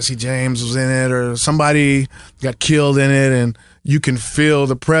Jesse James was in it or somebody got killed in it, and you can feel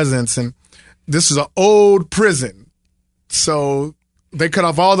the presence. And this is an old prison, so they cut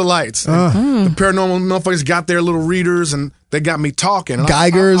off all the lights. The paranormal motherfuckers got their little readers, and they got me talking. And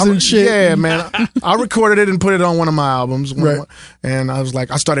Geigers and shit. Yeah, man. I recorded it and put it on one of my albums. Right. And I was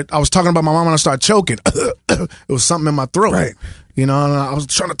like, I was talking about my mom and I started choking. It was something in my throat. Right. You know, and I was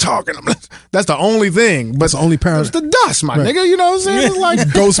trying to talk, and that's the only thing. But that's the only parent. It's the dust, my nigga. You know what I'm saying? It's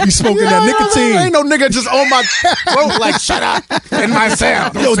like ghosts be smoking that nicotine. Ain't no nigga just on my throat like, shut up in my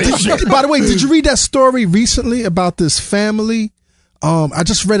cell. Yo, by the way, did you read that story recently about this family? I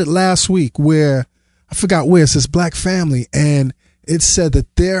just read it last week where I forgot where it's this black family, and it said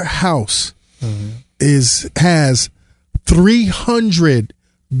that their house has 300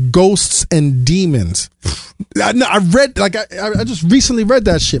 ghosts and demons. I read I just recently read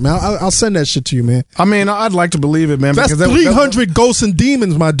that shit, man. I'll send that shit to you, man. I mean, I'd like to believe it, man. That's 300 ghosts and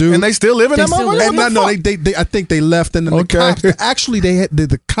demons, my dude. And they still live in that motherfucker? No, they I think they left, and then the cops. Actually, they had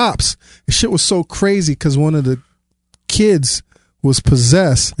the cops. The shit was so crazy because one of the kids was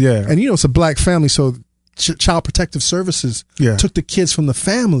possessed. Yeah, and it's a black family, so Child Protective Services took the kids from the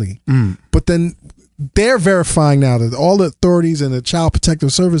family. But then they're verifying now that all the authorities and the Child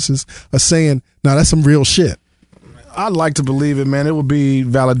Protective Services are saying, "No, that's some real shit." I'd like to believe it, man. It would be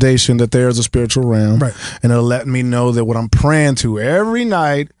validation that there's a spiritual realm, right? And it'll let me know that what I'm praying to every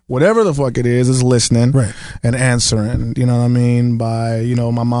night, whatever the fuck it is listening, right, and answering. You know what I mean? By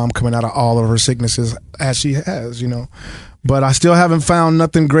my mom coming out of all of her sicknesses as she has. But I still haven't found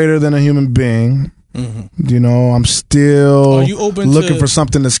nothing greater than a human being. I'm still looking for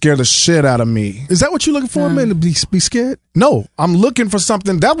something to scare the shit out of me. Is that what you're looking for, man? To be scared? No, I'm looking for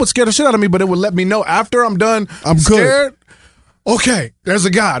something that would scare the shit out of me, but it would let me know after I'm done. I'm scared. Good. Okay, there's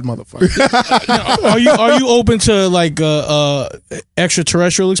a God, motherfucker. Are you open to like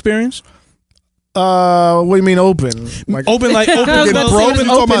extraterrestrial experience? What do you mean open? Like open, like open. Get probed?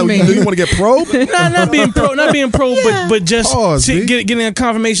 You want to get probed? not being probed, but just getting a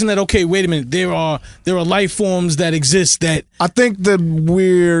confirmation that wait a minute, there are life forms that exist that I think that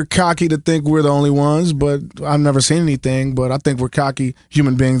we're cocky to think we're the only ones, but I've never seen anything. But I think we're cocky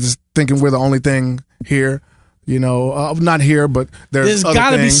human beings thinking we're the only thing here. Not here, but there's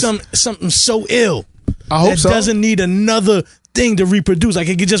got to be something so ill. I hope so. Doesn't need another thing to reproduce. Like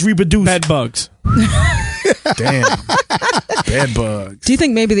it could just reproduce. Bed bugs. Damn. Bed bugs. Do you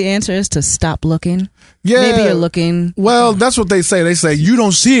think maybe the answer is to stop looking? Yeah. Maybe you're looking. Well, that's what they say. They say you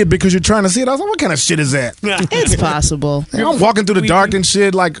don't see it because you're trying to see it. I was like, what kind of shit is that? It's possible. I'm walking through the dark and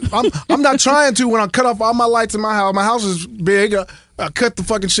shit. Like I'm not trying to. When I cut off all my lights in my house is big. I cut the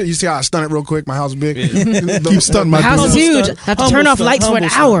fucking shit. You see how I stun it real quick? My house is big. Keep stunting my house is huge. I have to turn off lights for an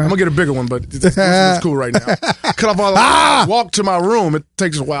hour. I'm gonna get a bigger one, but it's cool right now. Cut off all the lights. Walk to my room. It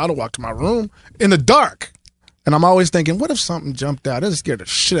takes a while to walk to my room in the dark. And I'm always thinking, what if something jumped out? It'll scare the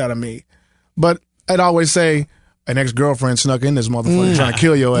shit out of me. But I'd always say, an ex-girlfriend snuck in this motherfucker trying to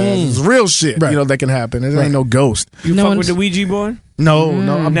kill your ass. It's real shit, that can happen. It ain't no ghost. You fuck with the Ouija board?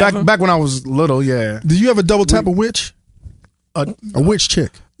 No. Back when I was little, yeah. Did you ever double tap a witch? A witch chick?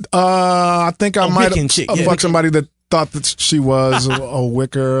 I think I might have fucked somebody that thought that she was a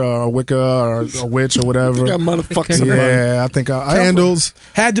Wicca or a witch or whatever. That motherfucker. Yeah, I think candles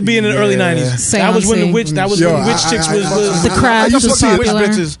had to be in the early 90s. That was when the witch. That was when the witch chicks was the crowd. Witch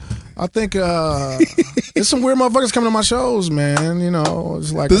bitches. I think there's some weird motherfuckers coming to my shows, man.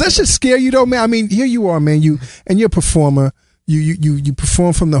 It's like, does that shit scare you though, man? I mean, here you are, man. You're a performer. You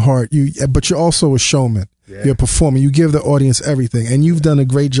perform from the heart. But you're also a showman. Yeah. You're a performer. You give the audience everything, and you've done a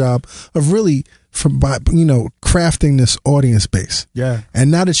great job of really, crafting this audience base. Yeah.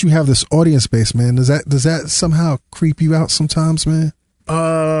 And now that you have this audience base, man, does that somehow creep you out sometimes, man?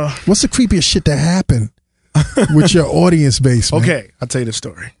 What's the creepiest shit that happened with your audience base, man? Okay, I'll tell you the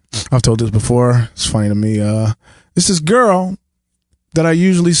story. I've told this before. It's funny to me. It's this girl that I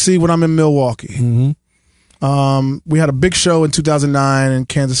usually see when I'm in Milwaukee. Mm-hmm. We had a big show in 2009 in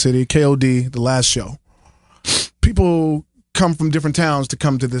Kansas City, KOD, the last show. People come from different towns to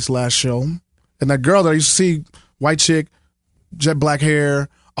come to this last show. And that girl that I used to see, white chick, jet black hair,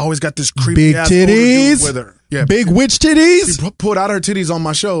 always got this creepy big ass titties with her. Yeah, big witch titties. She pulled out her titties on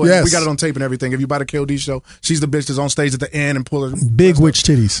my show. And yes. We got it on tape and everything. If you buy the KOD show, she's the bitch that's on stage at the end and pull her. Big witch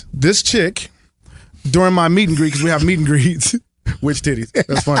titties. This chick, during my meet and greet, because we have meet and greets, Which titties?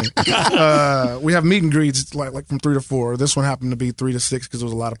 That's funny. We have meet and greets like from 3 to 4. This one happened to be 3 to 6 because there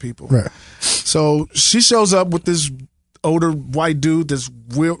was a lot of people. Right. So she shows up with this older white dude that's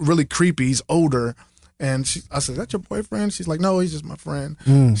really creepy. He's older. And I said, is that your boyfriend? She's like, no, he's just my friend.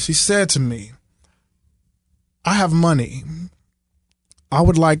 She said to me, I have money. I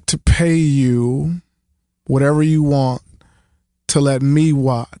would like to pay you whatever you want to let me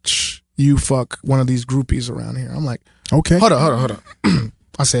watch you fuck one of these groupies around here. I'm like, okay. Hold on.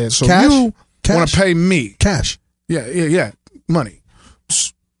 I said, so Cash? you want to pay me? Cash. Yeah. Money.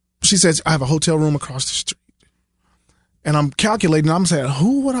 She says, I have a hotel room across the street. And I'm calculating. I'm saying,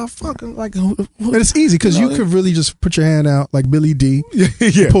 who would I fucking like? Who? And it's easy because you could really just put your hand out like Billy D.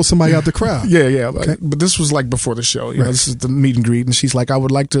 Yeah. Pull somebody out the crowd. Yeah. Okay. But this was like before the show. You know, this is the meet and greet. And she's like, I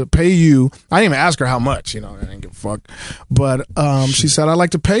would like to pay you. I didn't even ask her how much. You know, I didn't give a fuck. But she said, I'd like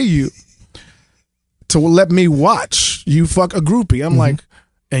to pay you to let me watch you fuck a groupie. I'm like,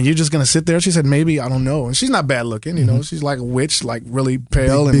 and you're just going to sit there? She said, maybe, I don't know. And she's not bad looking, you know. She's like a witch, like really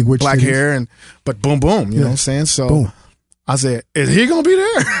pale big and black titties. hair. But boom, you know what I'm saying? So Boom. I said, is he going to be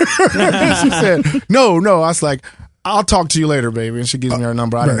there? She said, no. I was like, I'll talk to you later, baby. And she gives me her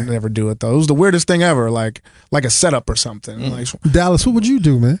number. I didn't ever do it, though. It was the weirdest thing ever, like a setup or something. Like, Dallas, what would you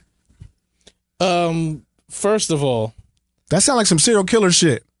do, man? First of all, that sounds like some serial killer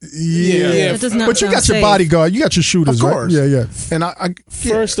shit. Yeah. It does not But you sound got your safe. bodyguard. You got your shooters, Of course. right? Yeah. And I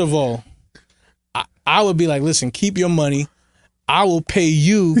First of all, I would be like, listen, keep your money. I will pay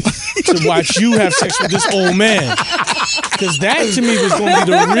you to watch you have sex with this old man. Because that to me was going to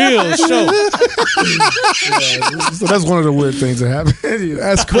be the real show. So that's one of the weird things that happened.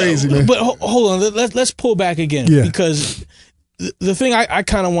 That's crazy, man. But hold on, let's pull back again. Yeah. Because the thing I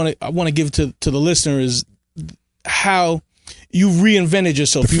kind of want to give to the listener is how you reinvented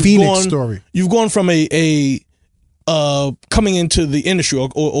yourself. The Phoenix story. You've gone from a coming into the industry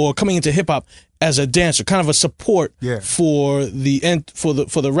or coming into hip hop as a dancer, kind of a support for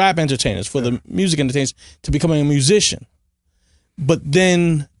the rap entertainers, for the music entertainers, to becoming a musician, but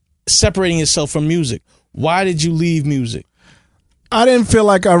then separating yourself from music. Why did you leave music? I didn't feel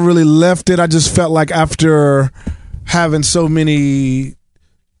like I really left it. I just felt like after having so many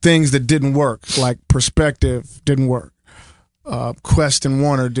things that didn't work, like Perspective didn't work, Quest and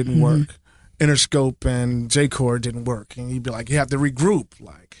Warner didn't work, Interscope and J-Core didn't work, and you'd be like, you have to regroup.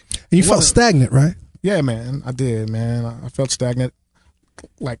 Like, And you felt stagnant, right? yeah, man, I did, man. I felt stagnant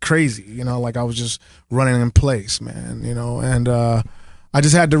like crazy, you know, like I was just running in place, man, you know, and I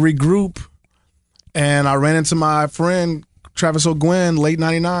just had to regroup, and I ran into my friend Travis O'Gwen, late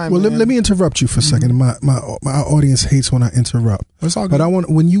 '99. Well, let me interrupt you for a second. My audience hates when I interrupt. It's all good. But I want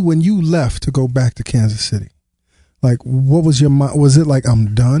when you left to go back to Kansas City, like what was your mind? Was it like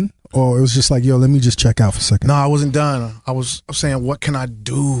I'm done, or it was just like, yo, let me just check out for a second? No, I wasn't done. I was saying, what can I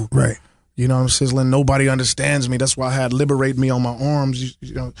do? Right. You know, I'm sizzling. Nobody understands me. That's why I had Liberate Me on my arms.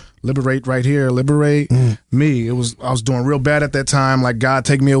 You know, liberate right here. Liberate me. I was doing real bad at that time. Like, God,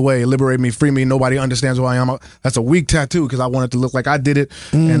 take me away. Liberate me. Free me. Nobody understands who I am. That's a weak tattoo because I wanted to look like I did it.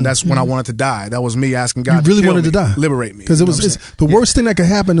 And that's when I wanted to die. That was me asking God You really to kill wanted me. to die. Liberate me. Because it's the worst thing that could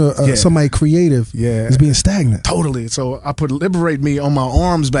happen to somebody creative is being stagnant. Totally. So I put Liberate Me on my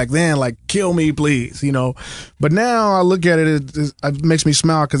arms back then, like, kill me, please, you know. But now I look at it, it makes me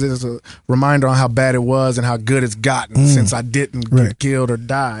smile because it's a reminder on how bad it was and how good it's gotten since I didn't get killed or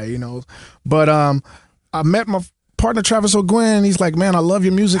die, you know. But I met my partner Travis O'Gwen. He's like, man, I love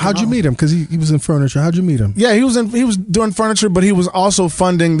your music. How'd you meet him? Because he was in furniture. How'd you meet him? Yeah, he was doing furniture, but he was also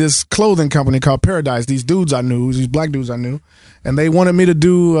funding this clothing company called Paradise. These dudes I knew, these black dudes I knew, and they wanted me to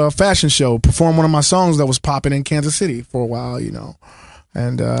do a fashion show, perform one of my songs that was popping in Kansas City for a while, you know.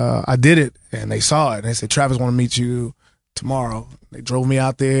 And I did it, and they saw it, and they said, Travis want to meet you tomorrow. They drove me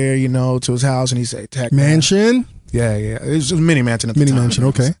out there, you know, to his house, and he said, Tech Mansion? Yeah. It was a mini mansion at the Mini time. mansion,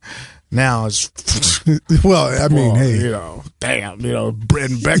 okay. Now it's well, I mean, hey, you know, damn, you know, bread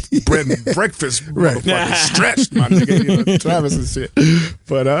and breakfast, motherfucking stretched, my nigga, you know, Travis and shit.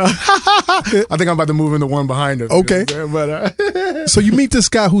 But I think I'm about to move into one behind him. Okay, you know, but so you meet this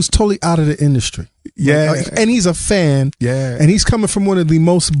guy who's totally out of the industry, and he's a fan, and he's coming from one of the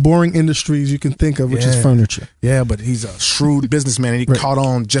most boring industries you can think of, which is furniture. Yeah, but he's a shrewd businessman, and he caught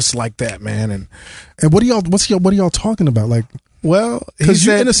on just like that, man. And what are y'all talking about, like? Well, because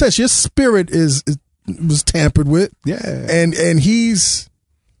in a sense, your spirit was tampered with. Yeah. And he's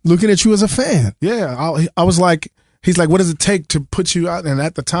looking at you as a fan. Yeah. I was like, he's like, what does it take to put you out? And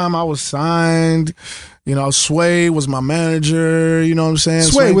at the time I was signed, you know, Sway was my manager, you know what I'm saying?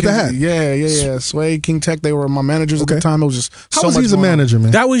 Sway with the hat. Yeah. Sway, King Tech, they were my managers at the time. It was just How was he as a manager,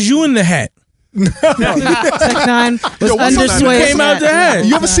 man? That was you in the hat. Tech9 was Yo, what's under up? Sway's Came out the hat.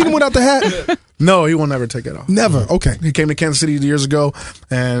 You ever seen him without the hat? No, he will never take it off. Never. Okay. He came to Kansas City years ago,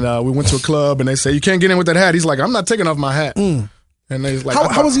 and we went to a club, and they say, you can't get in with that hat. He's like, I'm not taking off my hat. And they like,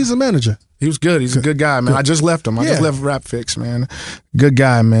 How was he as a manager? He was good. He's a good guy, man. I just left him. I just left Rap Fix, man. Good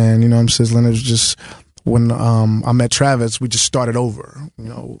guy, man. You know what I'm sizzling. It was just when I met Travis, we just started over. You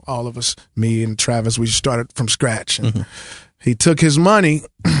know, all of us, me and Travis, we just started from scratch. And he took his money,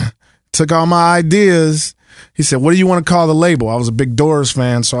 took all my ideas. He said, what do you want to call the label? I was a big Doors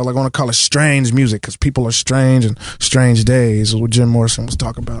fan, so I want to call it Strange Music because people are strange and strange days is what Jim Morrison was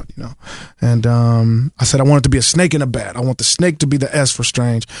talking about, you know. And I said I want it to be a snake in a bat. I want the snake to be the S for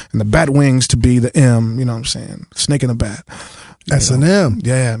strange and the bat wings to be the M, you know what I'm saying? Snake in a bat. S&M.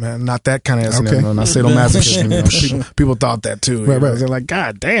 Yeah, man. Not that kind of S&M. Okay. No, not sadomasochism. You know. People thought that too. Right. They're like,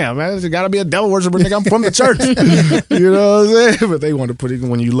 God damn, man, there's got to be a devil worshiper. Nigga, I'm from the church. You know what I'm saying? But they want to put it,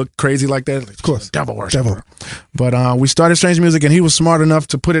 when you look crazy like that, of course, devil worshiper. But we started Strange Music, and he was smart enough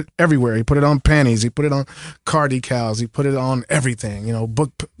to put it everywhere. He put it on panties. He put it on car decals. He put it on everything, you know,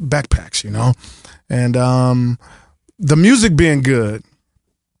 book backpacks, you know. And the music being good,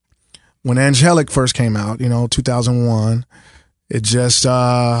 when Angelic first came out, you know, 2001, it just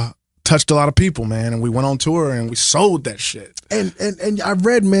touched a lot of people, man. And we went on tour and we sold that shit. And I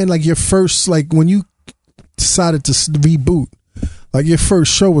read, man, like your first, like when you decided to reboot, like your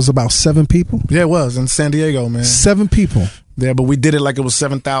first show was about 7 people? Yeah, it was in San Diego, man. 7 people. Yeah, but we did it like it was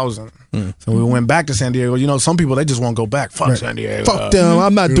 7,000. So we went back to San Diego. You know, some people, they just won't go back. Fuck San Diego. Fuck them.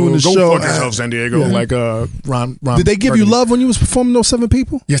 I'm not doing the go show. Go fuck yourself, San Diego. Yeah. Like Ron Did they give you love when you was performing those 7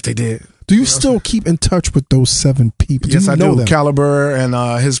 people? Yes, they did. Do you still keep in touch with those 7 people? Yes, I do. Them? Caliber and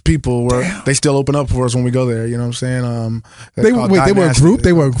his people they still open up for us when we go there. You know what I'm saying? They were a group.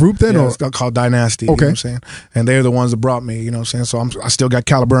 They were a group then, yeah, or it's called Dynasty. Okay, you know what I'm saying? And they're the ones that brought me. You know what I'm saying? So I still got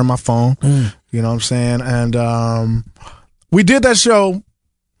Caliber in my phone. You know what I'm saying? And we did that show.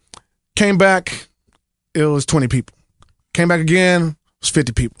 Came back. It was 20 people. Came back again. It was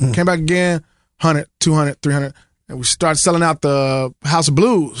 50 people. Came back again. 100, 200, 300. And we started selling out the House of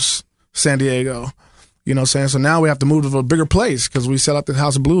Blues, San Diego. You know what I'm saying? So now we have to move to a bigger place because we sell out the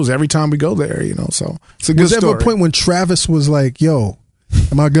House of Blues every time we go there, you know. So it's a good story. Was there a point when Travis was like, yo,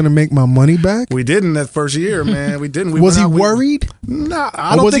 am I going to make my money back? We didn't that first year, man. We didn't. Was he worried? Nah,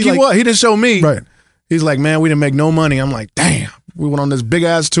 I don't think he was. He didn't show me. Right. He's like, man, we didn't make no money. I'm like, damn. We went on this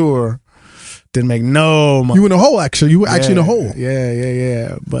big-ass tour. Didn't make no money. You in the hole, actually. You were actually in the hole.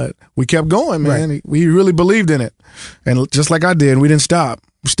 Yeah. But we kept going, man. Right. We really believed in it. And just like I did, we didn't stop.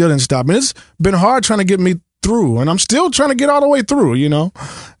 We still didn't stop. And it's been hard trying to get me through. And I'm still trying to get all the way through, you know.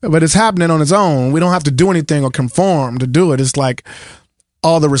 But it's happening on its own. We don't have to do anything or conform to do it. It's like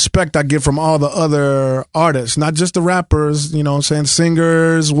all the respect I get from all the other artists, not just the rappers, you know what I'm saying,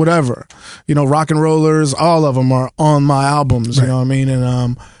 singers, whatever. You know, rock and rollers, all of them are on my albums, you know what I mean?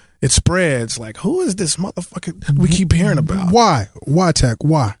 And it spreads. Like, who is this motherfucker we keep hearing about? Why? Why, Tech?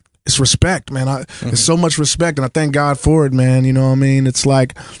 Why? It's respect, man. It's so much respect, and I thank God for it, man. You know what I mean? It's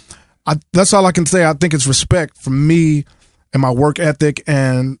like, that's all I can say. I think it's respect for me and my work ethic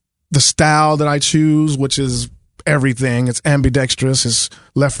and the style that I choose, which is everything. It's ambidextrous. It's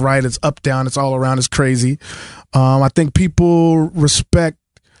left, right. It's up, down. It's all around. It's crazy. I think people respect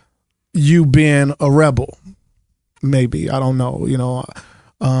you being a rebel. Maybe. I don't know. You know,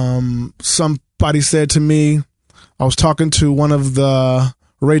 somebody said to me, I was talking to one of the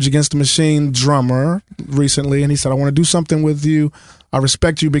Rage Against the Machine drummer recently, and he said, I want to do something with you. I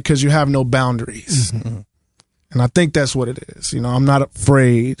respect you because you have no boundaries. And I think that's what it is. You know, I'm not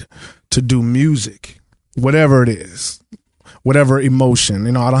afraid to do music, whatever it is, whatever emotion.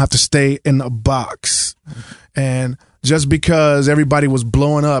 You know, I don't have to stay in a box. And just because everybody was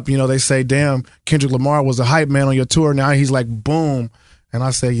blowing up, you know, they say, damn, Kendrick Lamar was a hype man on your tour. Now he's like, boom. And I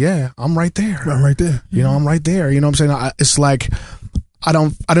say, yeah, I'm right there. I'm right there. You know, I'm right there. You know what I'm saying? It's like, I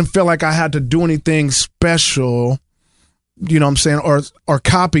didn't feel like I had to do anything special, you know what I'm saying, or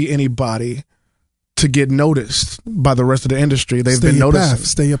copy anybody to get noticed by the rest of the industry. They've been noticing.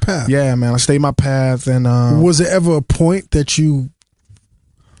 Stay your path. Yeah, man. I stayed my path. And was there ever a point that you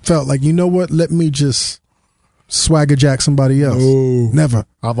felt like, you know what, let me just swagger jack somebody else? No. Never.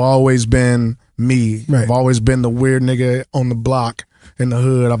 I've always been me. Right. I've always been the weird nigga on the block in the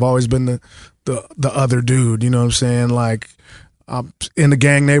hood. I've always been the other dude, you know what I'm saying? Like, I'm in the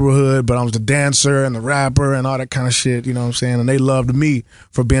gang neighborhood, but I was the dancer and the rapper and all that kind of shit, you know what I'm saying? And they loved me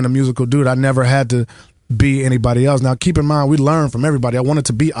for being a musical dude. I never had to be anybody else. Now, keep in mind, we learn from everybody. I wanted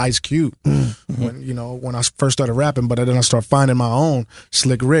to be Ice Cube when I first started rapping, but then I started finding my own.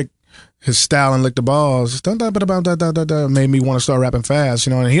 Slick Rick his style and lick the balls made me want to start rapping fast,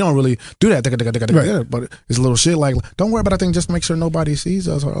 you know. And he don't really do that, right. But it's little shit like, don't worry about that thing, just make sure nobody sees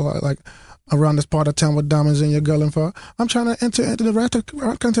us, or like around this part of town with diamonds in your girl and for I'm trying to enter into the rap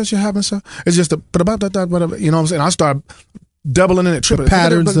contest you're having, so it's just you know what I'm saying. I start doubling in it, tripling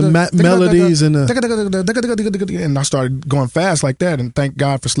patterns, the melodies, and I started going fast like that. And thank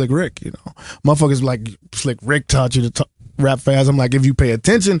God for Slick Rick. You know, motherfuckers like Slick Rick taught you to rap fast. I'm like, if you pay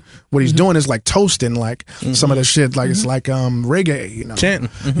attention, what he's doing is like toasting, like some of the shit, like it's like reggae. You know, chanting.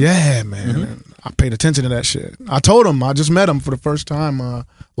 Yeah, man. I paid attention to that shit. I told him, I just met him for the first time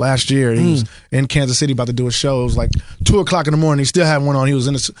last year. He was in Kansas City about to do a show. It was like 2:00 in the morning. He still had one on. He was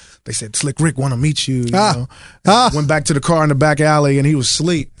in the, they said, Slick Rick want to meet you. Know? Went back to the car in the back alley and he was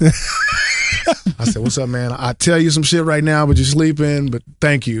asleep. I said, what's up, man? I tell you some shit right now, but you're sleeping, but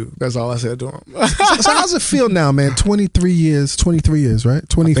thank you. That's all I said to him. So how's it feel now, man? 23 years, right?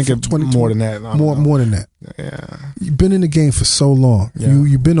 20, I think 20, more than that. More than that. Yeah. You've been in the game for so long. Yeah.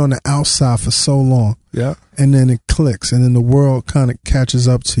 You've been on the outside for so long. Yeah. And then it clicks, and then the world kind of catches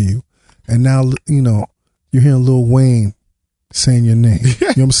up to you. And now, you know, you're hearing Lil Wayne saying your name. You know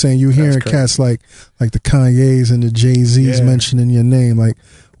what I'm saying? You're hearing cats like the Kanye's and the Jay-Z's mentioning your name. Like,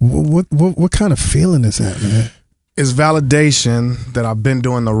 what kind of feeling is that, man? It's validation that I've been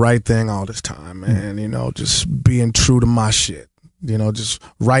doing the right thing all this time, man. You know, just being true to my shit. You know, just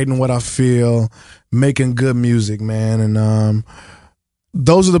writing what I feel, making good music, man. And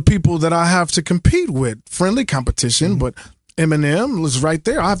those are the people that I have to compete with. Friendly competition, but Eminem was right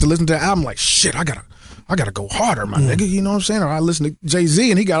there. I have to listen to the album like, shit, I gotta go harder, my nigga. You know what I'm saying? Or I listen to Jay-Z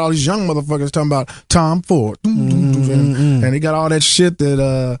and he got all these young motherfuckers talking about Tom Ford. And he got all that shit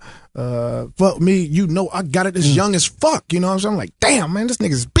that fuck me, you know, I got it as young as fuck. You know what I'm saying? I'm like, damn, man, this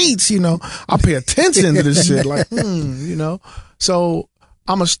nigga's beats, you know. I pay attention to this shit. Like, you know. So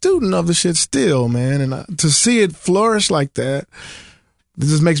I'm a student of the shit still, man. And to see it flourish like that, it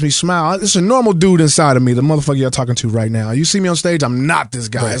just makes me smile. It's a normal dude inside of me, the motherfucker you're talking to right now. You see me on stage, I'm not this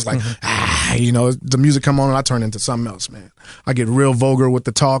guy. It's like, you know, the music come on and I turn into something else, man. I get real vulgar with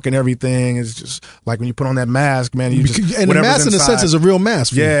the talk and everything. It's just like when you put on that mask, man. You just, and the mask in a sense is a real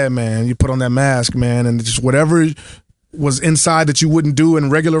mask. Yeah, man. You put on that mask, man, and just whatever was inside that you wouldn't do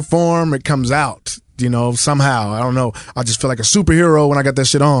in regular form, it comes out. You know, somehow, I don't know. I just feel like a superhero when I got that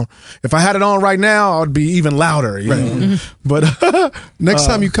shit on. If I had it on right now, I would be even louder. You know? But next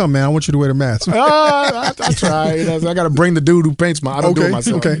time you come, man, I want you to wear the mask. I try. You know, I got to bring the dude who paints my. I don't do it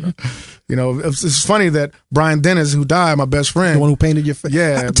myself. Okay. You know, it's funny that Brian Dennis, who died, my best friend, the one who painted your face.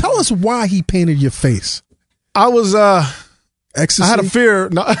 Yeah. Tell us why he painted your face. I was Ecstasy? I had a fear.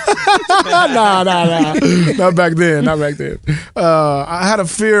 No, not back then. Not back then. I had a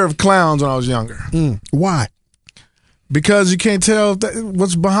fear of clowns when I was younger. Why? Because you can't tell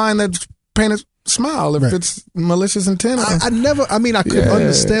what's behind that painted smile if it's malicious intent. I could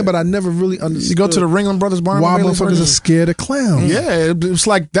understand, but I never really understood. You go to the Ringling Brothers Barnum why motherfuckers are scared of clowns. Yeah, it was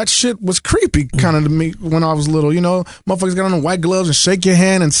like that shit was creepy kind of to me when I was little. You know, motherfuckers got on the white gloves and shake your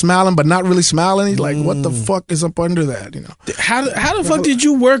hand and smiling, but not really smiling. You're like, what the fuck is up under that? You know, how the fuck did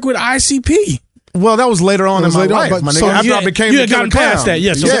you work with ICP? Well, that was later on in my life, my nigga. After I became the killer clown. That,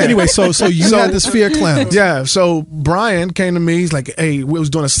 yes. Yeah. Anyway, so you had this fear of clowns. Yeah. So Brian came to me. He's like, "Hey, we was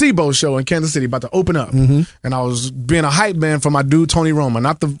doing a SIBO show in Kansas City, about to open up, and I was being a hype man for my dude Tony Roma,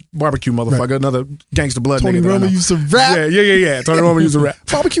 not the barbecue motherfucker, another gangster blood Tony nigga. Roma used to rap. Yeah. Tony Roma used to rap.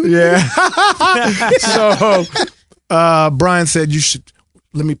 Barbecue. Yeah. So Brian said, "You should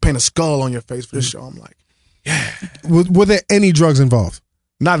let me paint a skull on your face for this show." I'm like, "Yeah." Were there any drugs involved?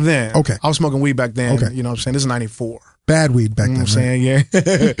 Not then. Okay. I was smoking weed back then. Okay. You know what I'm saying? This is 94. Bad weed back then. You know what I'm saying? Yeah.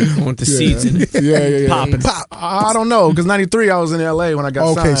 Want the seeds in it. Yeah. Popping. I don't know, because 93 I was in LA when I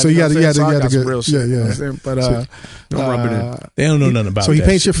got signed. Okay, so you had to get some real shit. Yeah. But don't rub it in. They don't know nothing about that. So he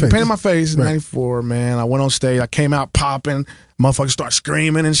paints your face. He painted my face in 94, man. I went on stage. I came out popping. Motherfuckers start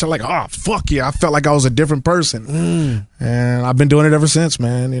screaming and shit like, oh, fuck yeah. I felt like I was a different person. And I've been doing it ever since,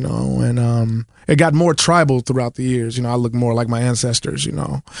 man, you know. And it got more tribal throughout the years. You know, I look more like my ancestors, you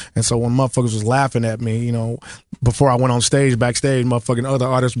know. And so when motherfuckers was laughing at me, you know, before I went on stage, backstage, motherfucking other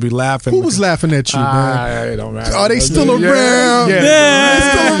artists would be laughing. Who was laughing at you, man? It don't matter. Are they still around? Yeah. They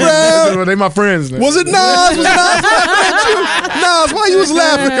still around? They my friends now. Was it Nas? Was Nas laughing at you? Nas, why you was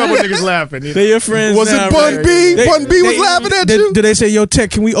laughing? A couple niggas laughing. They your friends Was now, it Bun B? Bun B was laughing at you? Did they say, yo,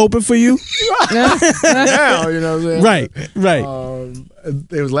 Tech, can we open for you? Now, you know what I'm saying? Right.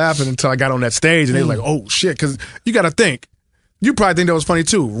 They was laughing until I got on that stage, and they was like, "Oh shit!" Because you got to think, you probably think that was funny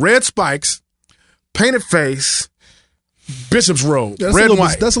too. Red spikes, painted face, bishop's robe, red and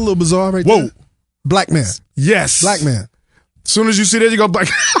white. That's a little bizarre, right? Whoa, there. Black man. Yes, Black man. As soon as you see that, you go back.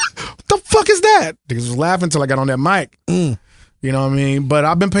 mad. Niggas was laughing until I got on that mic. You know what I mean? But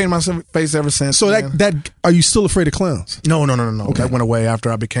I've been painting my face ever since. So that are you still afraid of clowns? No. Okay. That went away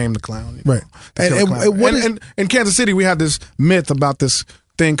after I became the clown. Right. And in Kansas City, we had this myth about this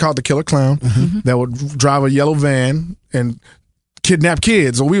thing called the killer clown that would drive a yellow van and kidnap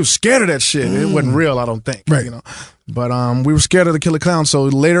kids. So we were scared of that shit. It wasn't real, I don't think. Right. You know? But we were scared of the killer clown. So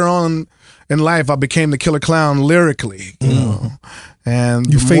later on in life, I became the killer clown lyrically. You know?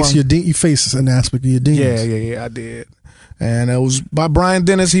 And you face an aspect of your demons. Yeah, I did. And it was by Brian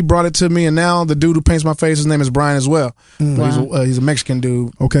Dennis. He brought it to me, and now the dude who paints my face, his name is Brian as well. Wow. He's a Mexican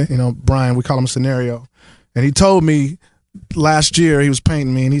dude. Okay. You know, Brian, we call him Scenario. And he told me last year, he was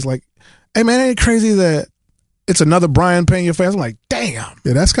painting me, and he's like, hey, man, ain't it crazy that it's another Brian painting your face? I'm like, damn.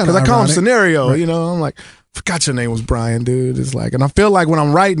 Yeah, that's kind of because I call him ironic. Scenario, Right. you know? I'm like, forgot your name was Brian, dude. It's like, and I feel like when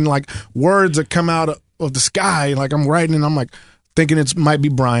I'm writing, like, words that come out of the sky, like I'm writing, and I'm like, thinking it might be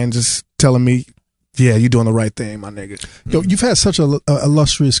Brian just telling me, yeah, you're doing the right thing, my nigga. Yo, you've had such a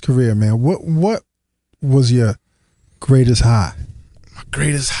illustrious career, man. What was your greatest high? My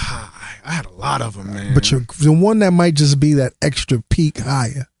greatest high? I had a lot of them, man. But the one that might just be that extra peak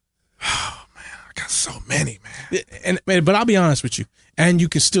higher. Oh, man, I got so many, man. But I'll be honest with you, and you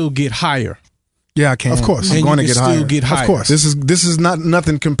can still get higher. Yeah, I can. Of course. I'm going to get higher. Of course. This is not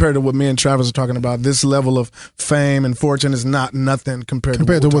nothing compared to what me and Travis are talking about. This level of fame and fortune is not nothing compared to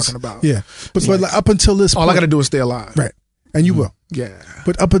what we're talking about. Yeah. But like, up until this point. All I got to do is stay alive. Right. And you will. Yeah.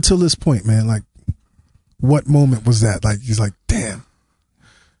 But up until this point, man, like, what moment was that? Like, he's like, damn.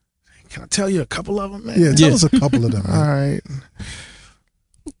 Can I tell you a couple of them, man? Yeah, tell us a couple of them. All right.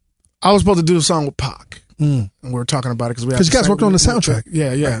 I was supposed to do a song with Pac. And we were talking about it because you guys worked on the soundtrack.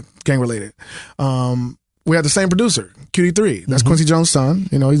 Yeah, gang related. We had the same producer, QD3. That's Quincy Jones' son.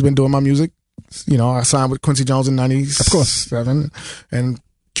 You know, he's been doing my music. You know, I signed with Quincy Jones in '97, of course, and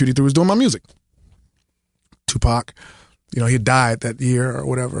QD3 was doing my music. Tupac, you know, he died that year or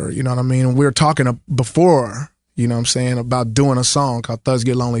whatever. You know what I mean? And we were talking before, you know what I'm saying, about doing a song called "Thugs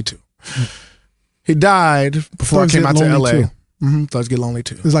Get Lonely Too." He died before Thugs I came Get out to Lonely LA. Too. Thugs Get Lonely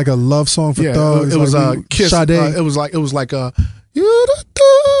Too. It's like a love song for thugs. It was like a Kiss. Sade. It was like a you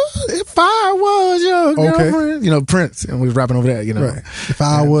if I was your girlfriend. You know, Prince, and we was rapping over that. You know, right. If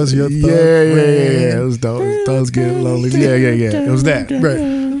I was your thug yeah. It was dope. Thugs Get Lonely. Yeah. It was that.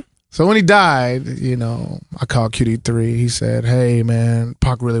 Right. So when he died, you know, I called QD3. He said, "Hey man,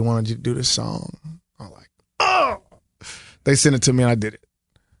 Pac really wanted you to do this song." I'm like, oh. They sent it to me and I did it.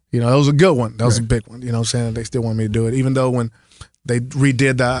 You know, that was a good one. That was a big one. You know what I'm saying? They still want me to do it. Even though when they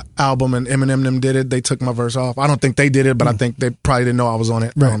redid the album and Eminem them did it, they took my verse off. I don't think they did it, but I think they probably didn't know I was on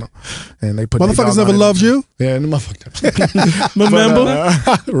it. Right. I don't know. And they put Motherfuckers Never Loved You? Yeah, the motherfuckers.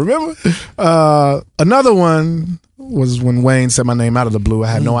 Remember? Remember? Another one was when Wayne said my name out of the blue. I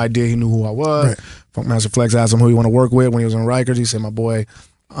had no idea he knew who I was. Right. Funkmaster Flex asked him who he want to work with when he was in Rikers. He said my boy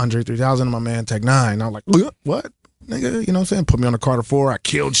Andre 3000 and my man Tech-9. I was like, what? Nigga, you know what I'm saying? Put me on the Carter 4. I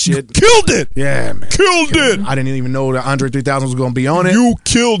killed shit. Killed it. Yeah, man. Killed it. I didn't even know that Andre 3000 was going to be on it. You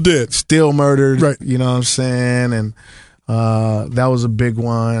killed it. Still murdered. Right. You know what I'm saying? And that was a big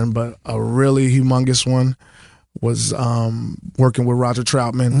one. But a really humongous one was working with Roger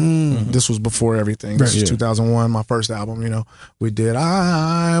Troutman. This was before everything. This was 2001, my first album. You know, we did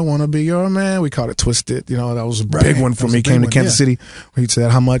I Want to Be Your Man. We called it Twisted. You know, that was a big one for me. He came to Kansas City. He said,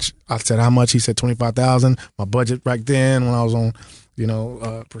 how much? I said, how much? He said, $25,000. My budget back then when I was on, you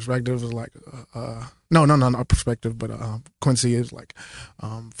know, Perspective was like, no, not Perspective, but Quincy is like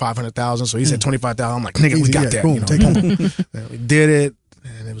 $500,000. So he said $25,000. I'm like, nigga, we got that. Boom, you know? take home. And we did it.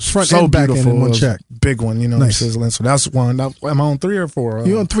 And it was Front so and back beautiful. end in one It was check. Big one, you know, Nice. sizzling. So that's one. Am I on 3 or 4?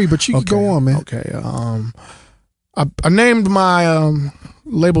 You're on 3, but you can go on, man. Okay. I named my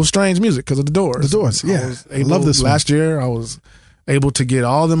label Strange Music because of the Doors. The Doors, yeah. I love this one. Last year, I was able to get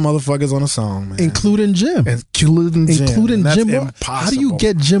all them motherfuckers on a song, man. Including Jim. Including Jim. That's Jim. impossible. How do you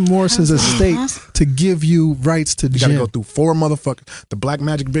get Jim Morrison's estate to give you rights to You Jim? got to go through 4 motherfuckers. The Black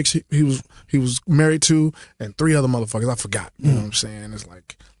Magic Bitch he was married to, and 3 other motherfuckers. I forgot. You know what I'm saying? It's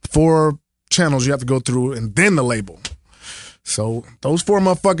like 4 channels you have to go through, and then the label. So those 4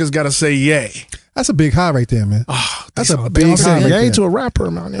 motherfuckers got to say yay. That's a big high right there, man. Oh, That's a they big all high said right yay there. to a rapper,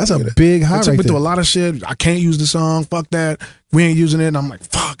 man. That's a big high They took right me through there. a lot of shit. I can't use the song. Fuck that. We ain't using it. And I'm like,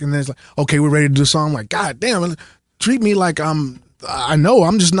 fuck. And then it's like, okay, we're ready to do the song. I'm like, God damn, treat me like I know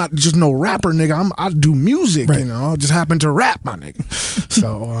I'm just not just no rapper, nigga. I do music, Right. you know. I just happen to rap, my nigga.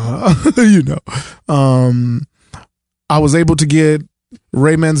 So, you know, I was able to get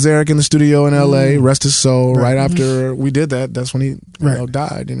Ray Manzarek in the studio in L.A., rest his soul. Right after we did that, that's when he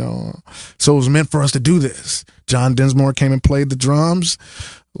died, you know. So it was meant for us to do this. John Dinsmore came and played the drums,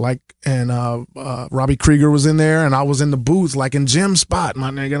 and Robbie Krieger was in there, and I was in the booth, like in Jim's spot, my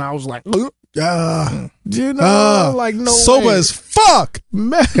nigga, and I was like, you know, like no sober way. as fuck,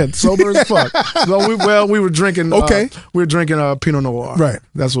 man, sober as fuck. So we were drinking. Okay, we were drinking Pinot Noir. Right,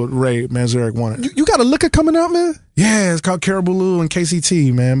 that's what Ray Manzarek wanted. You got a liquor coming out, man? Yeah, it's called Caribou Lou and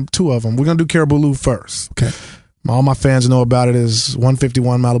KCT, man. 2 of them. We're gonna do Caribou Lou first. Okay. All my fans know about it is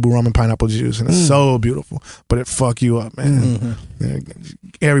 151 Malibu rum and pineapple juice, and it's so beautiful. But it fuck you up, man.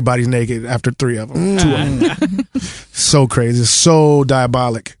 Everybody's naked after 3 of them. 2 of them. So crazy, so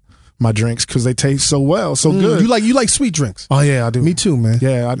diabolic. My drinks, because they taste so well, so good. You like sweet drinks? Oh yeah, I do. Me too, man.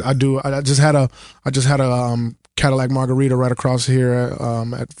 Yeah, I do. I just had a Cadillac margarita right across here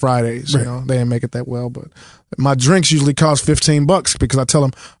at Fridays. You know, they didn't make it that well, but my drinks usually cost $15 because I tell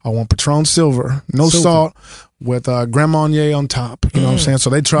them I want Patron Silver, no salt, with Grand Marnier on top. You know what I'm saying? So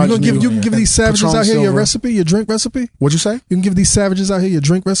they charge you can give these savages Patron out here Silver. your recipe, your drink recipe. What'd you say? You can give these savages out here your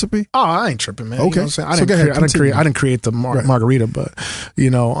drink recipe. Oh, I ain't tripping, man. Okay, you know what I'm saying? I didn't create the margarita, but you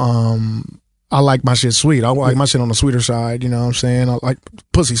know, I like my shit sweet. I like my shit on the sweeter side. You know what I'm saying? I like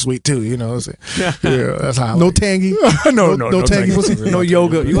pussy sweet too. You know, yeah, that's how. No tangy. no tangy pussy. No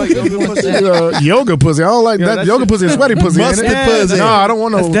yoga. You like yoga pussy? Yoga pussy. I don't like that. Yoga pussy is sweaty pussy. Mustard pussy. No, I don't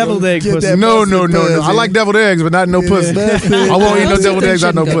want no. That's deviled egg pussy. No. I like deviled eggs, but not no pussy. I won't eat no deviled eggs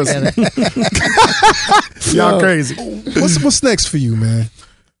out no pussy. Y'all crazy. What's next for you, man?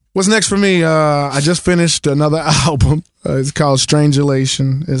 What's next for me? I just finished another album. It's called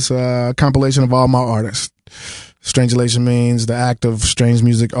Strangulation. It's a compilation of all my artists. Strangulation means the act of strange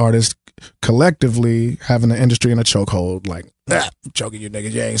music artists collectively having the industry in a chokehold. Like, choking you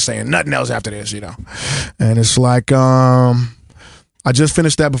niggas, you ain't saying nothing else after this, you know. And it's like, I just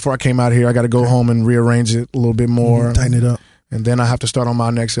finished that before I came out here. I got to go home and rearrange it a little bit more. Tighten it up. And then I have to start on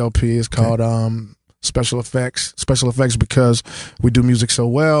my next LP. It's called Special Effects because we do music so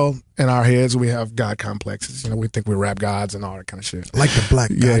well in our heads. We have God complexes. You know, we think we're rap gods and all that kind of shit. Like the black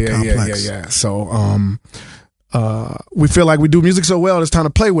God complex. Yeah. So we feel like we do music so well, it's time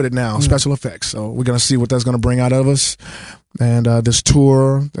to play with it now. Special effects. So we're gonna see what that's gonna bring out of us. And this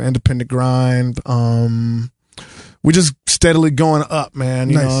tour, the independent grind. We just steadily going up,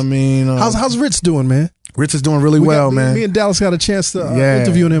 man. You know what I mean? How's Ritz doing, man? Ritz is doing really well, man. Me and Dallas got a chance to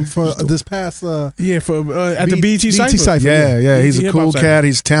interview him for this past at the BET Cypher. Yeah. He's a cool cat.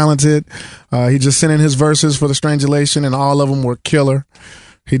 He's talented. He just sent in his verses for the Strangulation, and all of them were killer.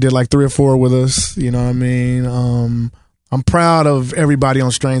 He did like 3 or 4 with us. You know what I mean? I'm proud of everybody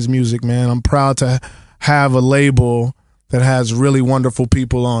on Strange Music, man. I'm proud to have a label that has really wonderful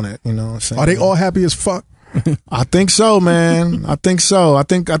people on it. You know what I'm saying? Are they all happy as fuck? I think so, man. I think so. I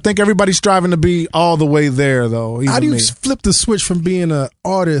think everybody's striving to be all the way there, though. How do you flip the switch from being an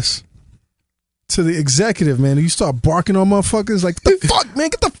artist to the executive, man? You start barking on motherfuckers like, the fuck, man,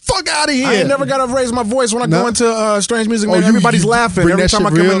 get the fuck out of here. I ain't never got to raise my voice when I go into Strange Music, man. Everybody's laughing every time I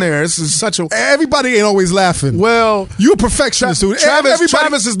come in there. It's such a... Everybody ain't always laughing. Well... You a perfectionist, dude. Travis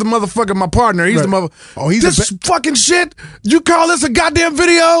is the motherfucker, my partner. He's the mother... Oh, he's this fucking shit? You call this a goddamn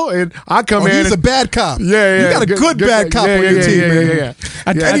video? And I come in... He's a bad cop. Yeah. You got a good bad cop on your team, man.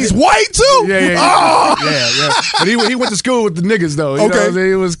 And he's white, too? Yeah. But he went to school with the niggas, though. You know what I'm saying?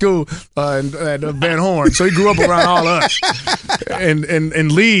 He was cool. And Van Horn, so he grew up around all us,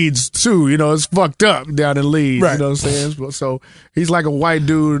 and Leeds too. You know, it's fucked up down in Leeds. Right. You know what I'm saying? So he's like a white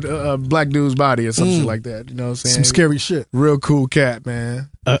dude, black dude's body or some shit like that. You know what I'm saying? Some scary shit. Real cool cat,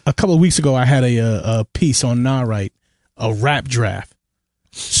 man. A couple of weeks ago, I had a piece on N9ne, a rap draft.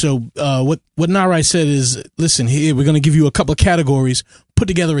 So what N9ne said is, listen, here we're gonna give you a couple of categories. Put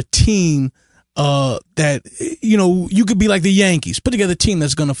together a team. That, you know, you could be like the Yankees. Put together a team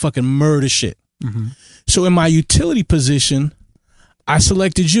that's gonna fucking murder shit. Mm-hmm. So in my utility position, I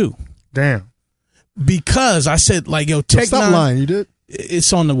selected you. Damn. Because I said, like, yo, Tech stop N9ne, lying. You did?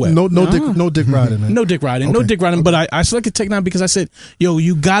 It's on the web. No dick riding, man. No dick riding. No dick riding. But I selected Tech N9ne because I said, yo,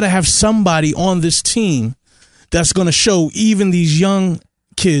 you got to have somebody on this team that's going to show even these young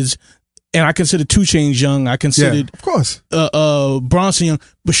kids. And I consider 2 Chainz young. I considered, of course, Bronson young,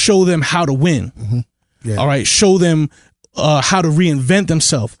 but show them how to win. Mm-hmm. Yeah. All right. Show them how to reinvent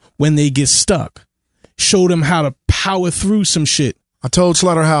themselves when they get stuck. Show them how to power through some shit. I told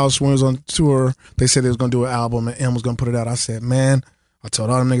Slaughterhouse when I was on tour, they said they was going to do an album and M was going to put it out. I said, man, I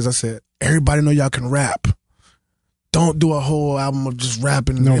told all them niggas, I said, everybody know y'all can rap. Don't do a whole album of just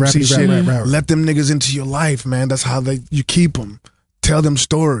rapping. No, MC shit. rap. Let them niggas into your life, man. That's how you keep them. Tell them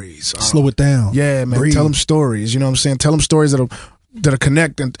stories. Slow it down. Yeah, man. Breathe. Tell them stories. You know what I'm saying? Tell them stories that'll that are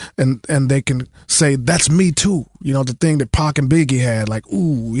connected and they can say, that's me too. You know, the thing that Pac and Biggie had, like,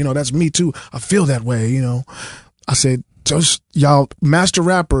 ooh, you know, that's me too. I feel that way, you know. I said, just y'all master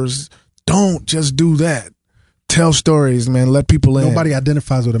rappers, don't just do that. Tell stories, man. Let people in. Nobody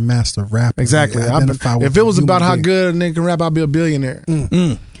identifies with a master rapper. Exactly. If it was about how good a nigga can rap, I'd be a billionaire.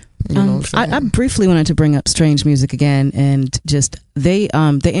 You know I briefly wanted to bring up Strange Music again, and just they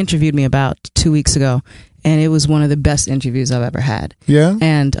interviewed me about 2 weeks ago, and it was one of the best interviews I've ever had. Yeah.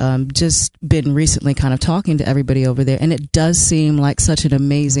 And just been recently kind of talking to everybody over there, and it does seem like such an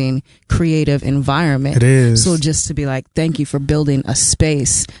amazing creative environment. It is. So just to be like, thank you for building a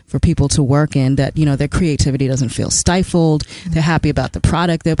space for people to work in that, you know, their creativity doesn't feel stifled. They're happy about the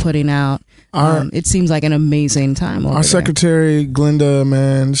product they're putting out. It seems like an amazing time over Our there. secretary, Glenda,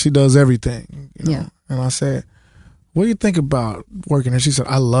 man, she does everything. You know? Yeah. And I said, what do you think about working here? She said,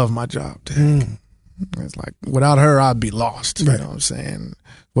 I love my job, Dad. It's like, without her, I'd be lost. You know what I'm saying?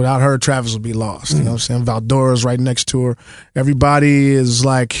 Without her, Travis would be lost. You know what I'm saying? Valdora's right next to her. Everybody is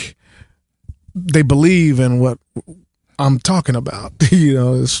like, they believe in what I'm talking about. You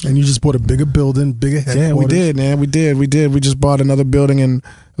know, and you just bought a bigger building, bigger headquarters. Yeah, we did, man. We did. We just bought another building, and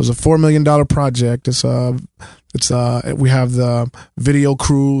it was a $4 million project. We have the video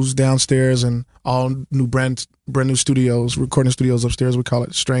crews downstairs and all new brand new studios, recording studios upstairs. We call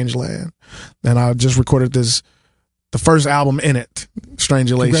it Strange Land. And I just recorded the first album in it,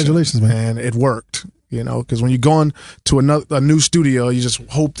 Strange Elation. Congratulations, man. And it worked, you know, because when you go into a new studio, you just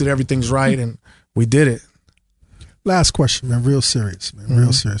hope that everything's right, and we did it. Last question, man. Real serious, man.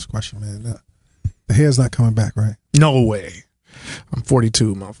 Real serious question, man. The hair's not coming back, right? No way. I'm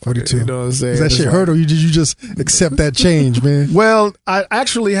 42, motherfucker. 42. You know what I'm saying? Does that shit hurt, or did you just accept that change, man? Well, I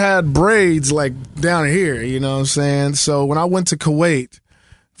actually had braids like down here, you know what I'm saying? So when I went to Kuwait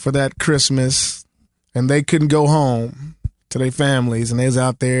for that Christmas, and they couldn't go home to their families, and they was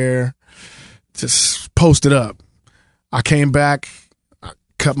out there just posted up, I came back, I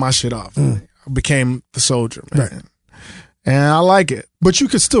cut my shit off. I became the soldier, man. Right. And I like it. But you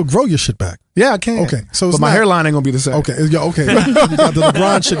could still grow your shit back. Yeah, I can. Okay. So but my hairline ain't gonna be the same. Okay. Yeah, okay. You got the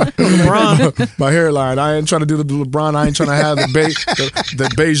LeBron shit. LeBron. My hairline. I ain't trying to do the LeBron. I ain't trying to have the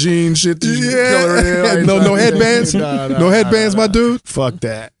Beijing shit. No headbands. No headbands, my dude. Fuck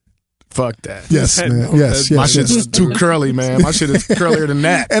that. Yes, man. Yes. My shit's too curly, man. My shit is curlier than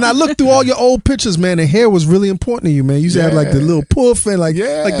that. And I looked through all your old pictures, man. The hair was really important to you, man. You used to have like the little puff and like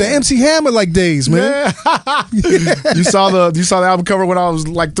the MC Hammer like days, man. You saw the album cover when I was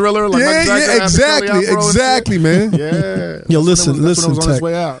like Thriller, like exactly, man. Yeah. Yo, listen, when it was on its Tech.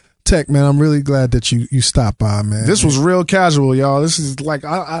 way out. Tech, man, I'm really glad that you stopped by, man. This was real casual, y'all. This is like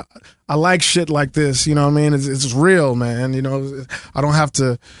I like shit like this. You know what I mean? It's real, man. You know, I don't have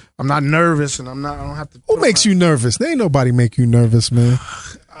to. I'm not nervous, and I don't have to. Who makes you nervous? There ain't nobody make you nervous, man.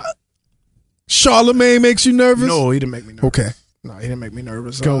 Charlemagne makes you nervous? No, he didn't make me nervous. Okay. No, he didn't make me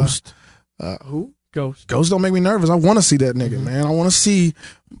nervous. Ghost. Who? Ghost. Ghost don't make me nervous. I want to see that nigga, man. I want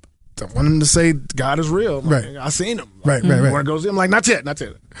him to say God is real. Right. I seen him. Right. When it goes, I'm like, not yet.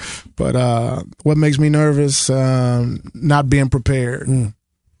 But what makes me nervous? Not being prepared.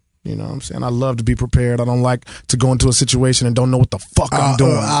 You know what I'm saying? I love to be prepared. I don't like to go into a situation and don't know what the fuck I'm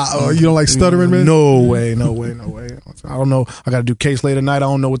doing. You don't like stuttering, man? No way. I don't know. I got to do case later tonight. I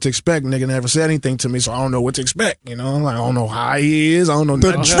don't know what to expect. Nigga never said anything to me, so I don't know what to expect. You know, I don't know how he is. I don't know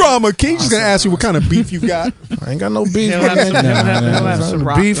the drama. King just gonna ask you what kind of beef you got. I ain't got no beef. He'll have some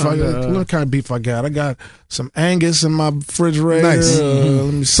beef. rock What kind of beef I got? I got some Angus in my refrigerator. Nice.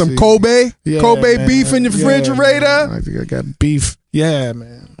 Let me Some see. Kobe man. beef in your refrigerator. I think I got beef. Yeah,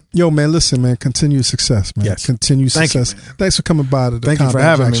 man. Yo, man, listen, man. Continued success, man. Yes. Continued Thank you, success. man. Thanks for coming by to the Thank you for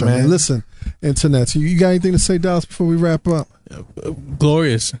Combat having Jack me, Show, man. Listen, Internet. You got anything to say, Dallas, before we wrap up?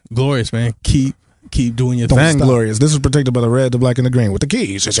 Glorious, man. Keep doing your Van thing. Glorious. This is protected by the red, the black, and the green with the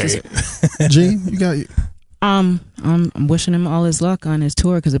keys. Gene, you got. I'm wishing him all his luck on his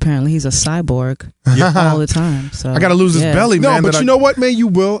tour because apparently he's a cyborg all the time. So I got to lose this belly, No, man. but you know what, man? You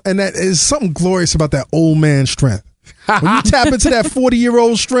will, and that is something glorious about that old man strength. When you tap into that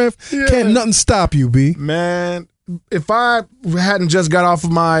 40-year-old strength, can't nothing stop you, B. Man, if I hadn't just got off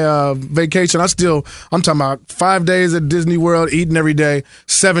of my vacation, I'm talking about 5 days at Disney World, eating every day,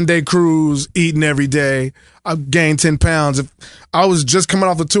 7-day cruise, eating every day. I gained 10 pounds. If I was just coming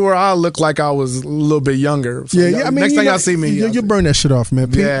off the tour, I look like I was a little bit younger. So I mean, next time y'all see me, you burn that shit off,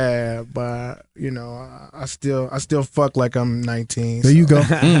 man. Yeah, but you know, I still fuck like I'm 19. There you go.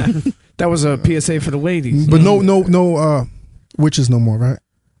 That was a PSA for the ladies. But no witches no more, right?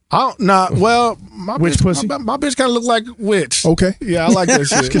 Well, my Witch bitch, pussy? My bitch kind of look like witch. Okay. Yeah, I like that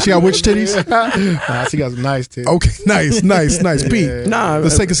shit. Because she got witch titties? Nah, she got some nice titties. Okay, nice. Pete,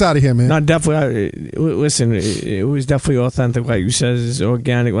 let's take us out of here, man. No, definitely. Listen, it was definitely authentic, like you said. It's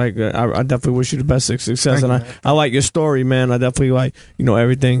organic. Like I definitely wish you the best of success, and I like your story, man. I definitely like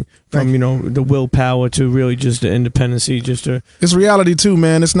everything from the willpower to really just the independency. It's reality too,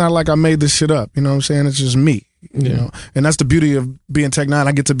 man. It's not like I made this shit up. You know what I'm saying? It's just me. You know, and that's the beauty of being Tech9.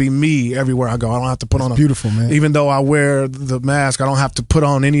 I get to be me everywhere I go. I don't have to put on beautiful, man. Even though I wear the mask, I don't have to put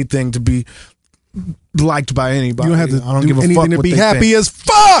on anything to be liked by anybody. You don't have to I don't do give a anything fuck to what be they happy think. as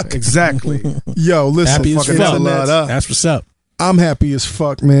fuck. Exactly. Yo, listen. Happy as fuck. That's what's up. I'm happy as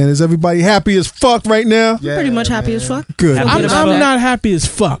fuck, man. Is everybody happy as fuck right now? Yeah, pretty much happy as fuck. Good. I'm not happy as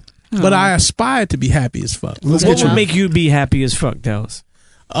fuck, but I aspire to be happy as fuck. What would make you be happy as fuck, Dallas?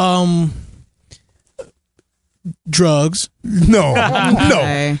 Drugs. No.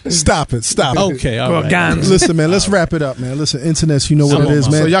 Stop it. Okay, all right. Guns. Listen, man, let's wrap it up, man. Listen, internets, you know what it is,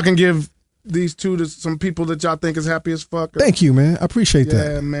 man. So y'all can give these two to some people that y'all think is happy as fuck. Thank you, man. I appreciate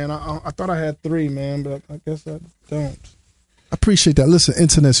that. Yeah, man. I thought I had 3, man, but I guess I don't. I appreciate that. Listen,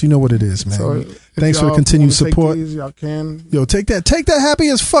 internets, you know what it is, man. So thanks for the continued support. These, y'all can. Yo, take that happy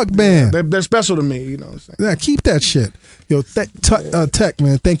as fuck, man. They're special to me, you know what I'm saying? Yeah, keep that shit. Yo, Tech,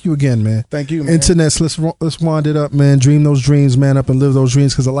 man, thank you again, man. Thank you, man. Internets, let's wind it up, man. Dream those dreams, man, up and live those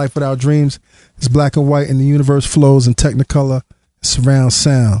dreams, because a life without dreams is black and white, and the universe flows in technicolor, surround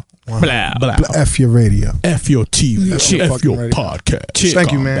sound. Blah, blah. F your radio. F your TV. F your podcast.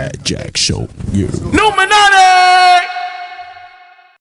 Thank you, man. Combat Jack Show. Yeah. Illuminati!